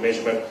a bit of a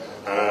measurement,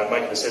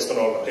 make an assessment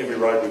on every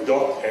road we've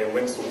got, and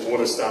once the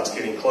water starts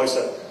getting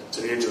closer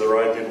to the edge of the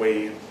road, then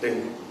we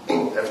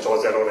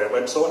advertise that on our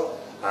website,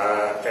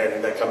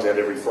 and that comes out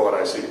every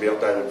Friday, so you can be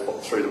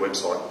updated through the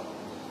website.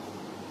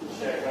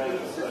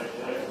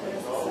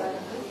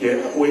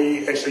 Yeah,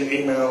 we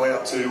actually email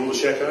out to all the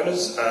shack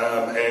owners,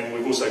 and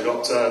we've also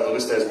got the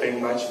list, as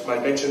Ben made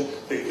mention,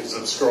 that you can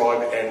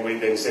subscribe, and we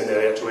then send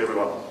that out to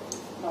everyone.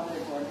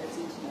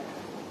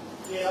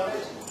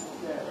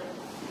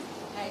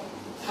 Okay,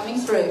 coming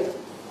through.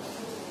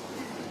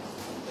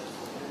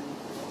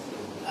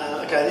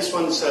 Okay, this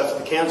one's for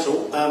the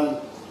council.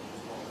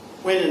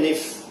 When and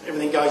if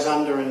everything goes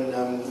under and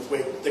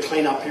the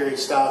clean-up period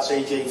starts,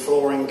 e.g.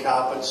 flooring,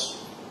 carpets,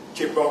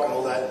 chip rock and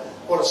all that,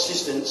 what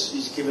assistance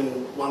is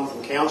given, one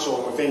from council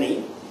or if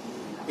any?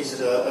 Is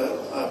it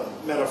a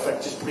matter of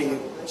fact just putting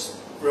it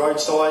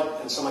roadside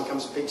and someone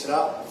comes and picks it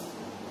up,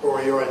 or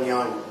are you on your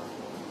own?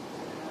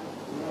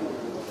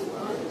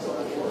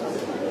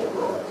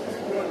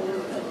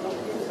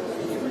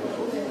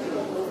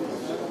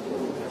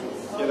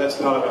 Yeah, that's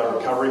part of our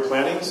recovery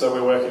planning, so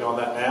we're working on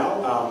that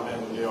now.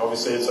 And you know,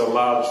 obviously it's a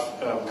large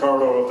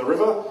corridor of the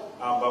river,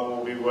 but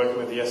we'll be working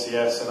with the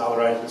SES and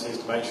other agencies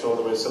to make sure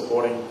that we're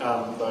supporting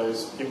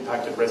those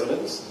impacted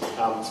residents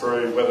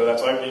through whether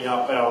that's opening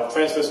up our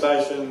transfer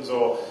stations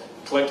or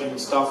collecting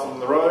stuff from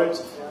the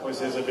roads.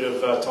 Obviously there's a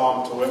bit of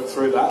time to work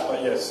through that,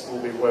 but yes,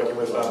 we'll be working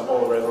with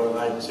all the relevant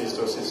agencies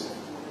to assist.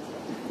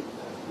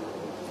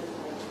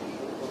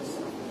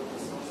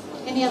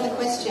 Any other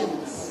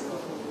questions?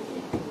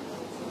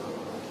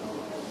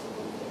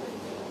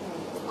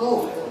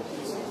 Oh,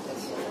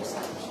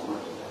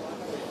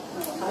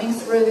 coming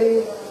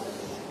through.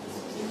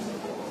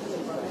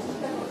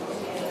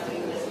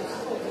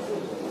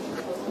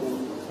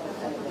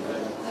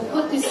 I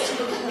put this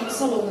to the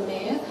council or the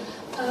mayor.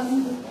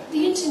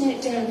 The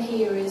internet down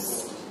here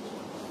is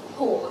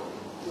poor,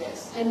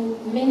 yes,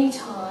 and many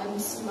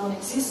times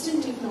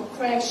non-existent, if not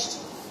crashed,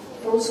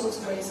 for all sorts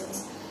of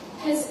reasons.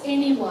 Has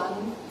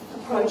anyone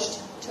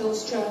approached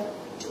Telstra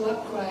to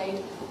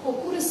upgrade or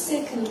put a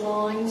second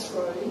line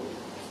through,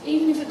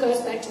 even if it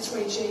goes back to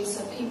 3G,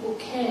 so people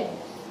can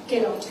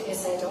get onto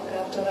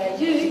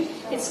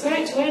sa.gov.au? It's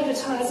great to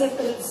advertise it,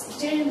 but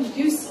it's damn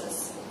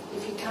useless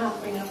if you can't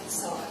bring up the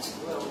site.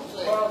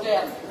 Well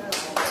done.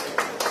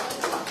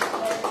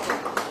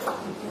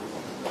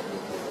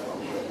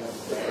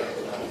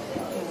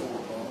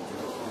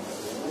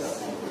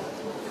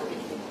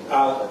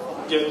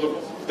 Yeah,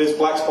 look, there's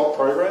black spot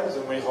programs,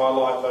 and we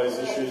highlight those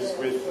issues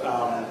with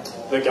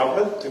the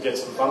government to get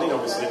some funding.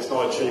 Obviously, it's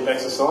not a cheap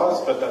exercise,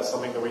 but that's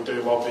something that we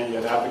do lobby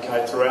and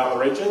advocate throughout the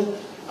region,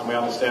 and we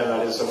understand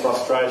that is a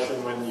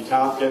frustration when you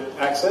can't get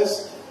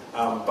access,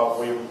 but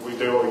we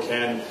do what we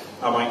can.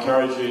 I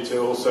encourage you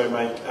to also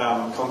make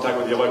contact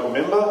with your local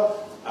member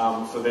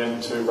for them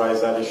to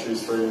raise that issue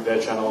through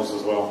their channels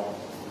as well.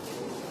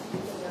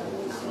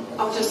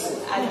 I'll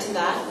just add to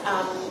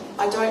that.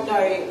 I don't know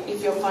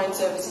if your phone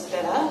service is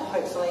better,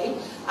 hopefully,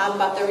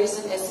 but there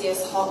is an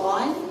SES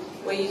hotline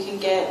where you can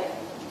get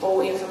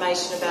all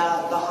information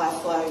about the high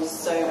flows,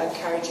 so I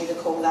encourage you to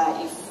call that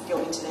if your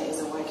internet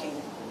isn't working.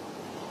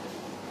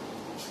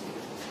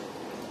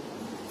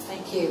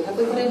 Thank you. Have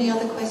we got any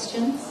other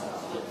questions?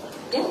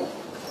 Yeah? Would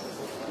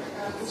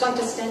you like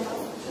to stand up?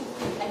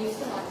 And you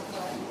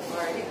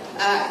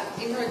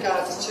in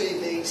regards to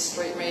the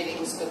street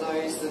meetings for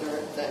those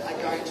that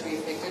are going to be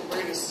affected,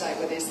 we're in a state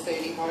where there's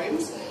 30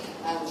 homes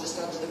just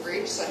under the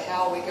bridge, so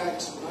how are we going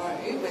to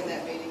know when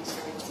that meeting's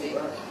going to be?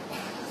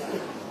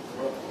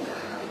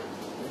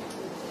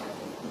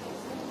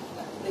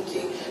 Thank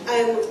you.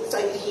 So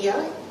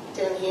here,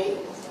 down here,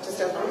 Just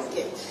down the road?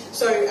 Yeah.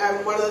 So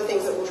one of the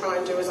things that we'll try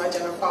and do is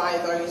identify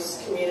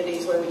those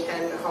communities where we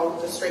can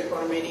hold the street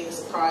corner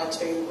meetings prior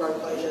to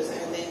road closures,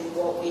 and then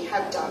what we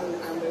have done,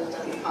 we've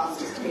done in the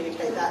past, is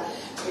communicate that.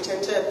 We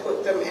tend to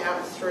put them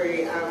out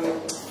through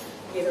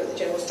either at the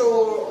general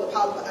store or the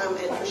pub and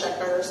through shack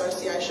owner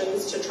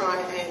associations to try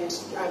and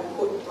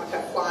put like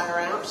a flyer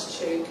out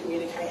to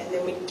communicate. And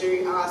then we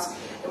do ask,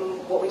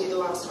 and what we did the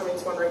last time in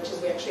Swan Reach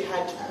is we actually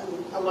had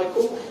a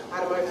local, I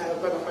had a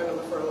mobile phone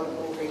number for a local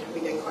laundry who we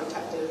then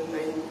contacted, and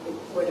then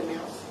word of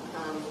mouth.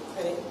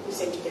 And we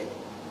seemed to get,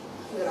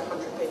 we got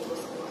 100 people or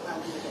something like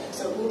that.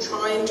 So we'll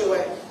try and do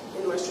it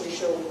in the most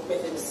traditional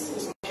methods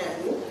as we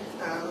can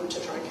to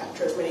try and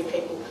capture as many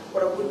people.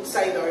 What I would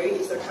say though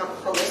is that I can't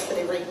promise that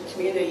every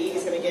community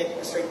is going to get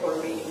a street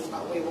corner meeting,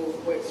 but we will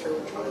work through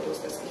and try to do as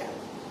best we can.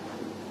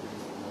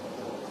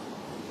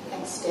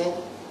 Thanks, Deb.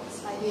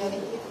 Maybe over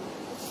here.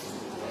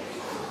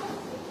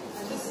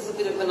 This is a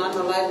bit of an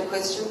unrelated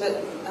question,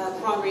 but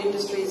primary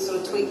industry sort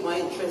of tweaked my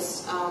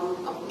interest.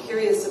 I'm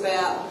curious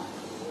about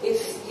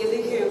if you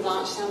live here in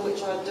Blanchetown,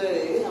 which I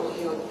do,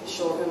 I'm not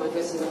sure who I'm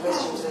addressing the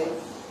question to,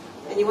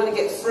 and you want to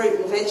get fruit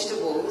and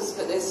vegetables,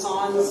 but there's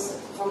signs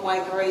from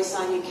Waikerie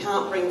saying you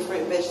can't bring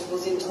fruit and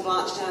vegetables into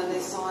Blanchetown, and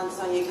there's signs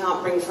saying you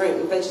can't bring fruit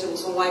and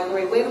vegetables from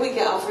Waikerie. Where do we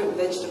get our fruit and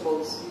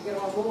vegetables? You get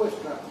on boys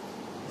truck.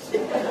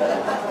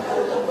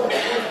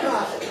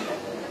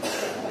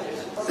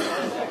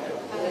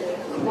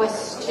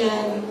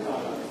 Question.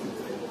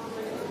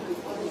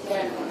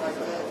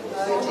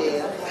 Oh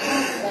dear.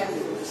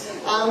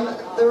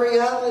 The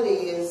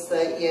reality is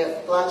that,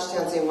 yeah,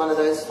 Blanchetown's in one of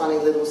those funny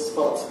little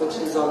spots which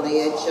is on the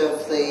edge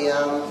of the...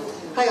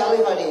 hey, I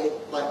live only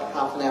like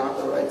half an hour up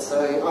the road, so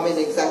I'm in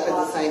exactly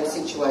the same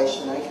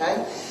situation,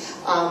 okay?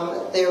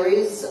 There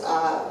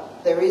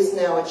is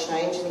now a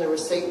change in the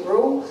receipt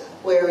rule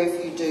where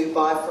if you do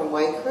buy from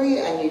Waikerie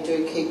and you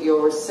do keep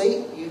your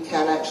receipt, you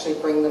can actually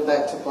bring them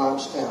back to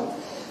Blanchetown.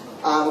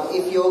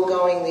 If you're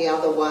going the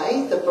other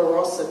way, the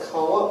Barossa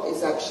Co-op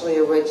is actually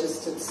a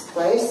registered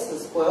space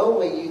as well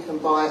where you can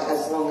buy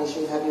as long as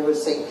you have your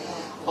receipt.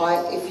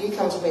 If you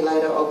come to me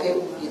later, I'll get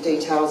your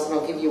details and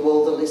I'll give you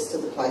all the list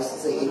of the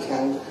places that you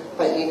can,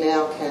 but you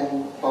now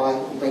can buy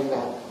and bring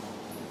back.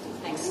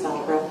 Thanks,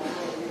 Barbara.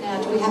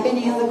 Now, do we have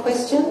any other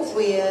questions?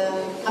 We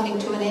are coming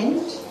to an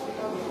end.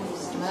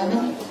 Just a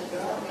moment.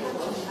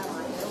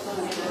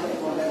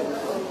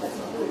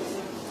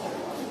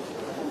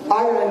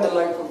 I run the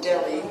local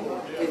deli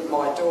with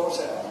my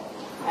daughter,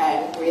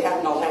 and we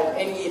have not had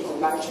any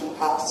information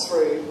pass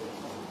through.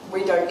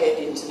 We don't get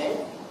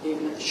internet,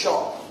 even at the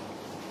shop.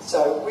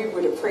 So we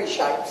would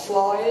appreciate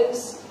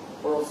flyers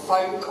or a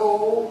phone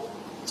call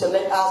to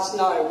let us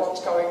know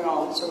what's going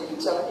on so we can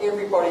tell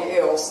everybody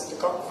else that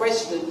have got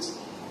questions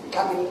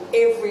coming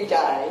every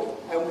day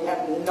and we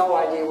have no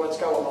idea what's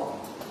going on.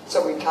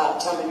 So we can't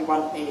tell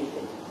anyone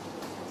anything.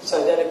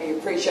 So that'd be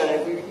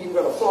appreciated if you've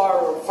got a flyer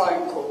or a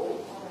phone call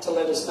to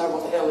let us know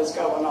what the hell is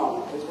going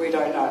on, because we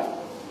don't know.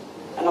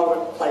 And I've got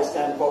a place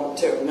down the bottom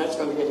too, and that's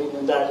going to get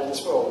inundated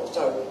as well.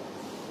 So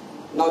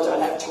and I don't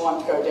have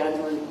time to go down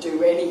there and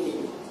do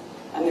anything.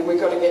 And then we've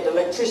got to get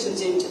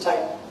electricians in to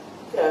take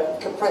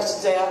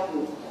compressors out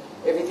and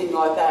everything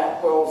like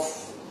that. Well,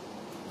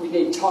 we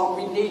need time.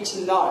 We need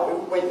to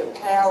know when the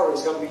power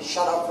is going to be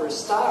shut up for a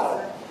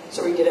start,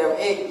 so we get our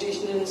air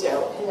conditioners,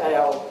 our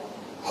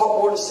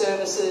hot water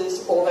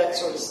services, all that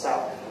sort of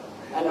stuff.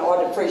 And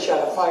I'd appreciate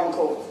a phone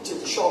call to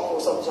the shop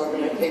or something so I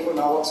can let people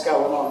know what's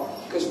going on,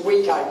 because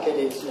we can't get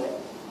internet.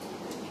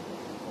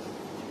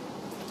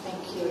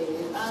 Thank you.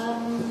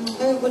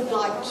 Who would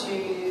like to...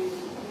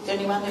 Is there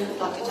anyone who would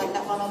like to take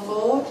that one on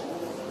board?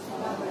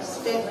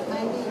 Steph,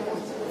 maybe?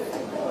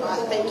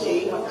 Thank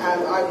you.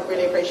 I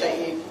really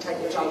appreciate you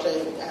taking the time to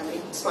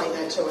explain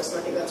that to us,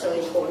 and I think that's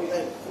really important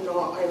that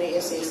not only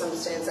SES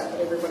understands that,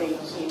 but everybody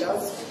here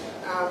does.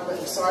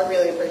 So I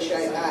really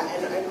appreciate that,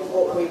 and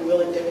what we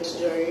will endeavour to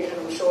do, and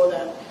I'm sure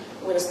that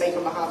I'm going to speak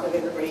on behalf of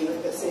everybody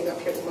that's sitting up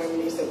here at the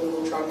moment, is that we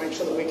will try and make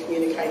sure that we're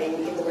communicating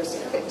in the most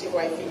effective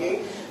way for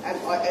you. And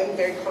I am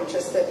very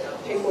conscious that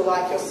people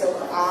like yourself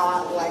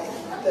are like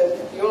the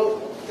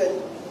local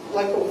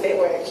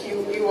network.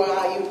 You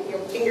are your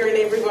finger in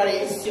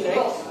everybody's, you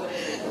know.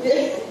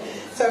 Yeah.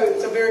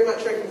 So very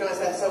much recognise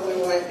that. So we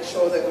will make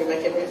sure that we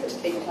make every effort to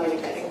keep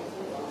communicating.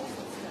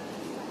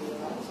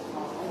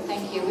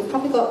 Thank you. We've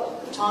probably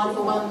got time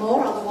for one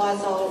more, otherwise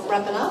I'll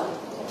wrap it up.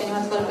 If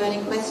anyone's got a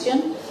burning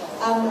question.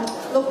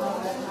 Look,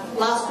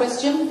 last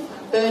question,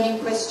 burning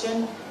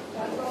question.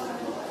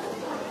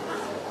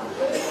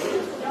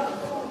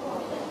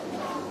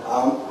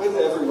 With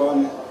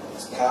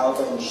everyone's power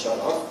being shut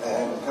off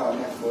and power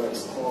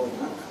networks calling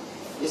up,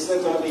 is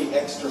there going to be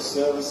extra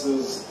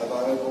services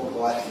available,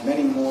 like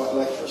many more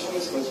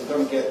electricians, because you're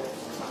going to get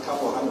a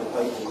couple of hundred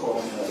people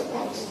calling at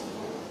once?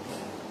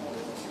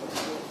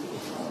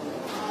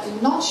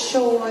 I'm not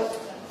sure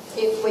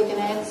if we can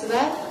answer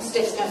that.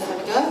 Steph's going to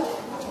have a go.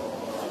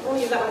 All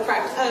your that one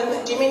correct.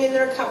 Do you mean in the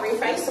recovery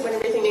phase, so when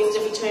everything needs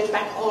to be turned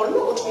back on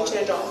or to be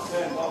turned off?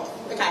 Turned off.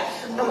 Okay.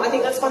 I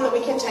think that's one that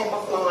we can take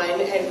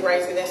offline and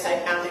raise with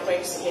SA Power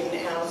Networks in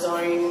our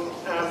zone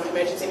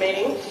emergency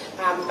meeting.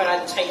 But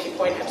I take your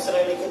point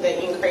absolutely, that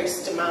the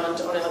increased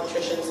demand on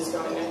electricians is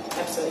going to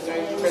absolutely go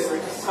through the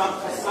roof.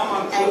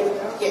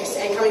 Yes,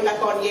 and coming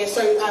back on, yeah,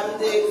 so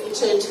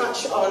to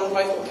touch on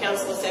both what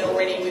Councillor said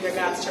already with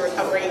regards to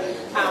recovery,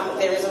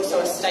 there is also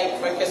a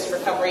state-focused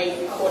recovery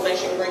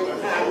coordination group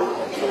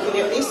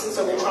looking at this, and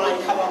so we'll try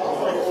and cover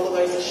off on all of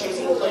those issues,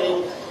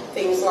 including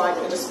things like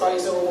the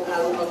disposal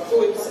of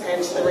goods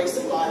and the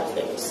resupply of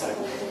things. So.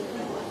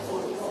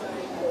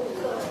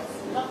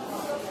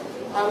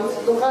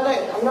 Look,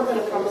 I'm not going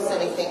to promise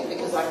anything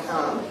because I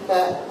can't,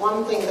 but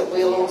one thing that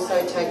we'll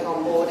also take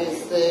on board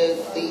is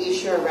the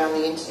issue around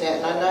the internet.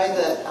 And I know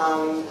that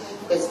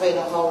there's been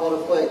a whole lot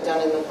of work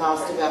done in the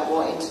past about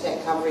what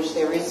internet coverage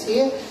there is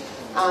here.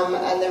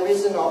 And there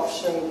is an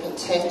option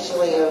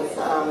potentially of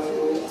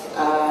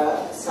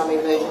some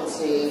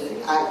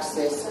emergency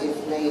access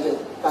if needed,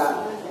 but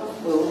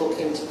we'll look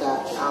into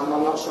that. I'm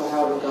not sure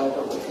how it'll go,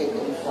 but we'll keep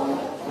it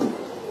informed.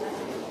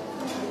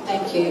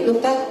 Thank you.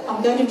 Look,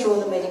 I'm going to draw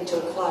the meeting to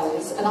a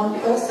close, and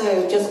I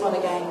also just want to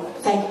again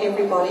thank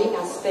everybody,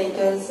 our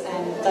speakers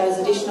and those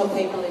additional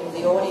people in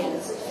the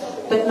audience.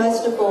 But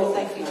most of all,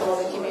 thank you to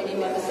all the community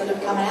members that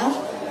have come out.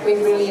 We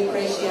really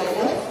appreciate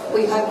it.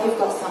 We hope you've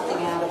got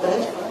something out of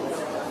it.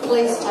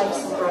 Please take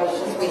some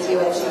brochures with you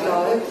as you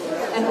go.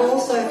 And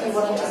also, if you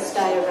wanted to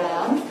stay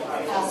around,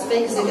 our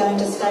speakers are going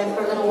to stay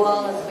for a little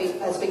while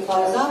as we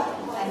close up,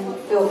 and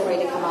feel free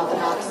to come up and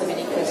ask them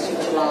any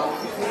questions you like.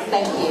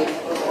 Thank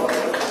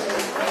you.